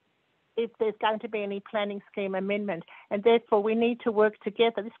council if there's going to be any planning scheme amendment, and therefore we need to work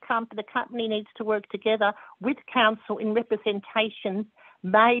together. The company needs to work together with council in representations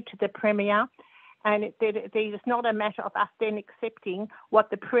made to the Premier, and it is not a matter of us then accepting what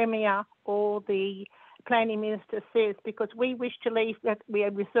the Premier or the planning minister says, because we wish to leave that we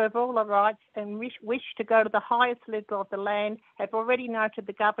reserve all our rights and wish to go to the highest level of the land, have already noted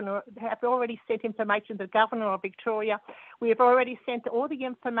the governor, have already sent information to the governor of Victoria. We have already sent all the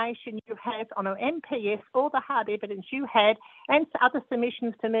information you have on our MPS, all the hard evidence you had, and other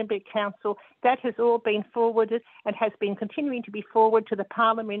submissions to Nillumbik Council. That has all been forwarded and has been continuing to be forwarded to the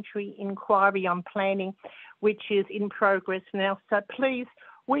parliamentary inquiry on planning, which is in progress now. So please,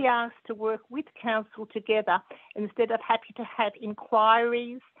 we ask to work with council together instead of having to have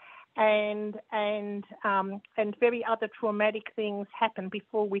inquiries and very other traumatic things happen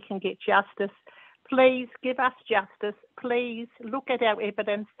before we can get justice. Please give us justice. Please look at our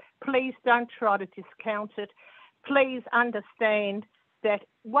evidence. Please don't try to discount it. Please understand that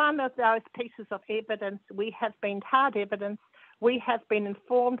one of those pieces of evidence, we have been hard evidence, we have been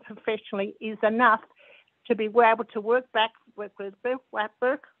informed professionally, is enough to be able to work backwards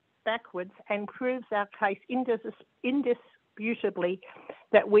and proves our case indisputably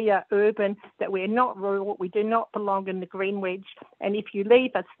that we are urban, that we are not rural, we do not belong in the green wedge. And if you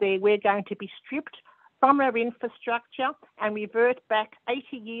leave us there, we're going to be stripped from our infrastructure and revert back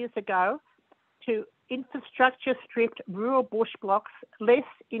 80 years ago to infrastructure stripped rural bush blocks, less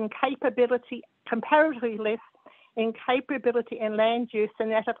in capability, comparatively less in capability and land use than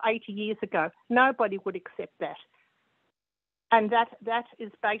that of 80 years ago. Nobody would accept that. And that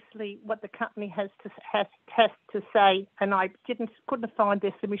is basically what the company has to say. And I couldn't find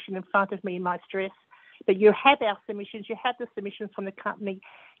their submission in front of me in my stress. But you have our submissions, you have the submissions from the company,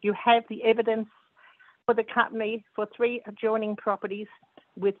 you have the evidence for the company for 3 adjoining properties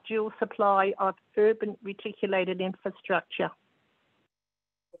with dual supply of urban reticulated infrastructure.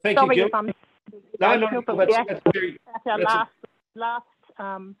 Thank you, Gil. We're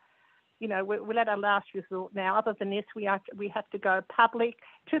at our last resort now. Other than this, we have to go public,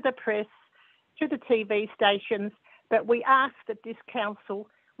 to the press, to the TV stations. But we ask that this council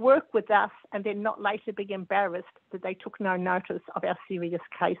work with us and then not later be embarrassed that they took no notice of our serious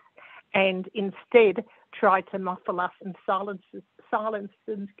case and instead tried to muffle us and silence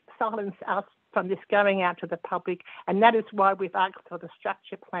us from this going out to the public. And that is why we've asked for the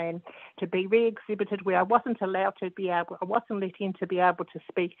structure plan to be re-exhibited, where I wasn't let in to be able to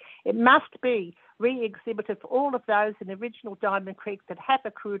speak. It must be re-exhibited for all of those in original Diamond Creek that have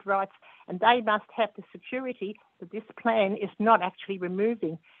accrued rights, and they must have the security that this plan is not actually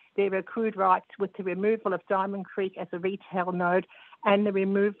removing their accrued rights with the removal of Diamond Creek as a retail node and the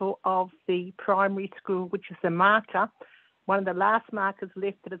removal of the primary school, which is a marker, one of the last markers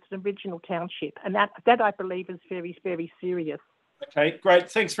left, that it's an original township. And that I believe is very, very serious. Okay, great.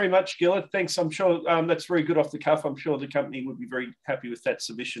 Thanks very much, Gilla. Thanks. I'm sure that's very good off the cuff. I'm sure the company would be very happy with that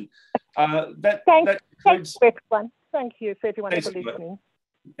submission. Thanks for everyone. Thank you for everyone for listening.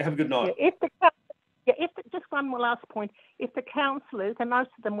 Have a good night. Just one last point. If the councillors, and most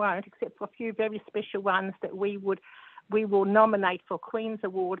of them won't, except for a few very special ones that we will nominate for Queen's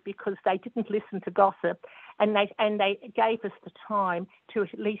Award because they didn't listen to gossip and they gave us the time to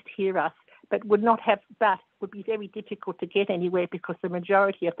at least hear us, but would be very difficult to get anywhere because the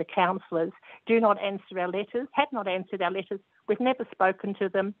majority of the councillors do not answer our letters, have not answered our letters. We've never spoken to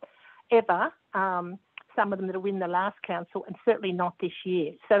them ever. Some of them that were in the last council, and certainly not this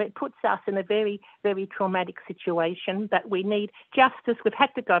year. So it puts us in a very, very traumatic situation that we need justice. We've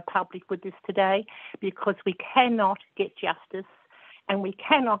had to go public with this today because we cannot get justice and we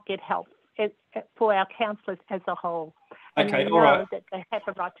cannot get help for our councillors as a whole. Okay, and all right. That they have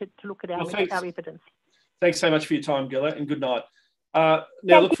a right to look at our evidence. Thanks so much for your time, Gilla, and good night. Now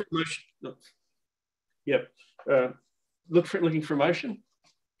look for a motion. Looking for a motion.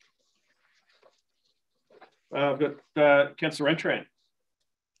 I've got Councillor Entran.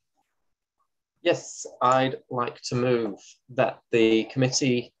 Yes, I'd like to move that the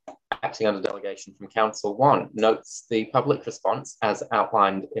committee acting under delegation from Council 1 notes the public response as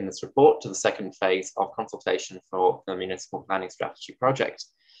outlined in this report to the second phase of consultation for the Municipal Planning Strategy project.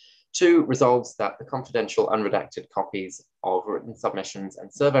 2, resolves that the confidential unredacted copies of written submissions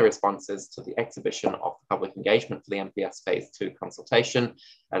and survey responses to the exhibition of the public engagement for the MPS Phase 2 consultation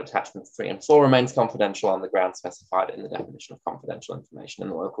and attachments 3 and 4 remains confidential on the grounds specified in the definition of confidential information in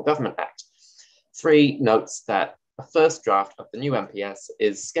the Local Government Act. 3, notes that a first draft of the new MPS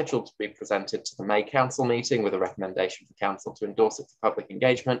is scheduled to be presented to the May Council meeting with a recommendation for Council to endorse it for public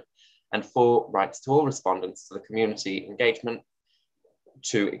engagement. And 4, writes to all respondents to the community engagement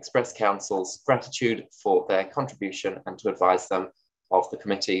to express Council's gratitude for their contribution and to advise them of the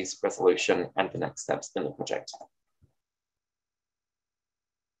committee's resolution and the next steps in the project.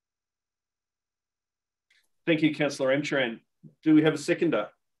 Thank you, Councillor Entran. Do we have a seconder?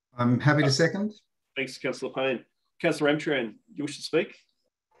 I'm happy to second. Thanks, Councillor Payne. Councillor Entran, you wish to speak?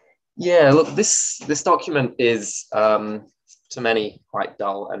 Yeah, look, this document is to many quite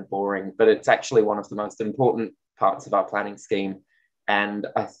dull and boring, but it's actually one of the most important parts of our planning scheme. And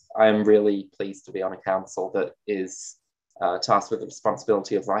I am really pleased to be on a council that is tasked with the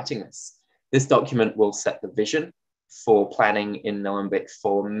responsibility of writing this. This document will set the vision for planning in Nillumbik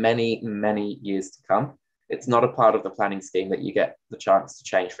for many, many years to come. It's not a part of the planning scheme that you get the chance to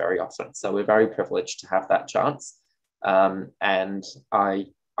change very often. So we're very privileged to have that chance. And I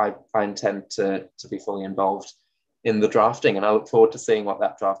intend to be fully involved in the drafting, and I look forward to seeing what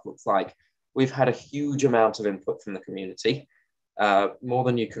that draft looks like. We've had a huge amount of input from the community. More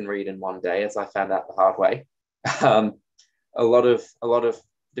than you can read in one day, as I found out the hard way. A lot of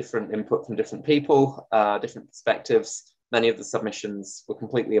different input from different people, different perspectives. Many of the submissions were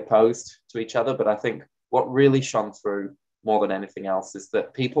completely opposed to each other, but I think what really shone through more than anything else is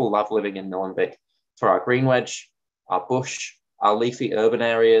that people love living in Nillumbik for our green wedge, our bush, our leafy urban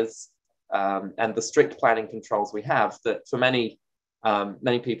areas, and the strict planning controls we have that for many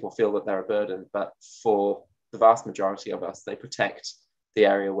people feel that they're a burden, but for the vast majority of us, they protect the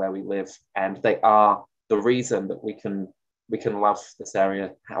area where we live, and they are the reason that we can love this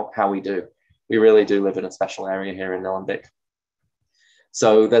area how we do. We really do live in a special area here in Nillumbik.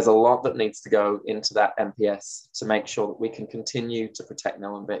 So there's a lot that needs to go into that MPS to make sure that we can continue to protect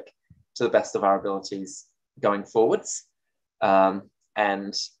Nillumbik to the best of our abilities going forwards.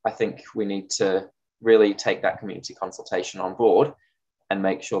 And I think we need to really take that community consultation on board and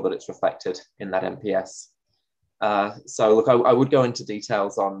make sure that it's reflected in that MPS. So look, I would go into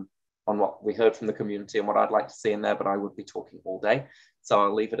details on what we heard from the community and what I'd like to see in there, but I would be talking all day. So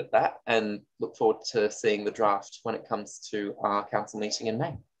I'll leave it at that and look forward to seeing the draft when it comes to our council meeting in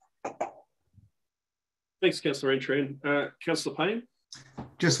May. Thanks, Councillor Entran. Councillor Payne?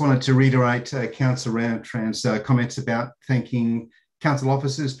 Just wanted to reiterate Councillor Entran's comments about thanking council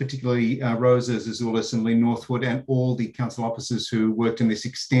officers, particularly Rosa Zazoulis and Lee Northwood, and all the council officers who worked in this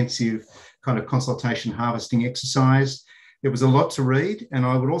extensive kind of consultation harvesting exercise. It was a lot to read, and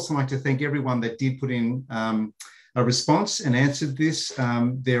I would also like to thank everyone that did put in a response and answered this.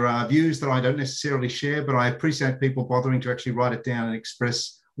 There are views that I don't necessarily share, but I appreciate people bothering to actually write it down and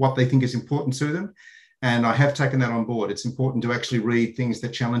express what they think is important to them. And I have taken that on board. It's important to actually read things that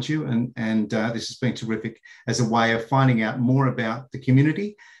challenge you. And this has been terrific as a way of finding out more about the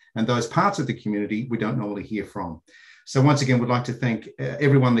community and those parts of the community we don't normally hear from. So once again, we'd like to thank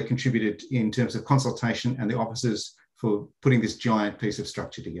everyone that contributed in terms of consultation and the officers for putting this giant piece of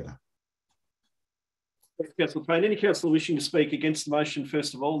structure together. Thanks, Councillor Payne. Any councillor wishing to speak against the motion,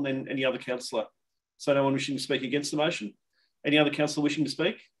 first of all, and then any other councillor? So no one wishing to speak against the motion? Any other councillor wishing to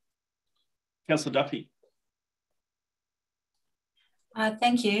speak? Councillor Duffy.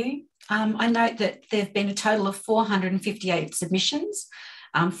 Thank you. I note that there have been a total of 458 submissions.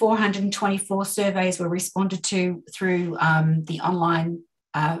 424 surveys were responded to through the online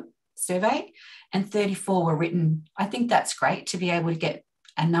survey, and 34 were written. I think that's great to be able to get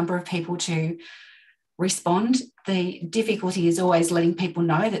a number of people to respond. The difficulty is always letting people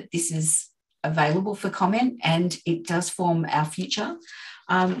know that this is available for comment, and it does form our future.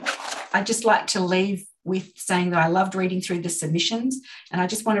 I'd just like to leave with saying that I loved reading through the submissions, and I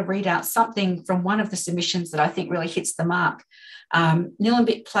just want to read out something from one of the submissions that I think really hits the mark.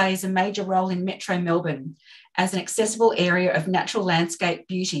 Nillumbik plays a major role in Metro Melbourne as an accessible area of natural landscape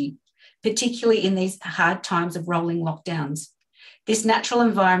beauty, particularly in these hard times of rolling lockdowns. This natural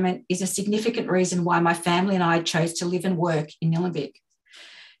environment is a significant reason why my family and I chose to live and work in Nillumbik.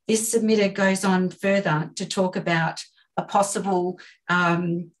 This submitter goes on further to talk about a possible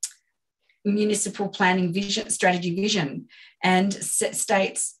municipal planning strategy vision, and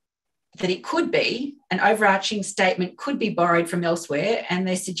states that it could be, an overarching statement could be borrowed from elsewhere, and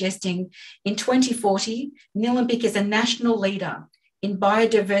they're suggesting in 2040, Nillumbik is a national leader in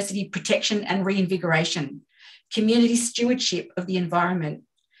biodiversity protection and reinvigoration, community stewardship of the environment,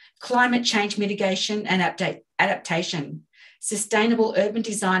 climate change mitigation and adaptation, sustainable urban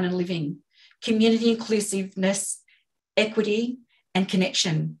design and living, community inclusiveness, equity and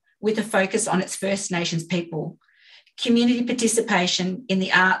connection, with a focus on its First Nations people, community participation in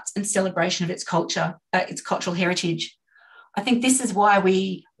the arts and celebration of its culture, its cultural heritage. I think this is why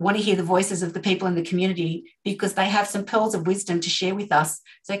we want to hear the voices of the people in the community, because they have some pearls of wisdom to share with us.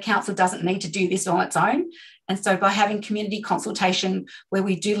 So council doesn't need to do this on its own. And so by having community consultation where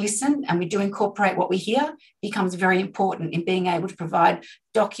we do listen and we do incorporate what we hear becomes very important in being able to provide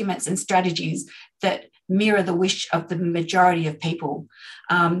documents and strategies that mirror the wish of the majority of people.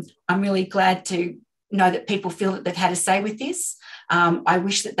 I'm really glad to know that people feel that they've had a say with this. I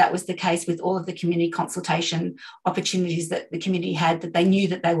wish that that was the case with all of the community consultation opportunities that the community had, that they knew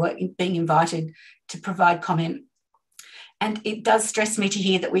that they were being invited to provide comment. And it does stress me to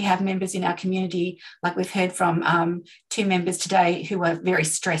hear that we have members in our community, like we've heard from 2 members today, who are very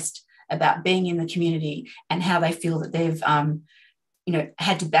stressed about being in the community and how they feel that they've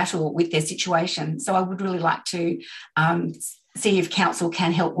had to battle with their situation. So I would really like to see if council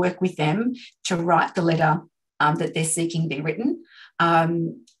can help work with them to write the letter that they're seeking be written,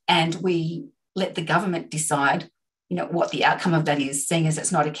 and we let the government decide, what the outcome of that is, seeing as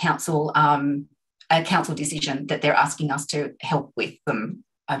it's not a council decision that they're asking us to help with them.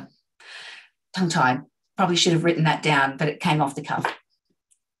 Tongue-tied. Probably should have written that down, but it came off the cuff.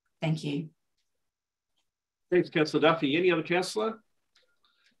 Thank you. Thanks, Councillor Duffy. Any other councillor?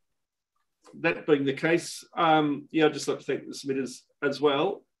 That being the case, I'd just like to thank the submitters as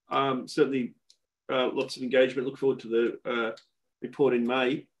well. Certainly lots of engagement. Look forward to the report in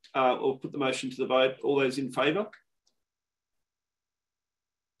May. I'll put the motion to the vote. All those in favour?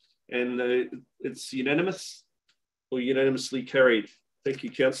 And it's unanimous or unanimously carried. Thank you,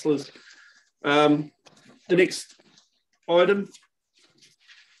 councillors. The next item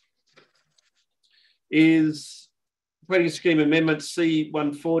is Planning Scheme Amendment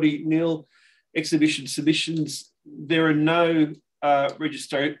C140 nil exhibition submissions. There are no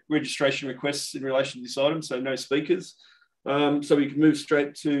registration requests in relation to this item, so no speakers. So we can move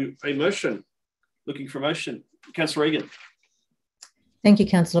straight to a motion. Looking for a motion. Councillor Regan. Thank you,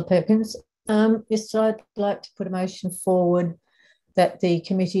 Councillor Perkins. Yes, I'd like to put a motion forward that the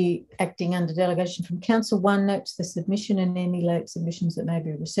committee acting under delegation from Council 1 notes the submission and any late submissions that may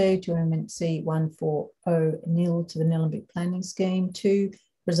be received to Amendment C140 nil to the Nillumbik Planning Scheme. 2,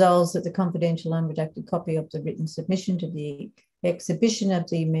 resolves that the confidential unredacted copy of the written submission to the exhibition of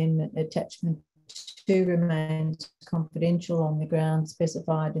the amendment attachment 2 remains confidential on the grounds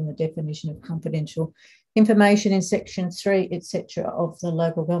specified in the definition of confidential information in section 3, etc. of the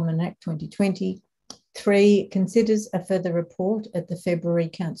Local Government Act 2020. 3, considers a further report at the February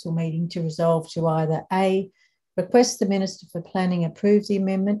council meeting to resolve to either A, request the Minister for Planning approve the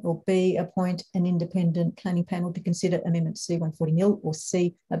amendment, or B, appoint an independent planning panel to consider amendment C140 or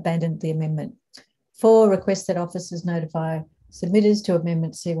C, abandon the amendment. 4, request that officers notify submitters to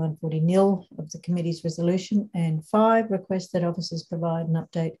amendment C140 of the committee's resolution. And 5, request that officers provide an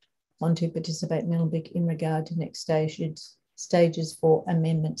update on to participate Nillumbik in regard to next stages for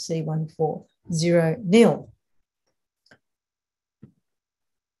amendment C140.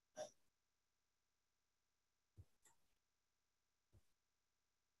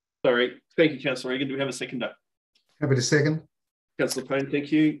 Sorry. Thank you, Councillor Egan. Do we have a seconder? Happy to second. Councillor Payne,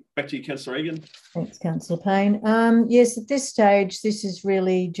 thank you. Back to you, Councillor Egan. Thanks, Councillor Payne. Yes, at this stage, this is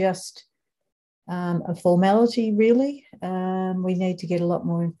really just a formality, really. We need to get a lot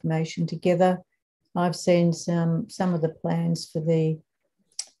more information together. I've seen some of the plans for the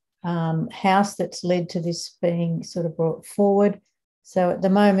house that's led to this being sort of brought forward. So at the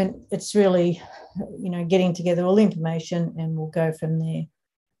moment, it's really, getting together all the information and we'll go from there.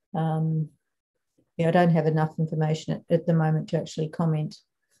 I don't have enough information at the moment to actually comment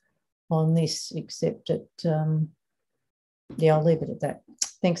on this, except that, I'll leave it at that.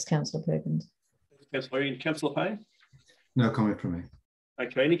 Thanks, Councillor Perkins. Councillor Egan. Councillor Payne? No comment from me.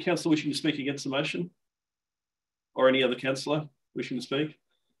 Okay. Any councillor wishing to speak against the motion? Or any other councillor wishing to speak?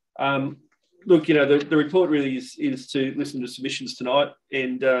 Look, the report really is to listen to submissions tonight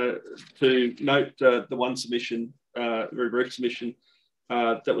and to note the one submission, very brief submission,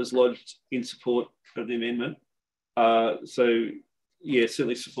 that was lodged in support of the amendment. So, yeah,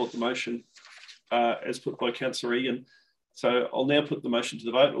 certainly support the motion as put by Councillor Egan. So I'll now put the motion to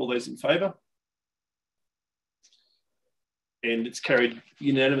the vote. All those in favour? And it's carried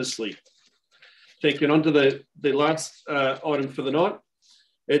unanimously. Thank you. And on to the last item for the night.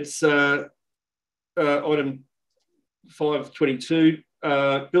 It's item 522,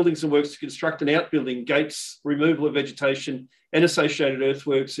 buildings and works to construct an outbuilding, gates, removal of vegetation and associated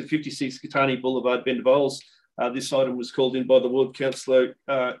earthworks at 56 Catani Boulevard, Bend of Oils. This item was called in by the Ward Councillor,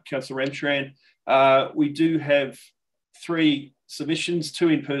 Councillor Ramcharan. We do have 3 submissions, 2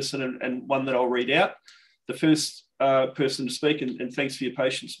 in person and 1 that I'll read out. The first person to speak, and thanks for your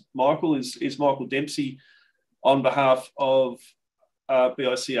patience, Michael, is Michael Dempsey on behalf of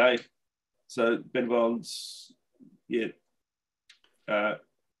BICA. So Bend of Oils, yeah, not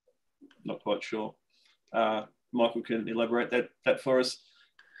quite sure. Michael can elaborate that for us.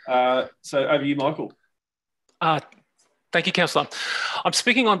 So over to you, Michael. Thank you, Councillor. I'm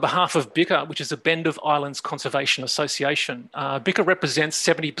speaking on behalf of BICA, which is the Bend of Islands Conservation Association. BICA represents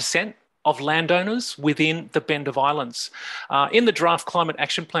 70% of landowners within the Bend of Islands. In the draft climate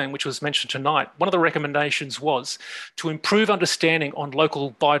action plan, which was mentioned tonight, one of the recommendations was to improve understanding on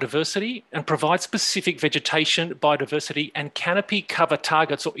local biodiversity and provide specific vegetation, biodiversity and canopy cover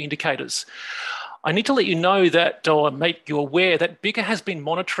targets or indicators. I need to let you know that, or make you aware that BICA has been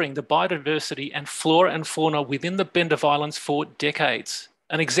monitoring the biodiversity and flora and fauna within the Bend of Islands for decades.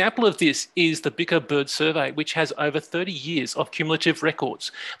 An example of this is the BICA Bird Survey, which has over 30 years of cumulative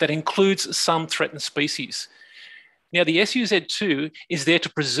records that includes some threatened species. Now, the SUZ2 is there to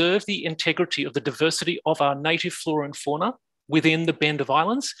preserve the integrity of the diversity of our native flora and fauna within the Bend of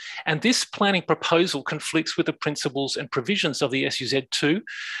Islands, and this planning proposal conflicts with the principles and provisions of the SUZ2,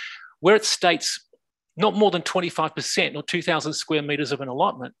 where it states not more than 25% or 2,000 square metres of an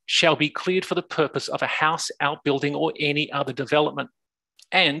allotment shall be cleared for the purpose of a house, outbuilding or any other development.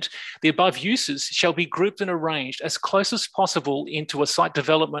 And the above uses shall be grouped and arranged as close as possible into a site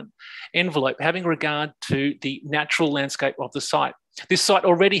development envelope, having regard to the natural landscape of the site. This site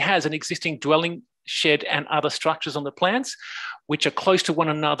already has an existing dwelling, shed and other structures on the plans, which are close to one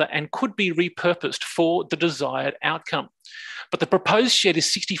another and could be repurposed for the desired outcome. But the proposed shed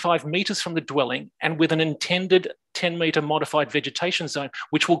is 65 metres from the dwelling and with an intended 10-metre modified vegetation zone,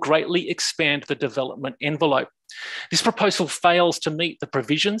 which will greatly expand the development envelope. This proposal fails to meet the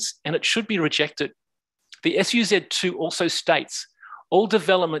provisions and it should be rejected. The SUZ2 also states all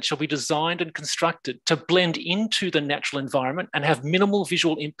development shall be designed and constructed to blend into the natural environment and have minimal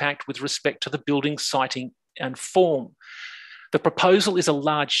visual impact with respect to the building, siting and form. The proposal is a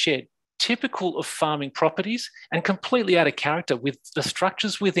large shed, typical of farming properties and completely out of character with the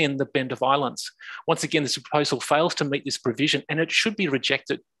structures within the Bend of Islands. Once again, this proposal fails to meet this provision and it should be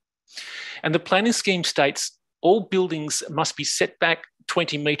rejected. And the planning scheme states all buildings must be set back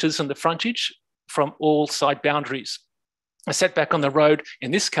 20 metres on the frontage from all side boundaries. A setback on the road, in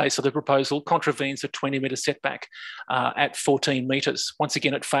this case of the proposal, contravenes a 20-metre setback at 14 metres. Once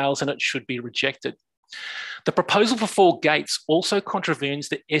again, it fails and it should be rejected. The proposal for 4 gates also contravenes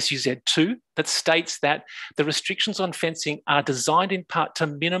the SUZ2 that states that the restrictions on fencing are designed in part to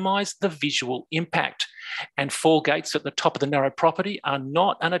minimise the visual impact, and 4 gates at the top of the narrow property are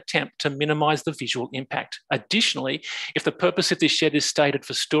not an attempt to minimise the visual impact. Additionally, if the purpose of this shed is stated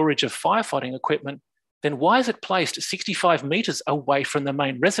for storage of firefighting equipment, then why is it placed 65 metres away from the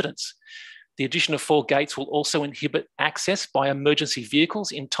main residence? The addition of 4 gates will also inhibit access by emergency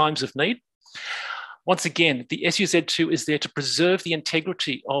vehicles in times of need. Once again, the SUZ2 is there to preserve the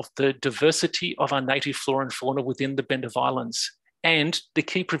integrity of the diversity of our native flora and fauna within the Bend of Islands. And the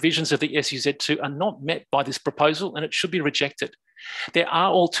key provisions of the SUZ2 are not met by this proposal, and it should be rejected. There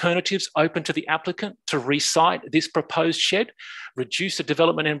are alternatives open to the applicant to resite this proposed shed, reduce the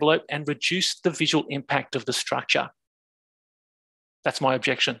development envelope, and reduce the visual impact of the structure. That's my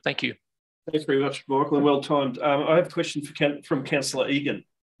objection. Thank you. Thanks very much, Michael, and well timed. I have a question from Councillor Egan.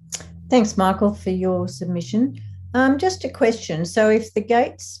 Thanks, Michael, for your submission. Just a question. So if the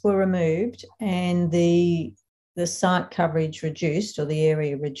gates were removed and the site coverage reduced, or the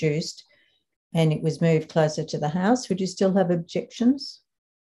area reduced, and it was moved closer to the house, would you still have objections?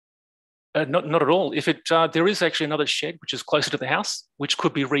 Not at all. If there is actually another shed which is closer to the house, which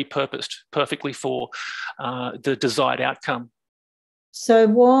could be repurposed perfectly for the desired outcome. So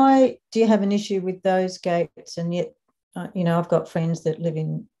why do you have an issue with those gates? And yet, you know, I've got friends that live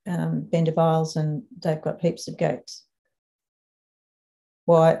in Bend of Isles and they've got heaps of gates.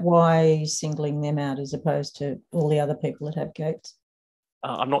 Why singling them out as opposed to all the other people that have gates?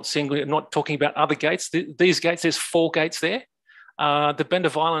 I'm not talking about other gates. These gates, there's 4 gates there. The Bend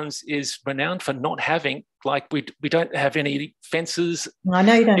of Islands is renowned for not having, like, we don't have any fences. I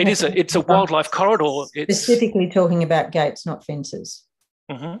know you don't. It's a wildlife corridor. It's specifically talking about gates, not fences.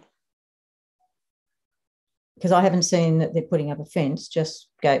 Mm-hmm. Because I haven't seen that they're putting up a fence, just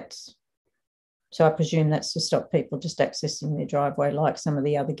gates. So I presume that's to stop people just accessing their driveway like some of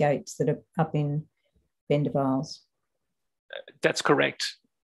the other gates that are up in Bend of Isles. That's correct.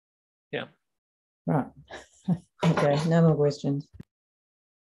 Yeah. Right. Okay, no more questions.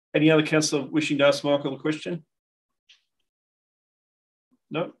 Any other councillor wishing to ask Michael a question?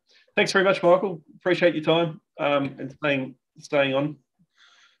 No? Thanks very much, Michael. Appreciate your time and staying on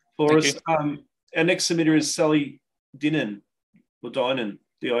for us. Our next submitter is Sally Dinan, or Dinan,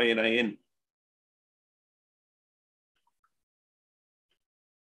 D-I-N-A-N.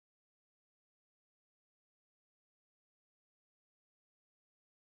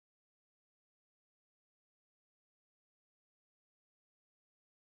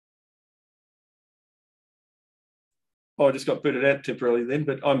 Oh, I just got booted out temporarily then,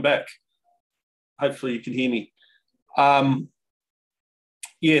 but I'm back. Hopefully you can hear me.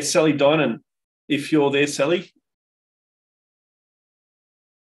 Yeah, Sally Dinan, if you're there, Sally.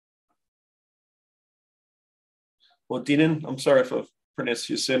 Or Dinan, I'm sorry if I've pronounced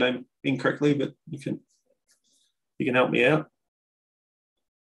your surname incorrectly, but you can help me out.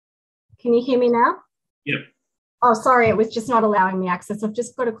 Can you hear me now? Yep. Oh, sorry, it was just not allowing me access. I've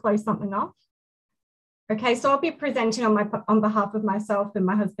just got to close something off. Okay, so I'll be presenting on behalf of myself and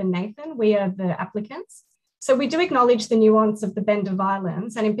my husband, Nathan. We are the applicants. So we do acknowledge the nuance of the Bend of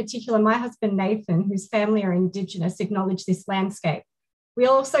Islands, and in particular, my husband, Nathan, whose family are Indigenous, acknowledge this landscape. We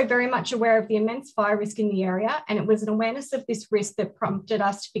are also very much aware of the immense fire risk in the area, and it was an awareness of this risk that prompted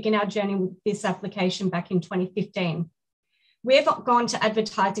us to begin our journey with this application back in 2015. We have gone to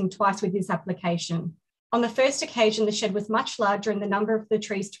advertising twice with this application. On the first occasion, the shed was much larger and the number of the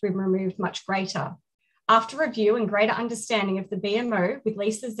trees to be removed much greater. After review and greater understanding of the BMO with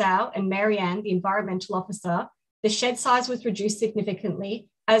Lisa Zhao and Marianne, the environmental officer, the shed size was reduced significantly,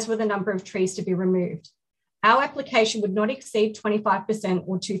 as were the number of trees to be removed. Our application would not exceed 25%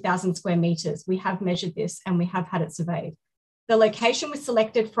 or 2,000 square metres. We have measured this and we have had it surveyed. The location was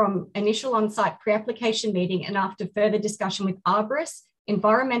selected from initial on-site pre-application meeting and after further discussion with arborists,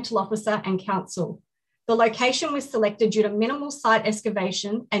 environmental officer and council. The location was selected due to minimal site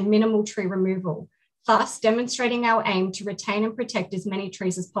excavation and minimal tree removal, thus demonstrating our aim to retain and protect as many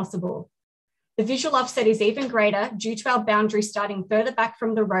trees as possible. The visual offset is even greater due to our boundary starting further back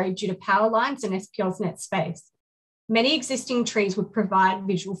from the road due to power lines and SPL's net space. Many existing trees would provide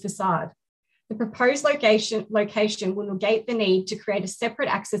visual facade. The proposed location will negate the need to create a separate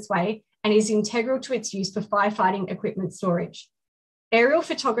accessway and is integral to its use for firefighting equipment storage. Aerial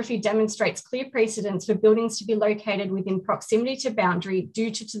photography demonstrates clear precedence for buildings to be located within proximity to boundary due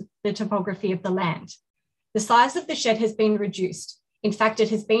to the topography of the land. The size of the shed has been reduced. In fact, it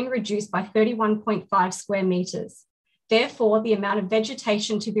has been reduced by 31.5 square metres. Therefore, the amount of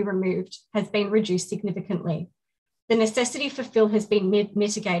vegetation to be removed has been reduced significantly. The necessity for fill has been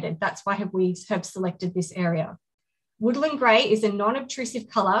mitigated. That's why we have selected this area. Woodland grey is a non-obtrusive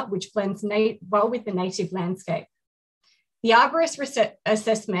colour which blends well with the native landscape. The arborist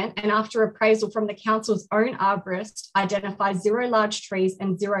assessment, and after appraisal from the council's own arborist, identifies 0 large trees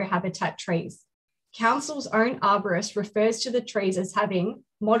and 0 habitat trees. Council's own arborist refers to the trees as having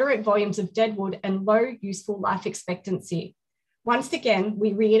moderate volumes of deadwood and low useful life expectancy. Once again,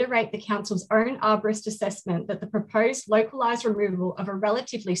 we reiterate the council's own arborist assessment that the proposed localised removal of a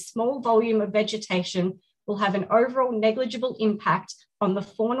relatively small volume of vegetation will have an overall negligible impact on the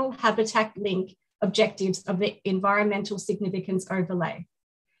faunal habitat link objectives of the environmental significance overlay.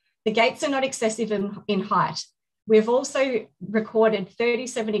 The gates are not excessive in height. We've also recorded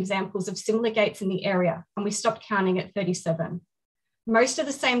 37 examples of similar gates in the area, and we stopped counting at 37. Most are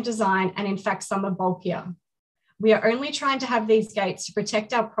the same design, and in fact, some are bulkier. We are only trying to have these gates to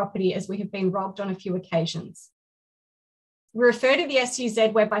protect our property as we have been robbed on a few occasions. We refer to the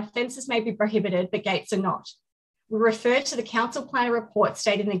SUZ whereby fences may be prohibited, but gates are not. We refer to the council planner report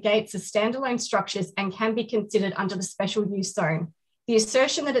stating the gates are standalone structures and can be considered under the special use zone. The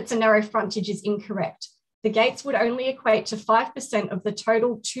assertion that it's a narrow frontage is incorrect. The gates would only equate to 5% of the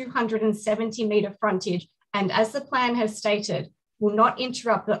total 270 metre frontage, and as the plan has stated, will not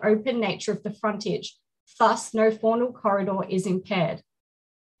interrupt the open nature of the frontage. Thus, no faunal corridor is impaired.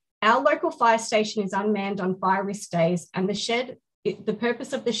 Our local fire station is unmanned on fire risk days, and the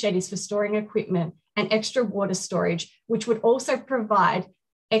purpose of the shed is for storing equipment and extra water storage, which would also provide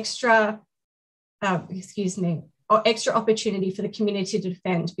extra opportunity for the community to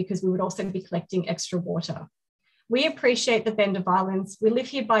defend, because we would also be collecting extra water. We appreciate the Bend of Islands. We live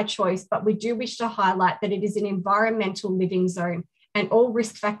here by choice, but we do wish to highlight that it is an environmental living zone and all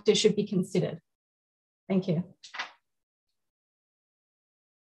risk factors should be considered. Thank you.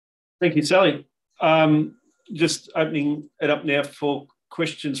 Thank you, Sally. Just opening it up now for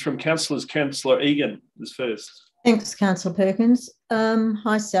questions from councillors. Councillor Egan is first. Thanks, Councillor Perkins.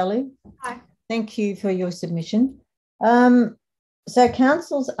 Hi, Sally. Hi. Thank you for your submission. So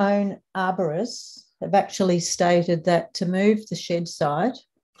council's own arborists have actually stated that to move the shed site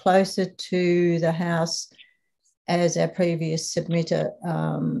closer to the house, as our previous submitter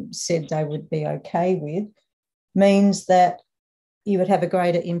said they would be okay with, means that you would have a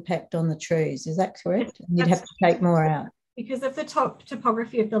greater impact on the trees. Is that correct? You'd have to take more out. Because of the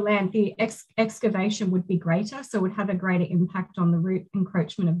topography of the land, the excavation would be greater, so it would have a greater impact on the root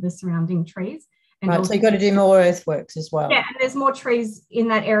encroachment of the surrounding trees. And right, so you've got to do more earthworks as well. Yeah, and there's more trees in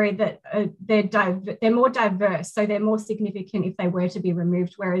that area that they're more diverse, so they're more significant if they were to be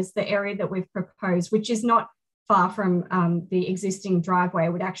removed, whereas the area that we've proposed, which is not far from the existing driveway,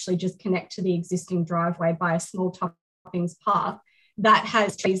 would actually just connect to the existing driveway by a small toppings path that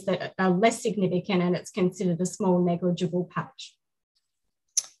has trees that are less significant, and it's considered a small negligible patch.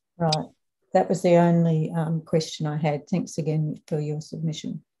 Right, that was the only question I had. Thanks again for your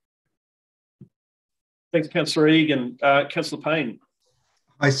submission. Thanks, Councillor Egan. Councillor Payne.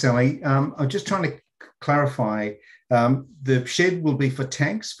 Hi, Sally. I'm just trying to clarify. The shed will be for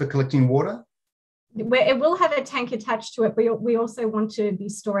tanks for collecting water? It will have a tank attached to it, but we also want to be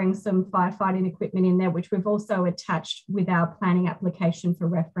storing some firefighting equipment in there, which we've also attached with our planning application for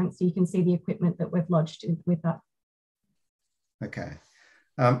reference. So you can see the equipment that we've lodged with that. Okay.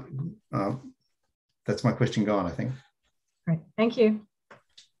 That's my question gone, I think. Great, thank you.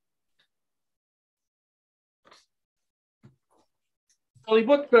 Ollie,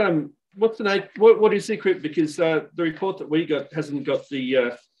 what is the equipment? Because the report that we got hasn't got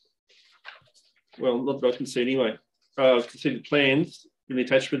the well, not that I can see anyway. I can see the plans and the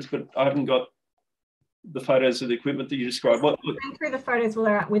attachments, but I haven't got the photos of the equipment that you described. What? Through the photos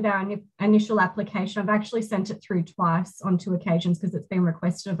with our initial application. I've actually sent it through twice on 2 occasions because it's been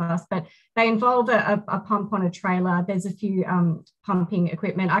requested of us, but they involve a pump on a trailer. There's a few pumping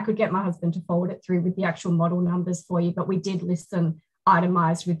equipment. I could get my husband to forward it through with the actual model numbers for you, but we did list them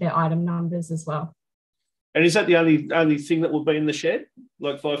itemised with their item numbers as well. And is that the only thing that will be in the shed,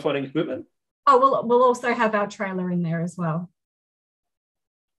 like firefighting equipment? Oh, we'll also have our trailer in there as well.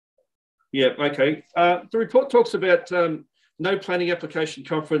 Yeah, okay. The report talks about no planning application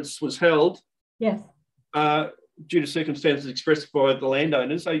conference was held. Yes. Due to circumstances expressed by the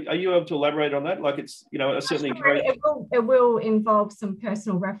landowners. Are you able to elaborate on that? Like it's, you know, certainly it will involve some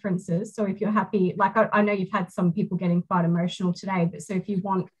personal references. So if you're happy, like I know you've had some people getting quite emotional today, but so if you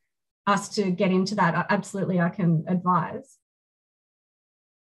want us to get into that, absolutely I can advise.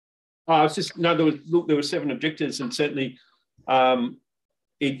 It's just, no, there were 7 objectives, and certainly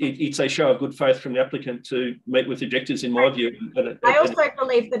it's a show of good faith from the applicant to meet with objectors, in my view. I also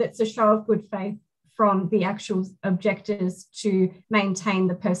believe that it's a show of good faith from the actual objectors to maintain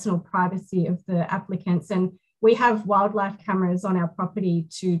the personal privacy of the applicants. And we have wildlife cameras on our property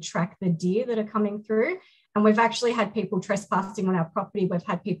to track the deer that are coming through. And we've actually had people trespassing on our property. We've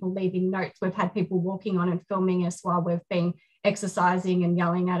had people leaving notes. We've had people walking on and filming us while we've been exercising and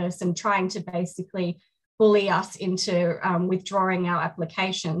yelling at us and trying to basically bully us into withdrawing our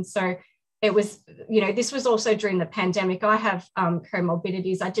application. So it was, this was also during the pandemic. I have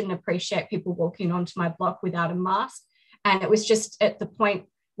comorbidities. I didn't appreciate people walking onto my block without a mask. And it was just at the point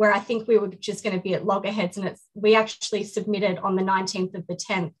where I think we were just going to be at loggerheads. And we actually submitted on the 19th of the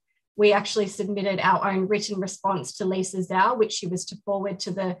 10th, we actually submitted our own written response to Lisa Zhao, which she was to forward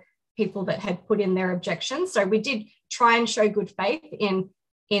to the people that had put in their objections. So we did try and show good faith in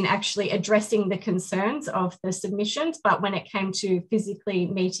actually addressing the concerns of the submissions. But when it came to physically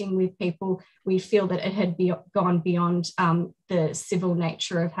meeting with people, we feel that it had gone beyond the civil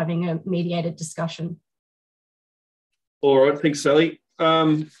nature of having a mediated discussion. All right, thanks, Sally.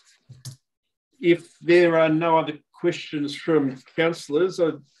 If there are no other questions from councillors,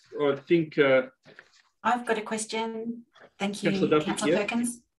 I think... I've got a question. Thank you, Councillor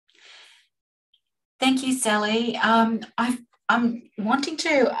Perkins. Thank you, Sally. I'm wanting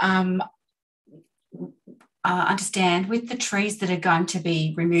to understand, with the trees that are going to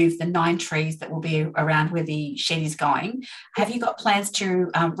be removed, the 9 trees that will be around where the shed is going, have you got plans to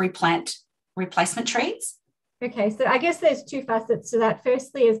replant replacement trees? Okay, so I guess there's 2 facets to that.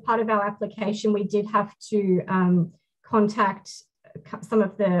 Firstly, as part of our application, we did have to contact some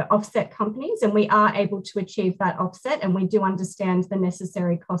of the offset companies, and we are able to achieve that offset, and we do understand the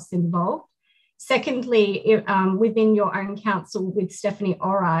necessary costs involved. Secondly, within your own council with Stephanie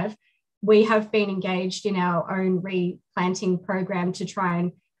Orive, we have been engaged in our own replanting program to try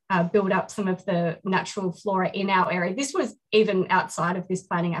and build up some of the natural flora in our area. This was even outside of this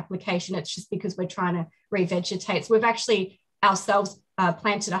planning application. It's just because we're trying to revegetate. So we've actually ourselves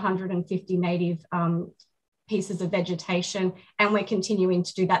planted 150 native pieces of vegetation, and we're continuing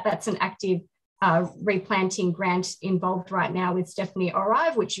to do that. That's an active replanting grant involved right now with Stephanie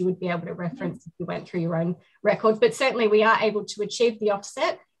Orive, which you would be able to reference if you went through your own records. But certainly we are able to achieve the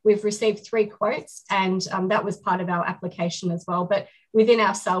offset. We've received 3 quotes, and that was part of our application as well. But within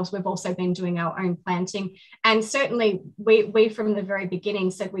ourselves, we've also been doing our own planting. And certainly we from the very beginning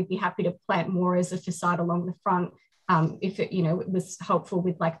said we'd be happy to plant more as a facade along the front if it, it was helpful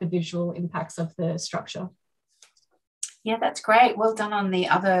with like the visual impacts of the structure. Yeah, that's great. Well done on the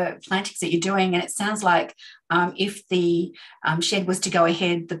other plantings that you're doing. And it sounds like if the shed was to go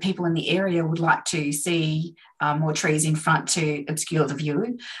ahead, the people in the area would like to see more trees in front to obscure the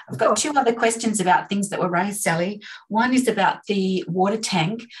view. I've got 2 other questions about things that were raised, Sally. One is about the water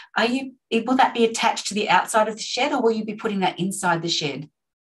tank. Will that be attached to the outside of the shed, or will you be putting that inside the shed?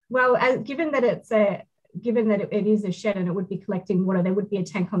 Well, given that it is a shed and it would be collecting water, there would be a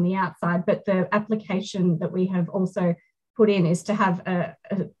tank on the outside, but the application that we have also put in is to have a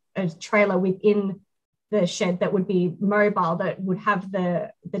trailer within the shed that would be mobile, that would have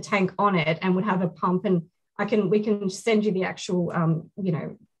the tank on it and would have a pump. And we can send you the actual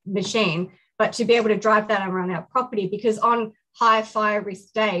machine, but to be able to drive that around our property, because on high fire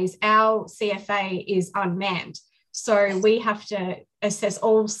risk days, our CFA is unmanned. So we have to assess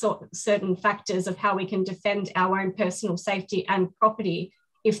all certain factors of how we can defend our own personal safety and property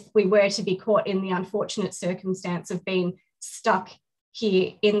if we were to be caught in the unfortunate circumstance of being stuck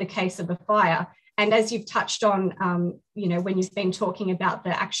here in the case of a fire. And as you've touched on, when you've been talking about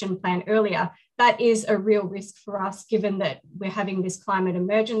the action plan earlier, that is a real risk for us, given that we're having this climate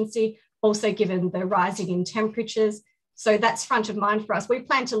emergency, also given the rising in temperatures. So that's front of mind for us. We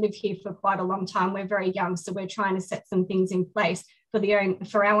plan to live here for quite a long time. We're very young, so we're trying to set some things in place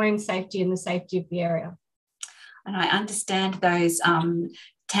for our own safety and the safety of the area. And I understand those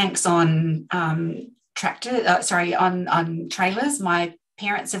tanks on on trailers. My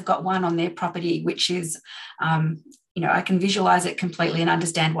parents have got one on their property, which is, I can visualise it completely and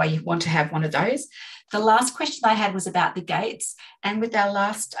understand why you want to have one of those. The last question I had was about the gates. And with our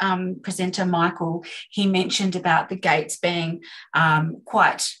last presenter, Michael, he mentioned about the gates being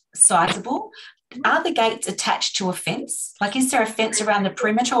quite sizable. Are the gates attached to a fence? Like, is there a fence around the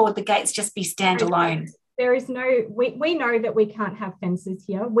perimeter, or would the gates just be standalone? There is no, we know that we can't have fences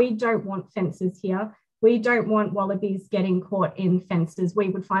here. We don't want fences here. We don't want wallabies getting caught in fences. We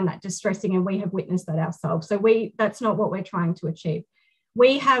would find that distressing, and we have witnessed that ourselves. So that's not what we're trying to achieve.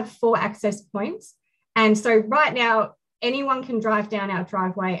 We have 4 access points. And so right now, anyone can drive down our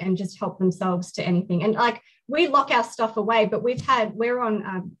driveway and just help themselves to anything. And like, we lock our stuff away, but we're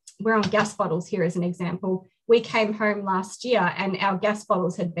on gas bottles here as an example. We came home last year and our gas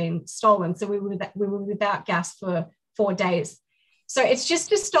bottles had been stolen. So we were without gas for 4 days. So it's just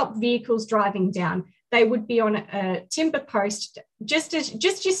to stop vehicles driving down. They would be on a timber post, just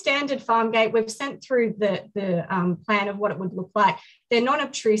your standard farm gate. We've sent through the plan of what it would look like. They're not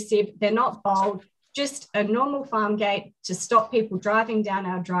obtrusive, they're not bold, just a normal farm gate to stop people driving down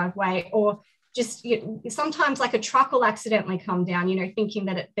our driveway, or just, you know, sometimes like a truck will accidentally come down, you know, thinking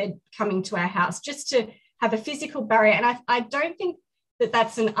that they're coming to our house, just to have a physical barrier. And I don't think that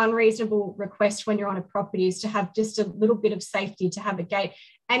that's an unreasonable request when you're on a property, is to have just a little bit of safety, to have a gate.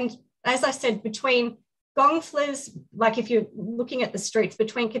 And as I said, between Gongflers, like if you're looking at the streets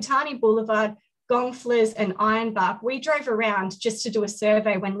between Catani Boulevard, Gongflers and Ironbark, we drove around just to do a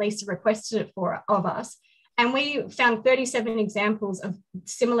survey when Lisa requested it of us. And we found 37 examples of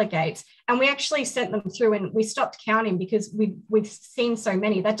similar gates. And we actually sent them through and we stopped counting because we've seen so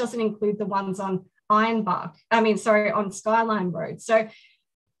many. That doesn't include the ones on on Skyline Road. So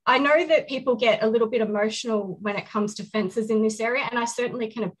I know that people get a little bit emotional when it comes to fences in this area, and I certainly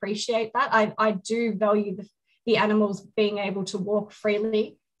can appreciate that. I do value the animals being able to walk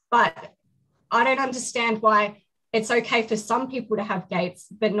freely, but I don't understand why it's okay for some people to have gates,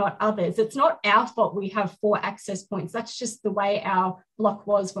 but not others. It's not our fault we have 4 access points. That's just the way our block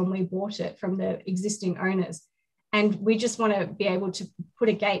was when we bought it from the existing owners. And we just want to be able to put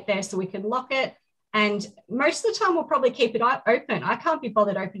a gate there so we can lock it. And most of the time we'll probably keep it open. I can't be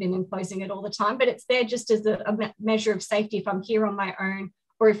bothered opening and closing it all the time, but it's there just as a measure of safety if I'm here on my own,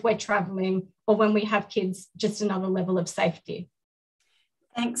 or if we're traveling, or when we have kids, just another level of safety.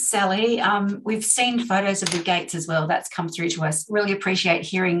 Thanks, Sally. We've seen photos of the gates as well. That's come through to us. Really appreciate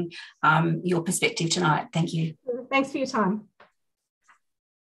hearing your perspective tonight. Thank you. Thanks for your time.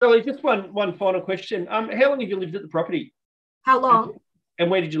 Sally, just one final question. How long have you lived at the property? How long? And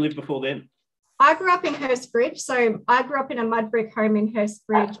where did you live before then? I grew up in Hurstbridge. So I grew up in a mud brick home in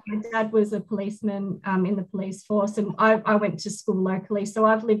Hurstbridge. My dad was a policeman in the police force, and I went to school locally. So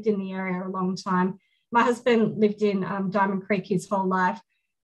I've lived in the area a long time. My husband lived in Diamond Creek his whole life.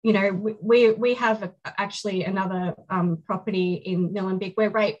 You know, we have actually another property in Nillumbik. We're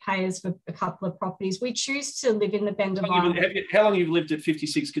ratepayers for a couple of properties. We choose to live in the Bend of Island. How long have you lived at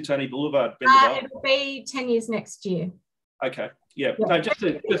 56 Catani Boulevard, Bend of Island? It'll be 10 years next year. Okay, yeah. No,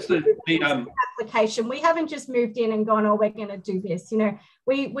 application. We haven't just moved in and gone, oh, we're going to do this. You know,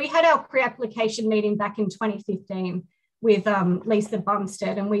 we had our pre-application meeting back in 2015 with Lisa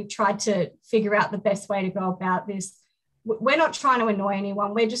Bumstead, and we tried to figure out the best way to go about this. We're not trying to annoy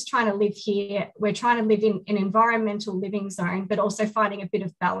anyone. We're just trying to live here. We're trying to live in an environmental living zone, but also finding a bit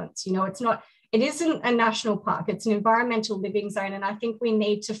of balance. You know, it isn't a national park. It's an environmental living zone. And I think we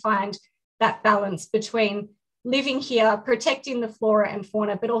need to find that balance between living here, protecting the flora and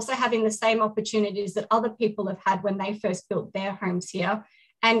fauna, but also having the same opportunities that other people have had when they first built their homes here.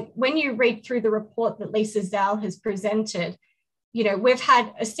 And when you read through the report that Lisa Zal has presented, you know, we've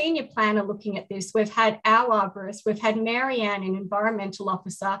had a senior planner looking at this. We've had our arborist. We've had Marianne, an environmental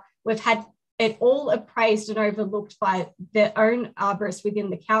officer. We've had it all appraised and overlooked by their own arborist within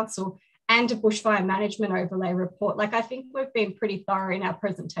the council, and a bushfire management overlay report. Like, I think we've been pretty thorough in our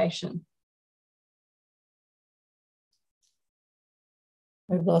presentation.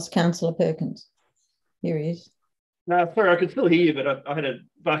 We've lost Councillor Perkins. Here he is. No, sorry, I could still hear you, but I had a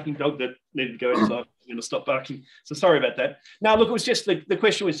barking dog that needed to go inside. I'm going to stop barking. So sorry about that. No, look, it was just the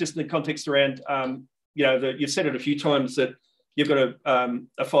question was just in the context around, you know, you've said it a few times that you've got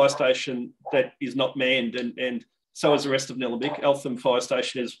a fire station that is not manned, and so is the rest of Nillumbik. Eltham Fire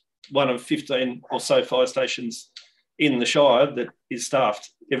Station is one of 15 or so fire stations in the Shire that is staffed.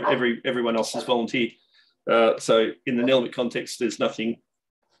 Everyone else is volunteer. So in the Nillumbik context, there's nothing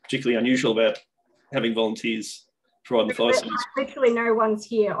particularly unusual about having volunteers providing the fire service. Literally no one's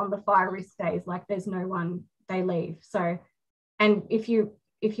here on the fire risk days. Like, there's no one, they leave. So, and if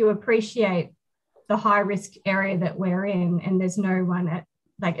you appreciate the high risk area that we're in, and there's no one at,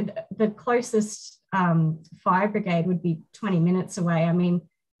 like, the closest fire brigade would be 20 minutes away. I mean,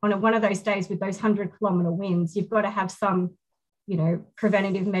 on one of those days with those 100-kilometre winds, you've got to have some, you know,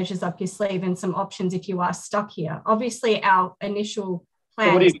 preventative measures up your sleeve and some options if you are stuck here. Obviously, our initial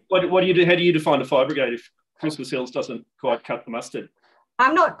plan. What do you do? How do you define a fire brigade if Christmas Hills doesn't quite cut the mustard?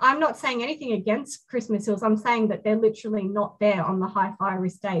 I'm not saying anything against Christmas Hills. I'm saying that they're literally not there on the high fire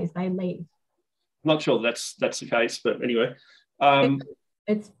risk days. They leave. I'm not sure that's the case, but anyway,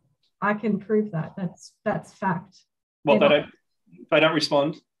 it's I can prove that. That's fact. Well, they don't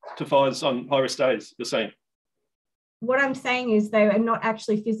respond to fires on high risk days, you're saying? what I'm saying is they are not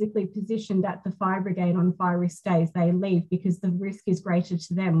actually physically positioned at the fire brigade on fire risk days. They leave because the risk is greater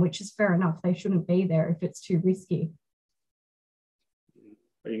to them, which is fair enough. They shouldn't be there if it's too risky.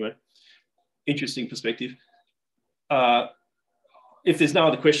 Anyway, interesting perspective. If there's no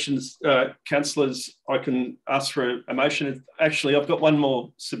other questions, councillors, I can ask for a motion. Actually, I've got one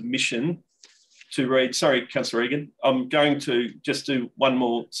more submission to read. Sorry, Councillor Egan. I'm going to just do one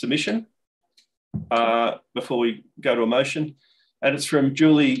more submission before we go to a motion. And it's from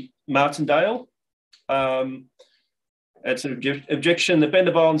Julie Martindale. It's an objection. The Bend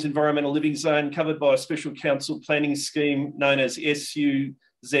of Islands Environmental Living Zone, covered by a special council planning scheme known as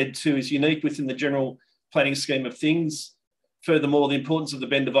SUZ2, is unique within the general planning scheme of things. Furthermore, the importance of the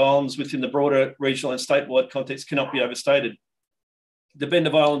Bend of Islands within the broader regional and statewide context cannot be overstated. The Bend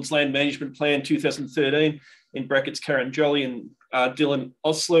of Islands Land Management Plan 2013, in brackets Karen Jolly and Dylan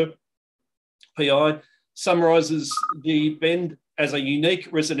Osler, PI, summarises the Bend as a unique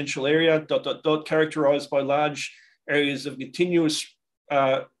residential area, characterised by large areas of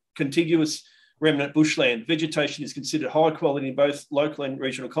contiguous remnant bushland. Vegetation is considered high quality in both local and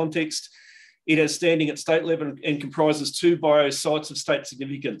regional context. It has standing at state level and comprises 2 biosites of state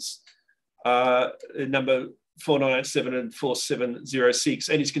significance, number 4987 and 4706,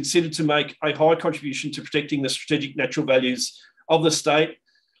 and is considered to make a high contribution to protecting the strategic natural values of the state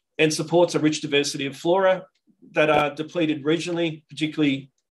and supports a rich diversity of flora that are depleted regionally,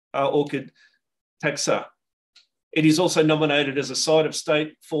 particularly orchid taxa. It is also nominated as a site of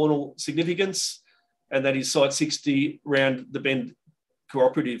state faunal significance, and that is Site 60 around the Bend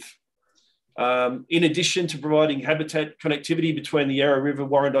Cooperative. In addition to providing habitat connectivity between the Yarra River,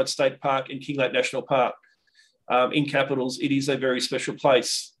 Warrandyte State Park and Kinglake National Park, in capitals, it is a very special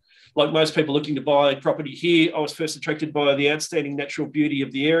place. Like most people looking to buy property here, I was first attracted by the outstanding natural beauty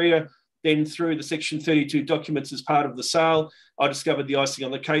of the area. Then through the Section 32 documents as part of the sale, I discovered the icing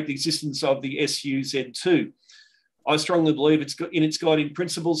on the cake, the existence of the SUZ2. I strongly believe it's in its guiding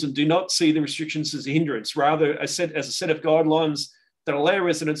principles and do not see the restrictions as a hindrance, rather as a set of guidelines that allow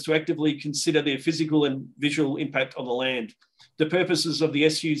residents to actively consider their physical and visual impact on the land. The purposes of the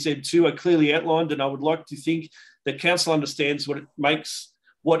SUZ2 are clearly outlined, and I would like to think that Council understands what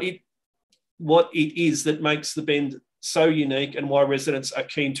it is that makes the Bend so unique and why residents are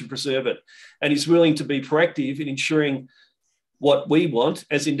keen to preserve it, and is willing to be proactive in ensuring what we want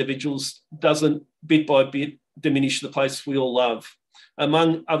as individuals doesn't bit by bit diminish the place we all love.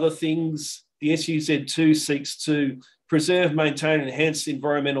 Among other things, the SUZ2 seeks to preserve, maintain and enhance the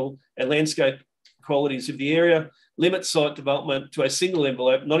environmental and landscape qualities of the area, limit site development to a single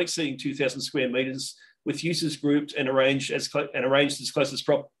envelope not exceeding 2,000 square metres, with uses grouped and arranged as close as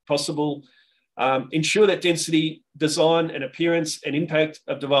possible, ensure that density, design and appearance and impact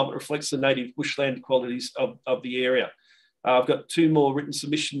of development reflects the native bushland qualities of the area. I've got 2 more written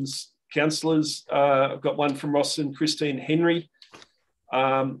submissions, councillors. I've got one from Ross and Christine Henry.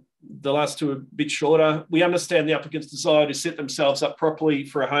 The last 2 are a bit shorter. We understand the applicant's desire to set themselves up properly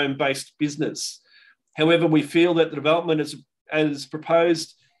for a home-based business. However, we feel that the development as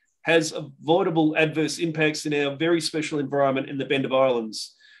proposed has avoidable adverse impacts in our very special environment in the Bend of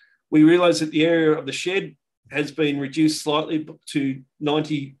Islands. We realise that the area of the shed has been reduced slightly to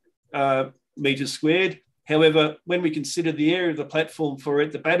 90 metres squared. However, when we consider the area of the platform for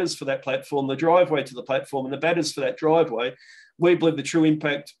it, the batters for that platform, the driveway to the platform and the batters for that driveway, we believe the true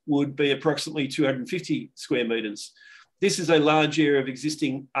impact would be approximately 250 square metres. This is a large area of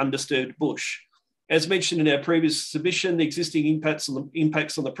existing undisturbed bush. As mentioned in our previous submission, the existing impacts on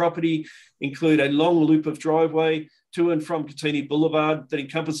the property include a long loop of driveway to and from Katini Boulevard that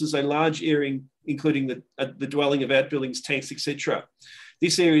encompasses a large area, including the dwelling of outbuildings, tanks, etc.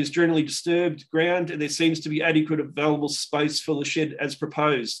 This area is generally disturbed ground, and there seems to be adequate available space for a shed as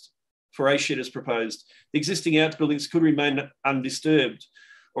proposed. The existing outbuildings could remain undisturbed,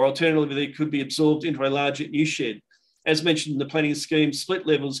 or alternatively, they could be absorbed into a larger new shed. As mentioned in the planning scheme, split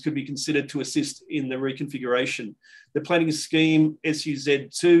levels could be considered to assist in the reconfiguration. The planning scheme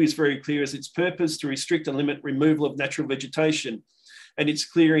SUZ2 is very clear as its purpose to restrict and limit removal of natural vegetation and its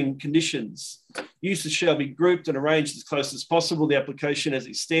clearing conditions. Uses shall be grouped and arranged as close as possible. The application as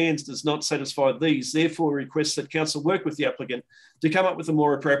it stands does not satisfy these. Therefore, request that council work with the applicant to come up with a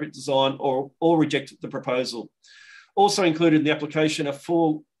more appropriate design or reject the proposal. Also included in the application are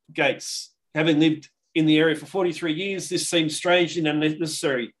 4 gates. Having lived in the area for 43 years, this seems strange and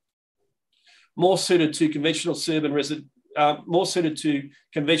unnecessary. More suited to conventional suburban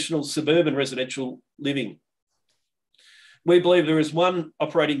residential living. We believe there is one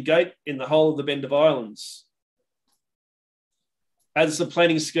operating gate in the whole of the Bend of Islands. As the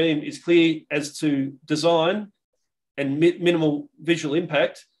planning scheme is clear as to design, and minimal visual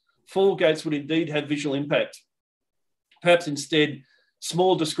impact, 4 gates would indeed have visual impact. Perhaps instead,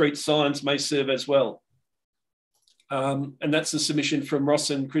 small discrete signs may serve as well. And that's a submission from Ross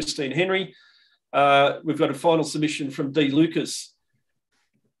and Christine Henry. We've got a final submission from D. Lucas.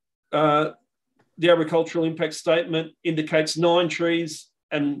 The agricultural impact statement indicates 9 trees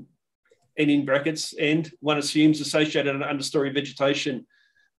and in brackets, and one assumes associated understory vegetation,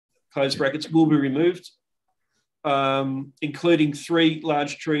 close brackets, will be removed, including 3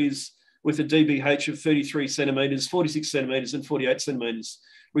 large trees with a DBH of 33 centimetres, 46 centimetres and 48 centimetres.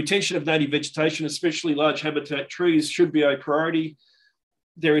 Retention of native vegetation, especially large habitat trees, should be a priority.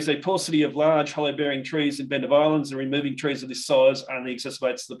 There is a paucity of large hollow-bearing trees in Bend of Islands, and removing trees of this size only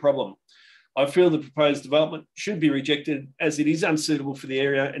exacerbates the problem. I feel the proposed development should be rejected as it is unsuitable for the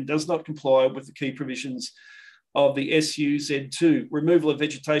area and does not comply with the key provisions of the SUZ2. Removal of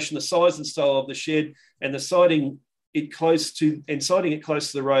vegetation, the size and style of the shed, and the siting it close to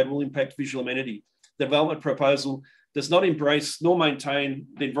the road will impact visual amenity. The development proposal does not embrace nor maintain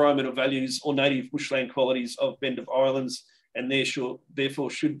the environmental values or native bushland qualities of Bend of Islands, and therefore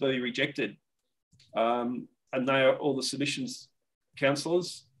should be rejected. And they are all the submissions,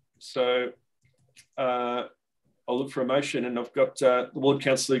 councillors. So I'll look for a motion, and I've got the Ward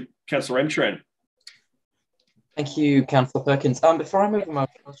Councillor, Councillor Ramcharan. Thank you, Councillor Perkins. Before I move the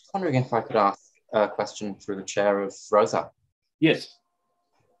motion, I was just wondering if I could ask a question through the chair of Rosa. Yes.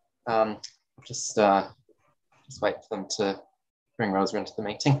 Just wait for them to bring Rosa into the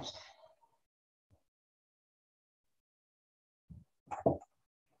meeting.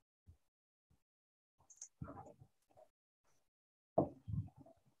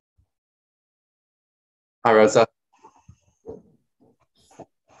 Hi, Rosa.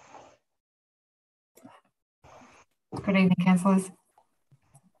 Good evening, councillors.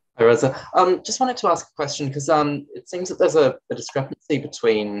 Hi, Rosa. Just wanted to ask a question because it seems that there's a discrepancy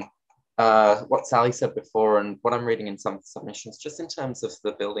between what Sally said before and what I'm reading in some submissions, just in terms of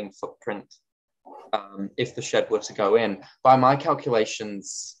the building footprint. If the shed were to go in, by my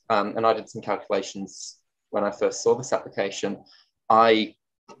calculations, and I did some calculations when I first saw this application, I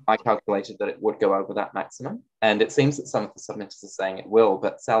calculated that it would go over that maximum, and it seems that some of the submitters are saying it will,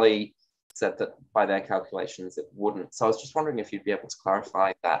 but Sally said that by their calculations it wouldn't. So I was just wondering if you'd be able to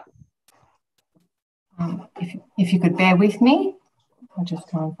clarify that. If you could bear with me, I'll just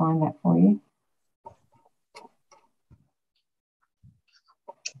try and find that for you.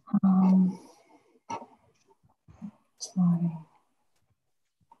 Sorry.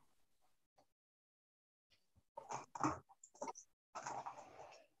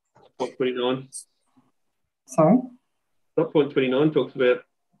 Point 29. Sorry? Point 29 talks about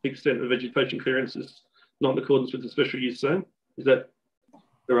the extent of vegetation clearance is not in accordance with the special use zone. Is that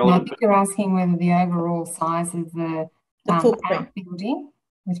irrelevant? I think you're asking whether the overall size of the outbuilding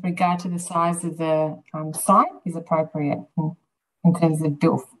with regard to the size of the site is appropriate in terms of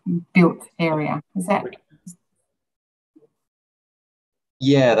built area. Is that?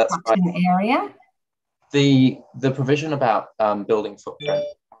 Yeah, that's right. Area? The provision about building footprint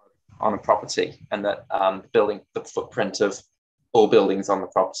on a property, and that the footprint of all buildings on the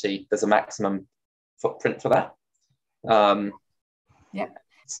property, there's a maximum footprint for that. Yeah.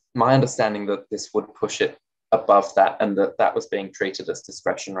 My understanding that this would push it above that, and that was being treated as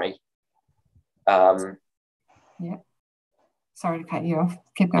discretionary. Yeah. Sorry to cut you off.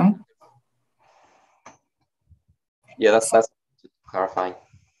 Keep going. Yeah, that's clarifying.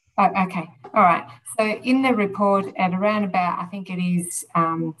 Oh, okay. All right. So in the report at around about, I think it is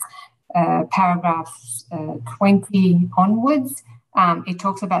paragraphs 20 onwards, it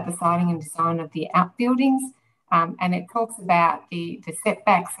talks about the siting and design of the outbuildings, and it talks about the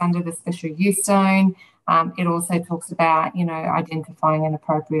setbacks under the special use zone. It also talks about, identifying an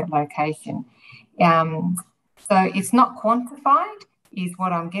appropriate location. So it's not quantified is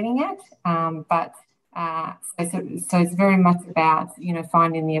what I'm getting at, but so it's very much about,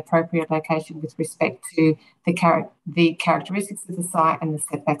 finding the appropriate location with respect to the characteristics of the site and the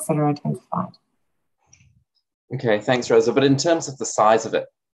setbacks that are identified. Okay, thanks, Rosa. But in terms of the size of it,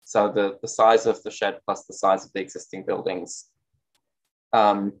 so the size of the shed plus the size of the existing buildings,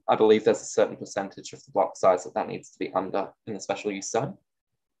 I believe there's a certain percentage of the block size that needs to be under in the special use zone.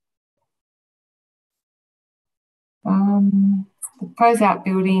 The proposed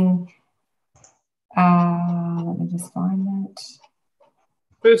outbuilding, let me just find that.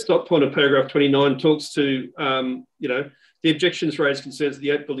 First dot point of paragraph 29 talks to, the objections raised concerns that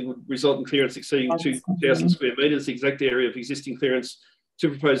the outbuilding would result in clearance exceeding 2,000 square metres. The exact area of existing clearance to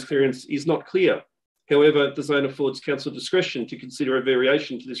proposed clearance is not clear. However, the zone affords council discretion to consider a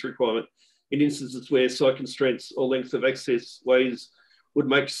variation to this requirement in instances where site constraints or length of access ways would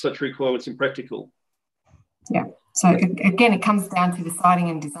make such requirements impractical? Yeah, so again, it comes down to the siting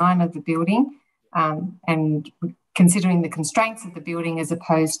and design of the building, and considering the constraints of the building as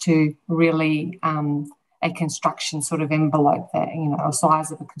opposed to really a construction sort of envelope, that, you know, or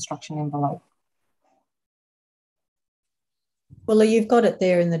size of a construction envelope. Well, you've got it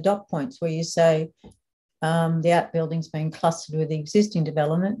there in the dot points where you say the outbuilding's being clustered with the existing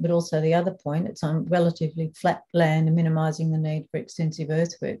development, but also the other point, it's on relatively flat land and minimising the need for extensive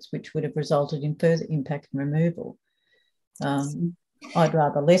earthworks, which would have resulted in further impact and removal. I'd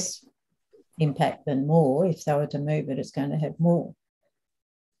rather less impact than more. If they were to move it, it's going to have more.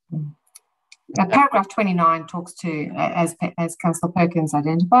 Paragraph 29 talks to, as Councillor Perkins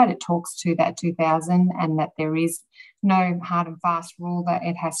identified, it talks to that 2,000 and that there is no hard and fast rule that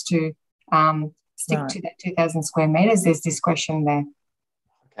it has to stick to that 2,000 square metres. There's discretion there.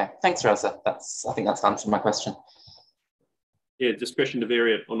 Okay, thanks, Rosa. I think that's answered my question. Yeah, discretion to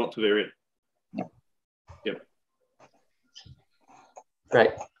vary it or not to vary it. Yep. Yep. Great.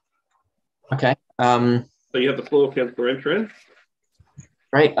 Okay. So you have the floor, Councillor Entran.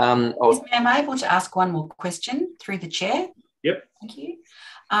 Great. Am I able to ask one more question through the chair? Yep. Thank you.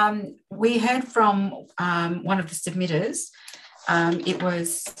 We heard from one of the submitters. It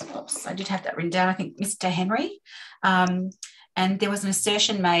was, oops, I did have that written down, I think Mr. Henry. And there was an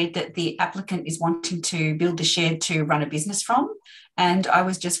assertion made that the applicant is wanting to build the shed to run a business from. And I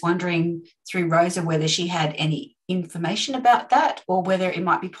was just wondering through Rosa whether she had any information about that, or whether it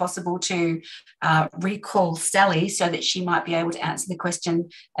might be possible to recall Sally so that she might be able to answer the question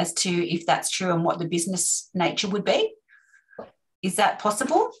as to if that's true and what the business nature would be. Is that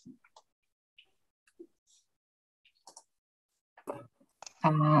possible?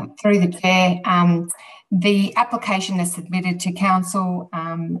 Through the chair, the application that's submitted to council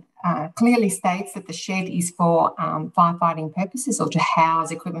clearly states that the shed is for firefighting purposes, or to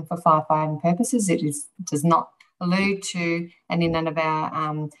house equipment for firefighting purposes. It does not allude to, and in none of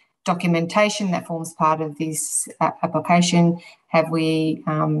our documentation that forms part of this application have we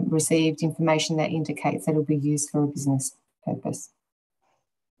received information that indicates that it will be used for a business purpose.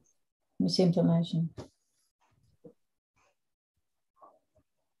 Misinformation.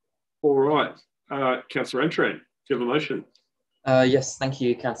 All right. Councillor Entran, do you have a motion? Yes, thank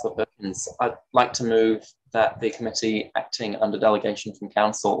you, Councillor Perkins. I'd like to move that the committee acting under delegation from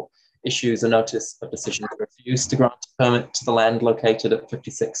council issues a notice of decision to refuse to grant a permit to the land located at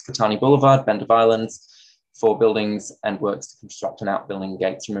 56 Katani Boulevard, Bend of Islands, for buildings and works to construct an outbuilding,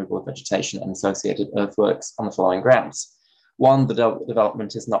 gates, removal of vegetation and associated earthworks on the following grounds. 1, the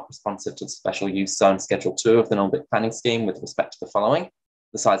development is not responsive to the special use zone Schedule 2 of the Nilbit Planning Scheme with respect to the following: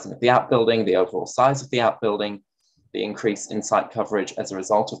 the sizing of the outbuilding, the overall size of the outbuilding, the increase in site coverage as a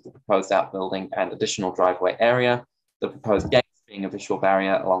result of the proposed outbuilding and additional driveway area, the proposed gates being a visual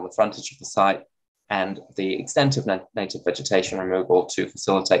barrier along the frontage of the site, and the extent of native vegetation removal to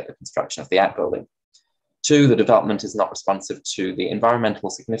facilitate the construction of the outbuilding. 2, the development is not responsive to the environmental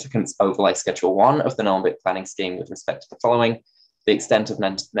significance overlay Schedule 1 of the Nilbit Planning Scheme with respect to the following: the extent of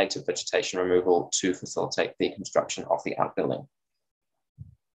native vegetation removal to facilitate the construction of the outbuilding.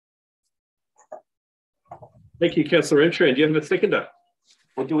 Thank you, Councillor Entran. Do you have a seconder?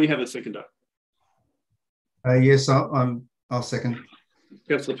 Or do we have a seconder? Yes, I'll second.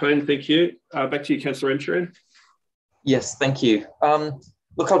 Councillor Payne, thank you. Back to you, Councillor Entran. Yes, thank you.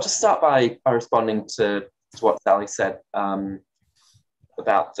 Look, I'll just start by responding to what Sally said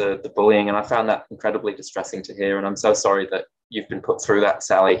about the bullying, and I found that incredibly distressing to hear, and I'm so sorry that you've been put through that,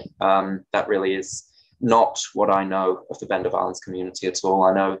 Sally. That really is not what I know of the Bend of Islands community at all.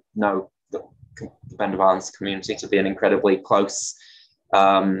 I know the Bend of Islands community to be an incredibly close,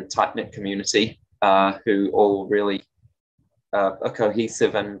 tight-knit community who all really are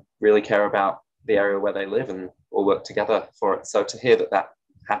cohesive and really care about the area where they live and all work together for it. So to hear that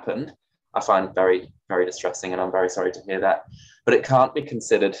happened, I find very, very distressing, and I'm very sorry to hear that. But it can't be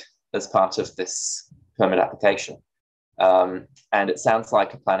considered as part of this permit application. And it sounds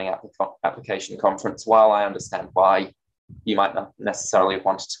like a planning application conference. While I understand why you might not necessarily have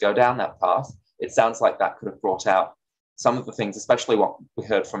wanted to go down that path, it sounds like that could have brought out some of the things, especially what we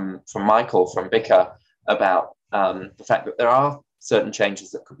heard from Michael, from BICA, about the fact that there are certain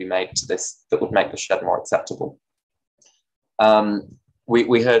changes that could be made to this that would make the shed more acceptable.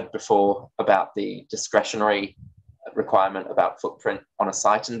 We heard before about the discretionary requirement about footprint on a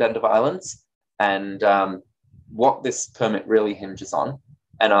site in Bend of Islands, and what this permit really hinges on,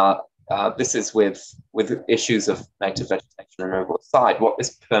 and this is with issues of native vegetation removal aside, what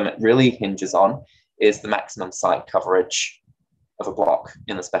this permit really hinges on is the maximum site coverage of a block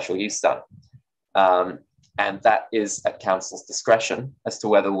in the special use zone. And that is at council's discretion as to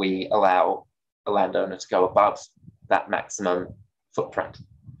whether we allow a landowner to go above that maximum footprint.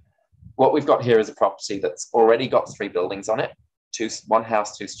 What we've got here is a property that's already got 3 buildings on it, 1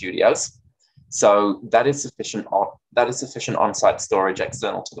 house, 2 studios. So that is sufficient on-site storage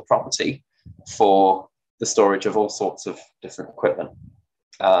external to the property for the storage of all sorts of different equipment.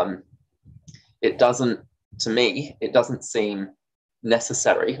 To me, it doesn't seem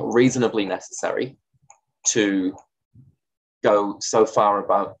necessary, or reasonably necessary, to go so far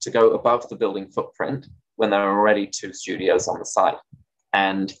above, to go above the building footprint when there are already 2 studios on the site.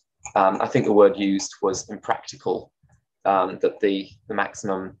 And I think the word used was impractical, that the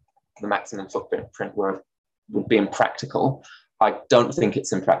maximum footprint would be impractical. I don't think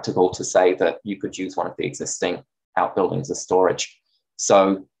it's impractical to say that you could use one of the existing outbuildings as storage.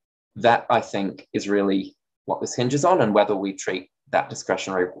 So that, I think, is really what this hinges on, and whether we treat that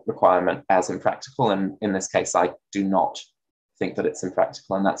discretionary requirement as impractical. And in this case, I do not think that it's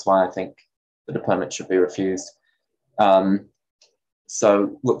impractical, and that's why I think that a permit should be refused.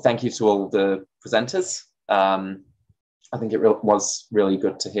 So look, thank you to all the presenters. I think it was really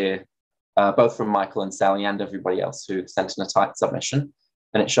good to hear both from Michael and Sally and everybody else who sent in a tight submission.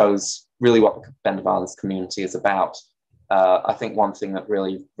 And it shows really what the Bend of Islands community is about. I think one thing that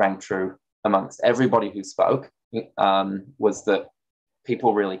really rang true amongst everybody who spoke was that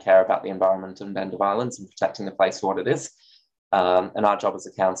people really care about the environment in Bend of Islands and protecting the place for what it is. And our job as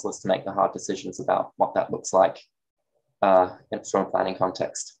a council is to make the hard decisions about what that looks like from a planning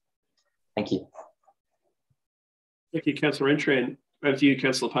context. Thank you. Thank you, Councillor Entry, and over to you,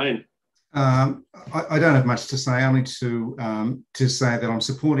 Councillor Payne. I don't have much to say, only to say that I'm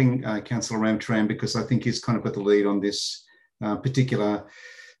supporting Councillor Ramtram because I think he's kind of got the lead on this particular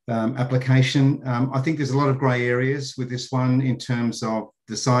application. I think there's a lot of grey areas with this one in terms of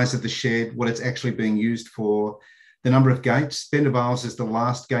the size of the shed, what it's actually being used for, the number of gates. Bend of Isles is the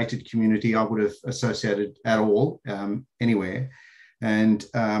last gated community I would have associated at all anywhere. And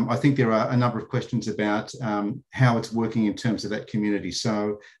I think there are a number of questions about how it's working in terms of that community.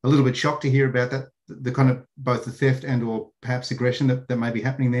 So a little bit shocked to hear about that, the kind of both the theft and or perhaps aggression that may be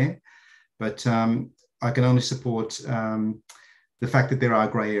happening there. But I can only support the fact that there are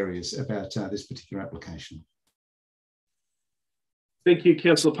grey areas about this particular application. Thank you,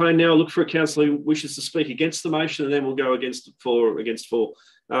 Councillor Payne. Now I'll look for a councillor who wishes to speak against the motion, and then we'll go against for.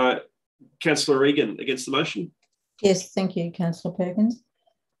 Councillor Regan, against the motion. Yes, thank you, Councillor Perkins.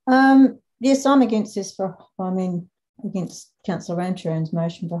 Yes, I'm against this against Councillor Ramcharan's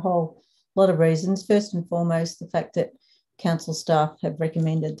motion for a whole lot of reasons. First and foremost, the fact that council staff have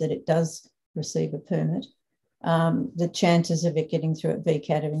recommended that it does receive a permit. The chances of it getting through at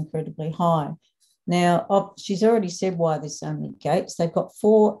VCAT are incredibly high. Now, she's already said why there's so many gates. They've got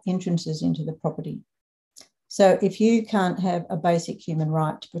 4 entrances into the property. So if you can't have a basic human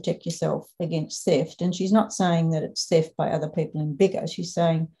right to protect yourself against theft, and she's not saying that it's theft by other people in bigger, she's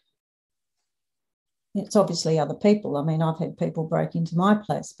saying it's obviously other people. I mean, I've had people break into my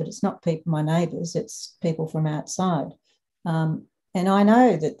place, but it's not people, my neighbours, it's people from outside. And I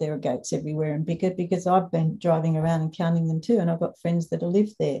know that there are gates everywhere in Bicker because I've been driving around and counting them too, and I've got friends that have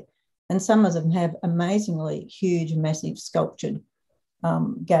lived there. And some of them have amazingly huge, massive sculptured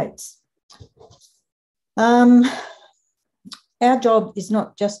gates. Our job is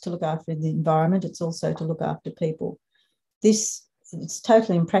not just to look after the environment, it's also to look after people. It's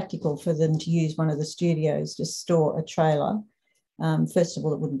totally impractical for them to use one of the studios to store a trailer. First of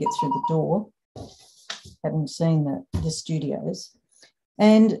all, it wouldn't get through the door, having seen the studios.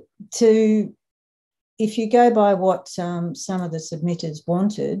 And if you go by what some of the submitters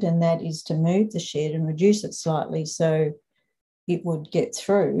wanted, and that is to move the shed and reduce it slightly so it would get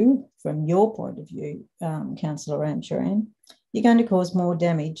through, from your point of view, Councillor Ramcharan, you're going to cause more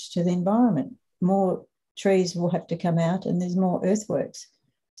damage to the environment. More trees will have to come out and there's more earthworks.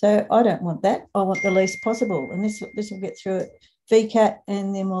 So I don't want that. I want the least possible. And this will get through at VCAT,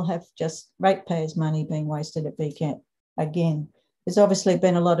 and then we'll have just ratepayers' money being wasted at VCAT again. There's obviously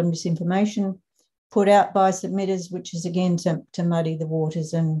been a lot of misinformation put out by submitters, which is again to muddy the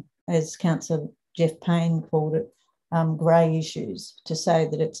waters, and as Councillor Jeff Payne called it, grey issues. To say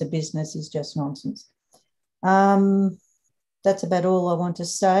that it's a business is just nonsense. That's about all I want to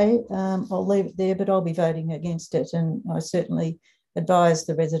say. I'll leave it there, but I'll be voting against it, and I certainly advise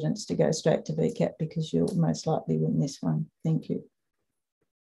the residents to go straight to VCAT because you'll most likely win this one. Thank you.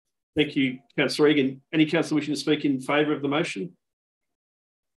 Thank you, Councillor Regan. Any councillor wishing to speak in favour of the motion?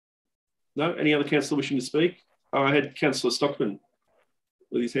 No? Any other councillor wishing to speak? Oh, I had Councillor Stockman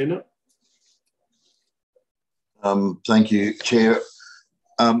with his hand up. Thank you, Chair.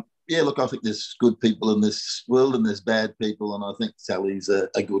 Yeah, look, I think there's good people in this world and there's bad people, and I think Sally's a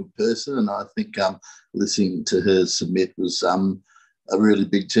good person, and I think listening to her submit was a really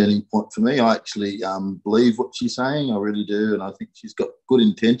big turning point for me. I actually believe what she's saying, I really do, and I think she's got good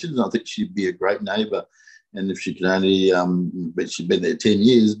intentions. I think she'd be a great neighbour, and if she could only, but she'd been there 10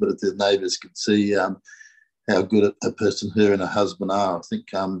 years, but if the neighbours could see how good a person her and her husband are, I think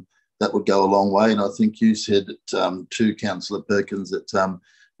that would go a long way. And I think you said to Councillor Perkins that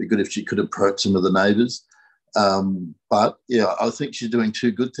be good if she could approach some of the neighbours. But yeah, I think she's doing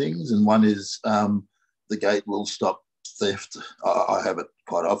two good things. And one is the gate will stop theft. I have it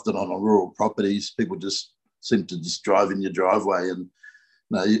quite often on rural properties. People just seem to just drive in your driveway, and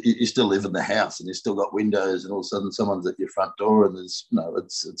you still live in the house and you still got windows, and all of a sudden someone's at your front door, and there's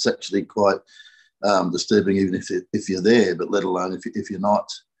it's actually quite disturbing, even if you're there, but let alone if you're not,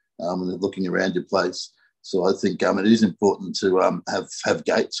 and they're looking around your place. So I think it is important to have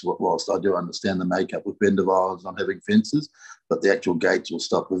gates, whilst I do understand the makeup with Bend of Islands not having fences, but the actual gates will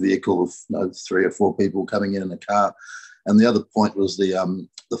stop a vehicle of 3 or 4 people coming in a car. And the other point was the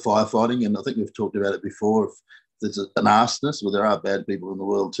firefighting, and I think we've talked about it before. If there's an arsonist, well, there are bad people in the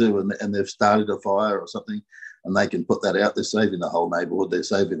world too, and they've started a fire or something, and they can put that out. They're saving the whole neighbourhood. They're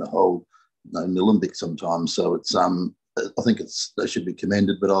saving the whole Nillumbik sometimes. So it's I think they should be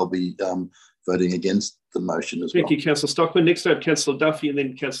commended, but I'll be voting against the motion as well. Thank you, Councillor Stockman. Next up, Councillor Duffy, and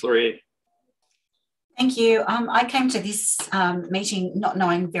then Councillor Eyre. Thank you. I came to this meeting not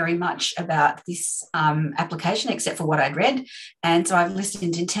knowing very much about this application except for what I'd read, and so I've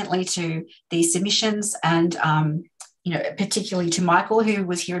listened intently to the submissions and particularly to Michael, who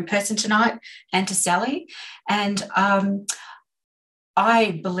was here in person tonight, and to Sally. And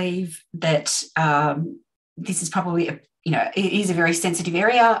I believe that this is probably it is a very sensitive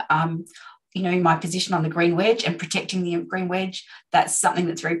area. In my position on the Green Wedge and protecting the Green Wedge, that's something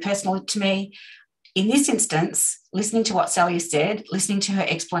that's very personal to me. In this instance, listening to what Sally has said, listening to her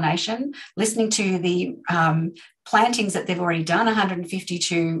explanation, listening to the plantings that they've already done, 150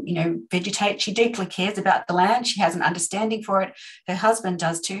 to, vegetate. She deeply cares about the land. She has an understanding for it. Her husband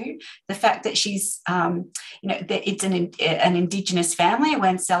does too. The fact that she's, that it's an Indigenous family,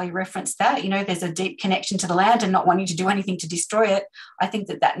 when Sally referenced that, there's a deep connection to the land and not wanting to do anything to destroy it. I think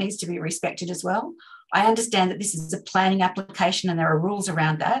that needs to be respected as well. I understand that this is a planning application and there are rules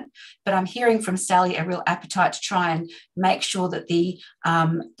around that, but I'm hearing from Sally a real appetite to try and make sure that the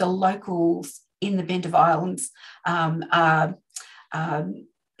locals in the Bend of Islands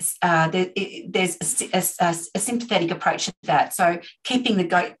there's a sympathetic approach to that. So keeping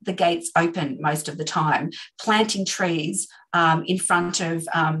the gates open most of the time, planting trees in front of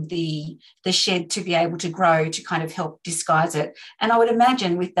the shed to be able to grow, to kind of help disguise it. And I would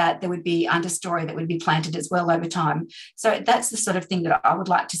imagine with that there would be understory that would be planted as well over time. So that's the sort of thing that I would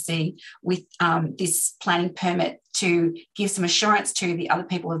like to see with this planning permit, to give some assurance to the other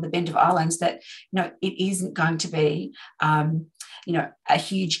people of the Bend of Islands that it isn't going to be a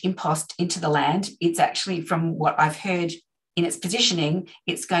huge impost into the land. It's actually, from what I've heard in its positioning,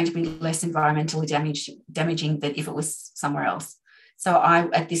 it's going to be less environmentally damaging than if it was somewhere else. So I,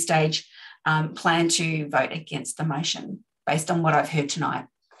 at this stage, plan to vote against the motion based on what I've heard tonight.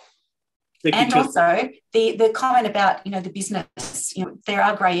 And also the comment about, the business, there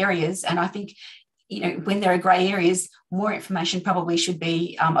are grey areas, and I think, when there are grey areas, more information probably should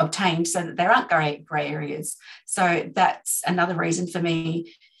be obtained so that there aren't grey areas. So that's another reason for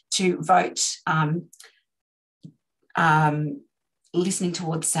me to vote listening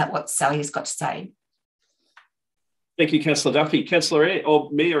towards what Sally has got to say. Thank you, Councillor Duffy. Councillor Eyre, or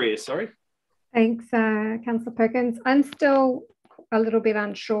Mayor Eyre, sorry. Thanks, Councillor Perkins. I'm still a little bit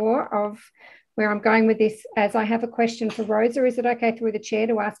unsure of where I'm going with this, as I have a question for Rosa. Is it okay through the chair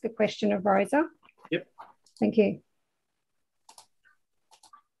to ask a question of Rosa? Yep. Thank you.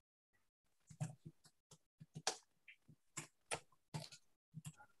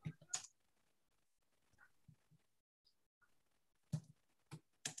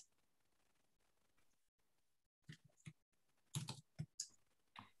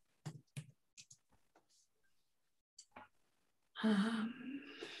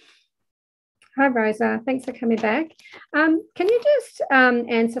 Hi, Rosa. Thanks for coming back. Can you just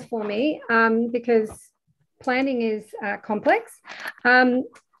answer for me, because planning is complex.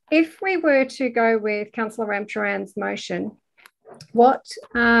 If we were to go with Councillor Ramcharan's motion, what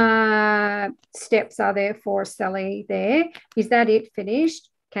steps are there for Sally there? Is that it finished?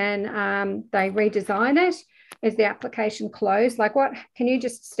 Can they redesign it? Is the application closed? Like what? Can you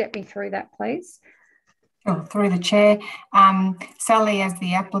just step me through that, please? Sure, through the chair. Sally, as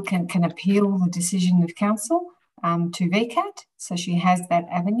the applicant, can appeal the decision of council. to VCAT. So she has that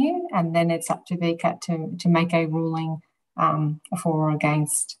avenue, and then it's up to VCAT to make a ruling for or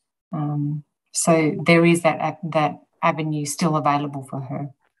against. So there is that avenue still available for her.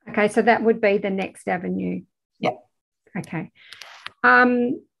 Okay, so that would be the next avenue. Yep. Okay.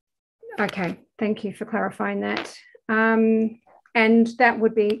 Okay, thank you for clarifying that. And that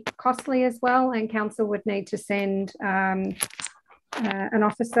would be costly as well, and council would need to send an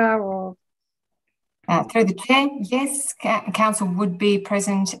officer or... through the chair, yes, council would be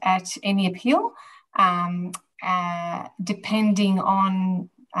present at any appeal, depending on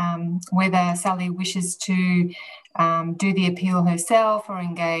whether Sally wishes to do the appeal herself or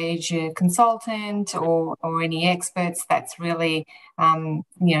engage a consultant or any experts. That's really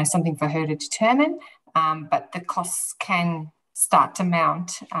something for her to determine. But the costs can start to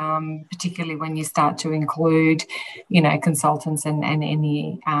mount, particularly when you start to include, consultants and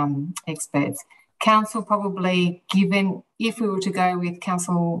any experts. Council probably, given if we were to go with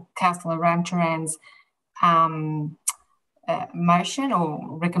Councillor Ramcharan's motion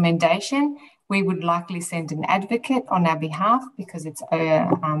or recommendation, we would likely send an advocate on our behalf because it's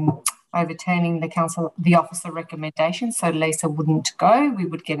overturning the officer recommendation. So Lisa wouldn't go. We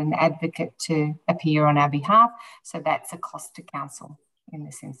would get an advocate to appear on our behalf. So that's a cost to council in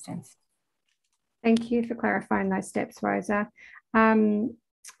this instance. Thank you for clarifying those steps, Rosa. I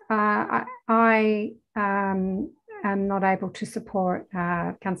am not able to support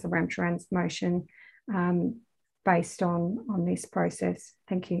Councillor Ramcharan's motion based on this process.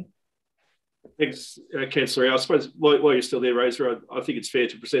 Thank you. Thanks, Councillor. I suppose while you're still there, Rosa, I think it's fair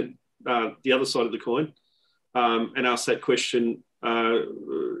to present the other side of the coin and ask that question.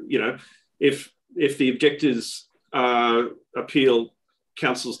 If the objectors appeal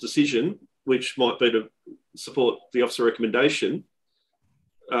council's decision, which might be to support the officer recommendation,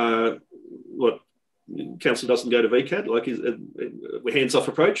 what council doesn't go to VCAT? Like, is it a hands-off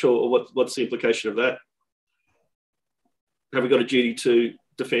approach, or what's the implication of that? Have we got a duty to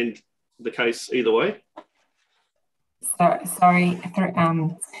defend the case either way? Sorry,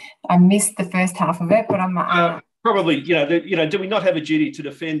 I missed the first half of it, but I'm probably. Do we not have a duty to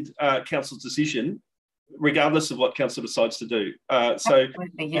defend council's decision, regardless of what council decides to do? So,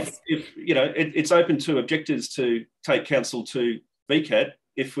 yes. if it's open to objectors to take council to VCAT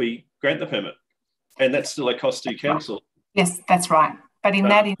if we grant the permit, and that's still a cost to council. Yes, that's right. But in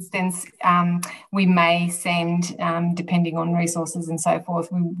that instance, we may send, depending on resources and so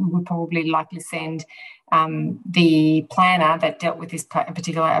forth, we would probably likely send the planner that dealt with this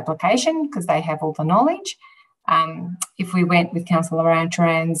particular application because they have all the knowledge. If we went with Councillor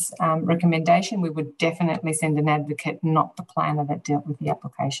Ramcharan's recommendation, we would definitely send an advocate, not the planner that dealt with the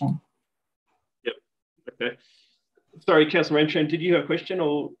application. Yep. Okay. Sorry, Councillor Ramcharan, did you have a question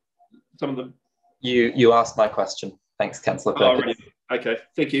or some of them? You asked my question. Thanks, Councillor Perkins. Oh, really? Okay,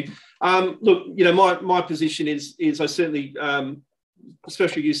 thank you. Look, my position is I certainly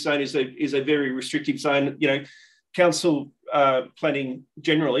special use zone is a very restrictive zone. Council planning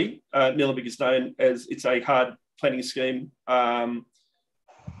generally, Nillumbik is known as it's a hard planning scheme in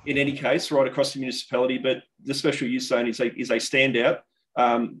any case, right across the municipality. But the special use zone is a standout.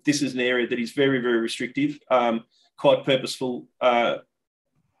 This is an area that is very, very restrictive, quite purposeful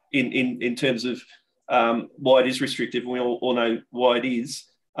in terms of why it is restrictive. We all know why it is.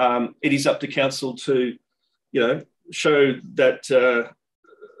 It is up to council to, show that, to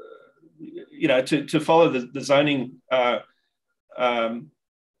follow the zoning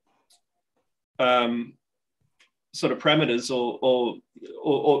sort of parameters or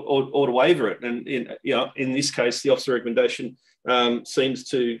to waiver it. And in this case, the officer recommendation seems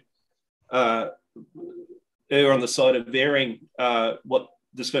to err on the side of varying what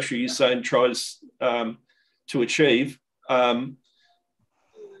the special use zone tries to achieve.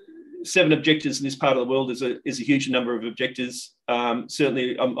 7 objectors in this part of the world is a huge number of objectors.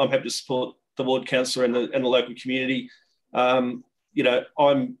 Certainly, I'm happy to support the ward councillor and the local community. I'm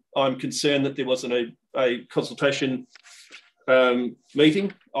concerned that there wasn't a consultation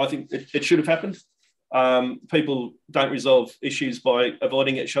meeting. I think it should have happened. People don't resolve issues by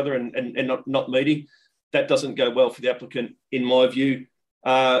avoiding each other and not meeting. That doesn't go well for the applicant, in my view.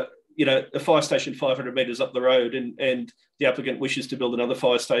 A fire station 500 metres up the road and the applicant wishes to build another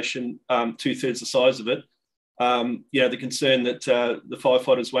fire station 2/3 the size of it. The concern that the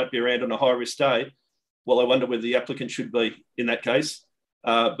firefighters won't be around on a high-risk day, well, I wonder whether the applicant should be in that case.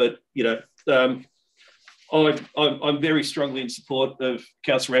 I'm very strongly in support of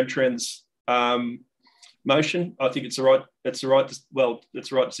Councillor Ramcharan's motion. I think it's the right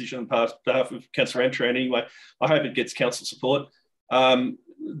decision on behalf of Councillor Ramcharan anyway. I hope it gets council support.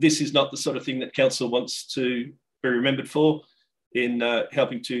 This is not the sort of thing that council wants to be remembered for in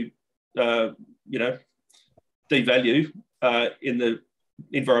helping to, you know, devalue in the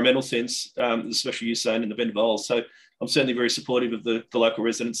environmental sense, the special use zone in the Bend of Isles. So I'm certainly very supportive of the local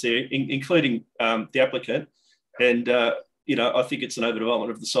residents there, including the applicant. And, you know, I think it's an overdevelopment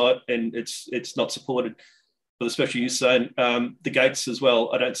of the site and it's not supported for the special use zone. The gates as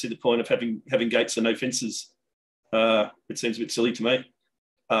well, I don't see the point of having gates and no fences. It seems a bit silly to me.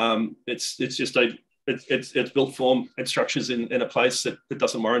 It's just it's built form and structures in a place that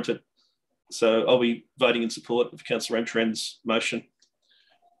doesn't warrant it. So I'll be voting in support of Councillor Ramtrand's motion.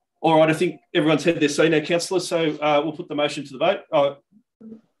 All right, I think everyone's had their say now, Councillor, so we'll put the motion to the vote.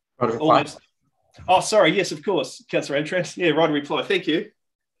 Oh, sorry, yes, of course, Councillor Ramtrand. Yeah, right of reply, thank you.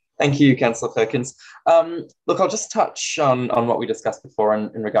 Thank you, Councillor Perkins. Look, I'll just touch on what we discussed before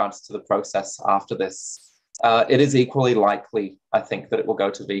in regards to the process after this. It is equally likely, I think, that it will go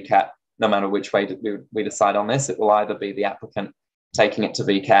to VCAT, no matter which way we decide on this. It will either be the applicant taking it to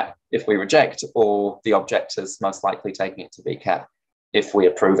VCAT if we reject, or the objectors most likely taking it to VCAT if we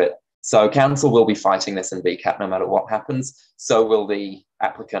approve it. So council will be fighting this in VCAT no matter what happens. So will the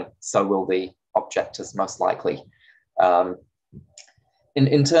applicant, so will the objectors most likely.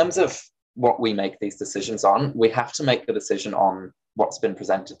 In terms of what we make these decisions on, we have to make the decision on what's been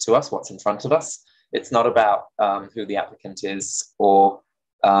presented to us, what's in front of us. It's not about who the applicant is or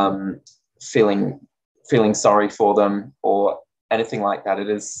feeling sorry for them or anything like that.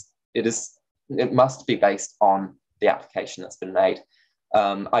 It must be based on the application that's been made.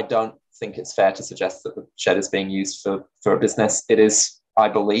 I don't think it's fair to suggest that the shed is being used for a business. It is, I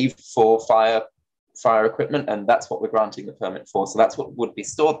believe, for fire equipment, and that's what we're granting the permit for. So that's what would be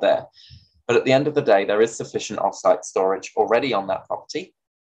stored there. But at the end of the day, there is sufficient off-site storage already on that property.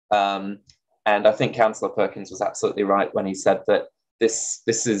 And I think Councillor Perkins was absolutely right when he said that this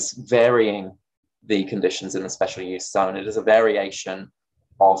is varying the conditions in the special use zone. It is a variation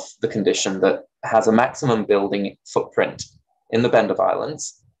of the condition that has a maximum building footprint in the Bend of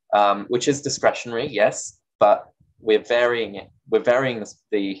Islands, which is discretionary, yes, but we're varying it. We're varying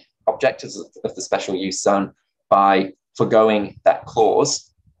the objectives of the special use zone by forgoing that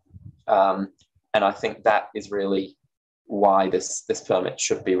clause. And I think that is really why this permit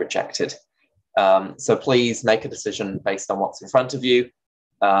should be rejected. So please make a decision based on what's in front of you.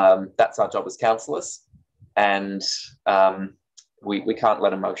 That's our job as councillors. And we can't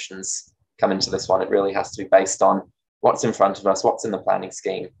let emotions come into this one. It really has to be based on what's in front of us, what's in the planning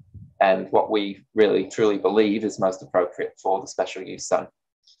scheme, and what we really truly believe is most appropriate for the special use zone.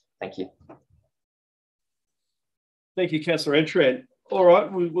 Thank you. Thank you, Councillor Ramtrand. All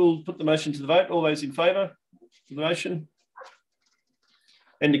right, we will put the motion to the vote. All those in favour of the motion?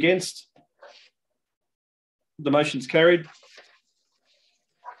 And against? The motion's carried.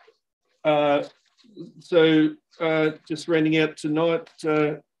 Just rounding out tonight,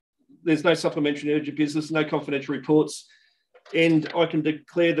 there's no supplementary urgent business, no confidential reports, and I can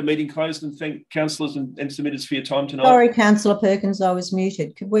declare the meeting closed and thank councillors and submitters for your time tonight. Sorry, Councillor Perkins, I was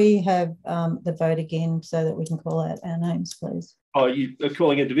muted. Could we have the vote again so that we can call out our names, please? Oh, you are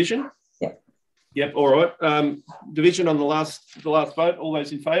calling a division? Yep. Yep, all right. Division on the last vote, all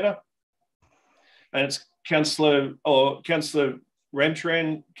those in favour? And it's Councillor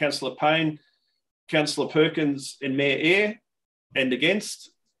Ramtrand, Councillor Payne, Councillor Perkins and Mayor Eyre, and against?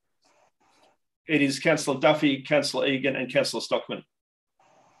 It is Councillor Duffy, Councillor Egan and Councillor Stockman.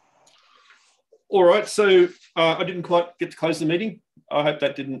 All right, so I didn't quite get to close the meeting. I hope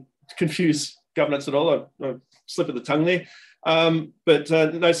that didn't confuse governance at all. I slip of the tongue there. But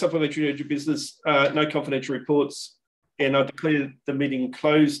no supplementary urgent business, no confidential reports, and I declare the meeting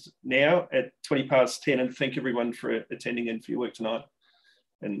closed now at 10:20 and thank everyone for attending and for your work tonight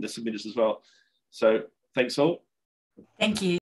and the submitters as well. So thanks all. Thank you.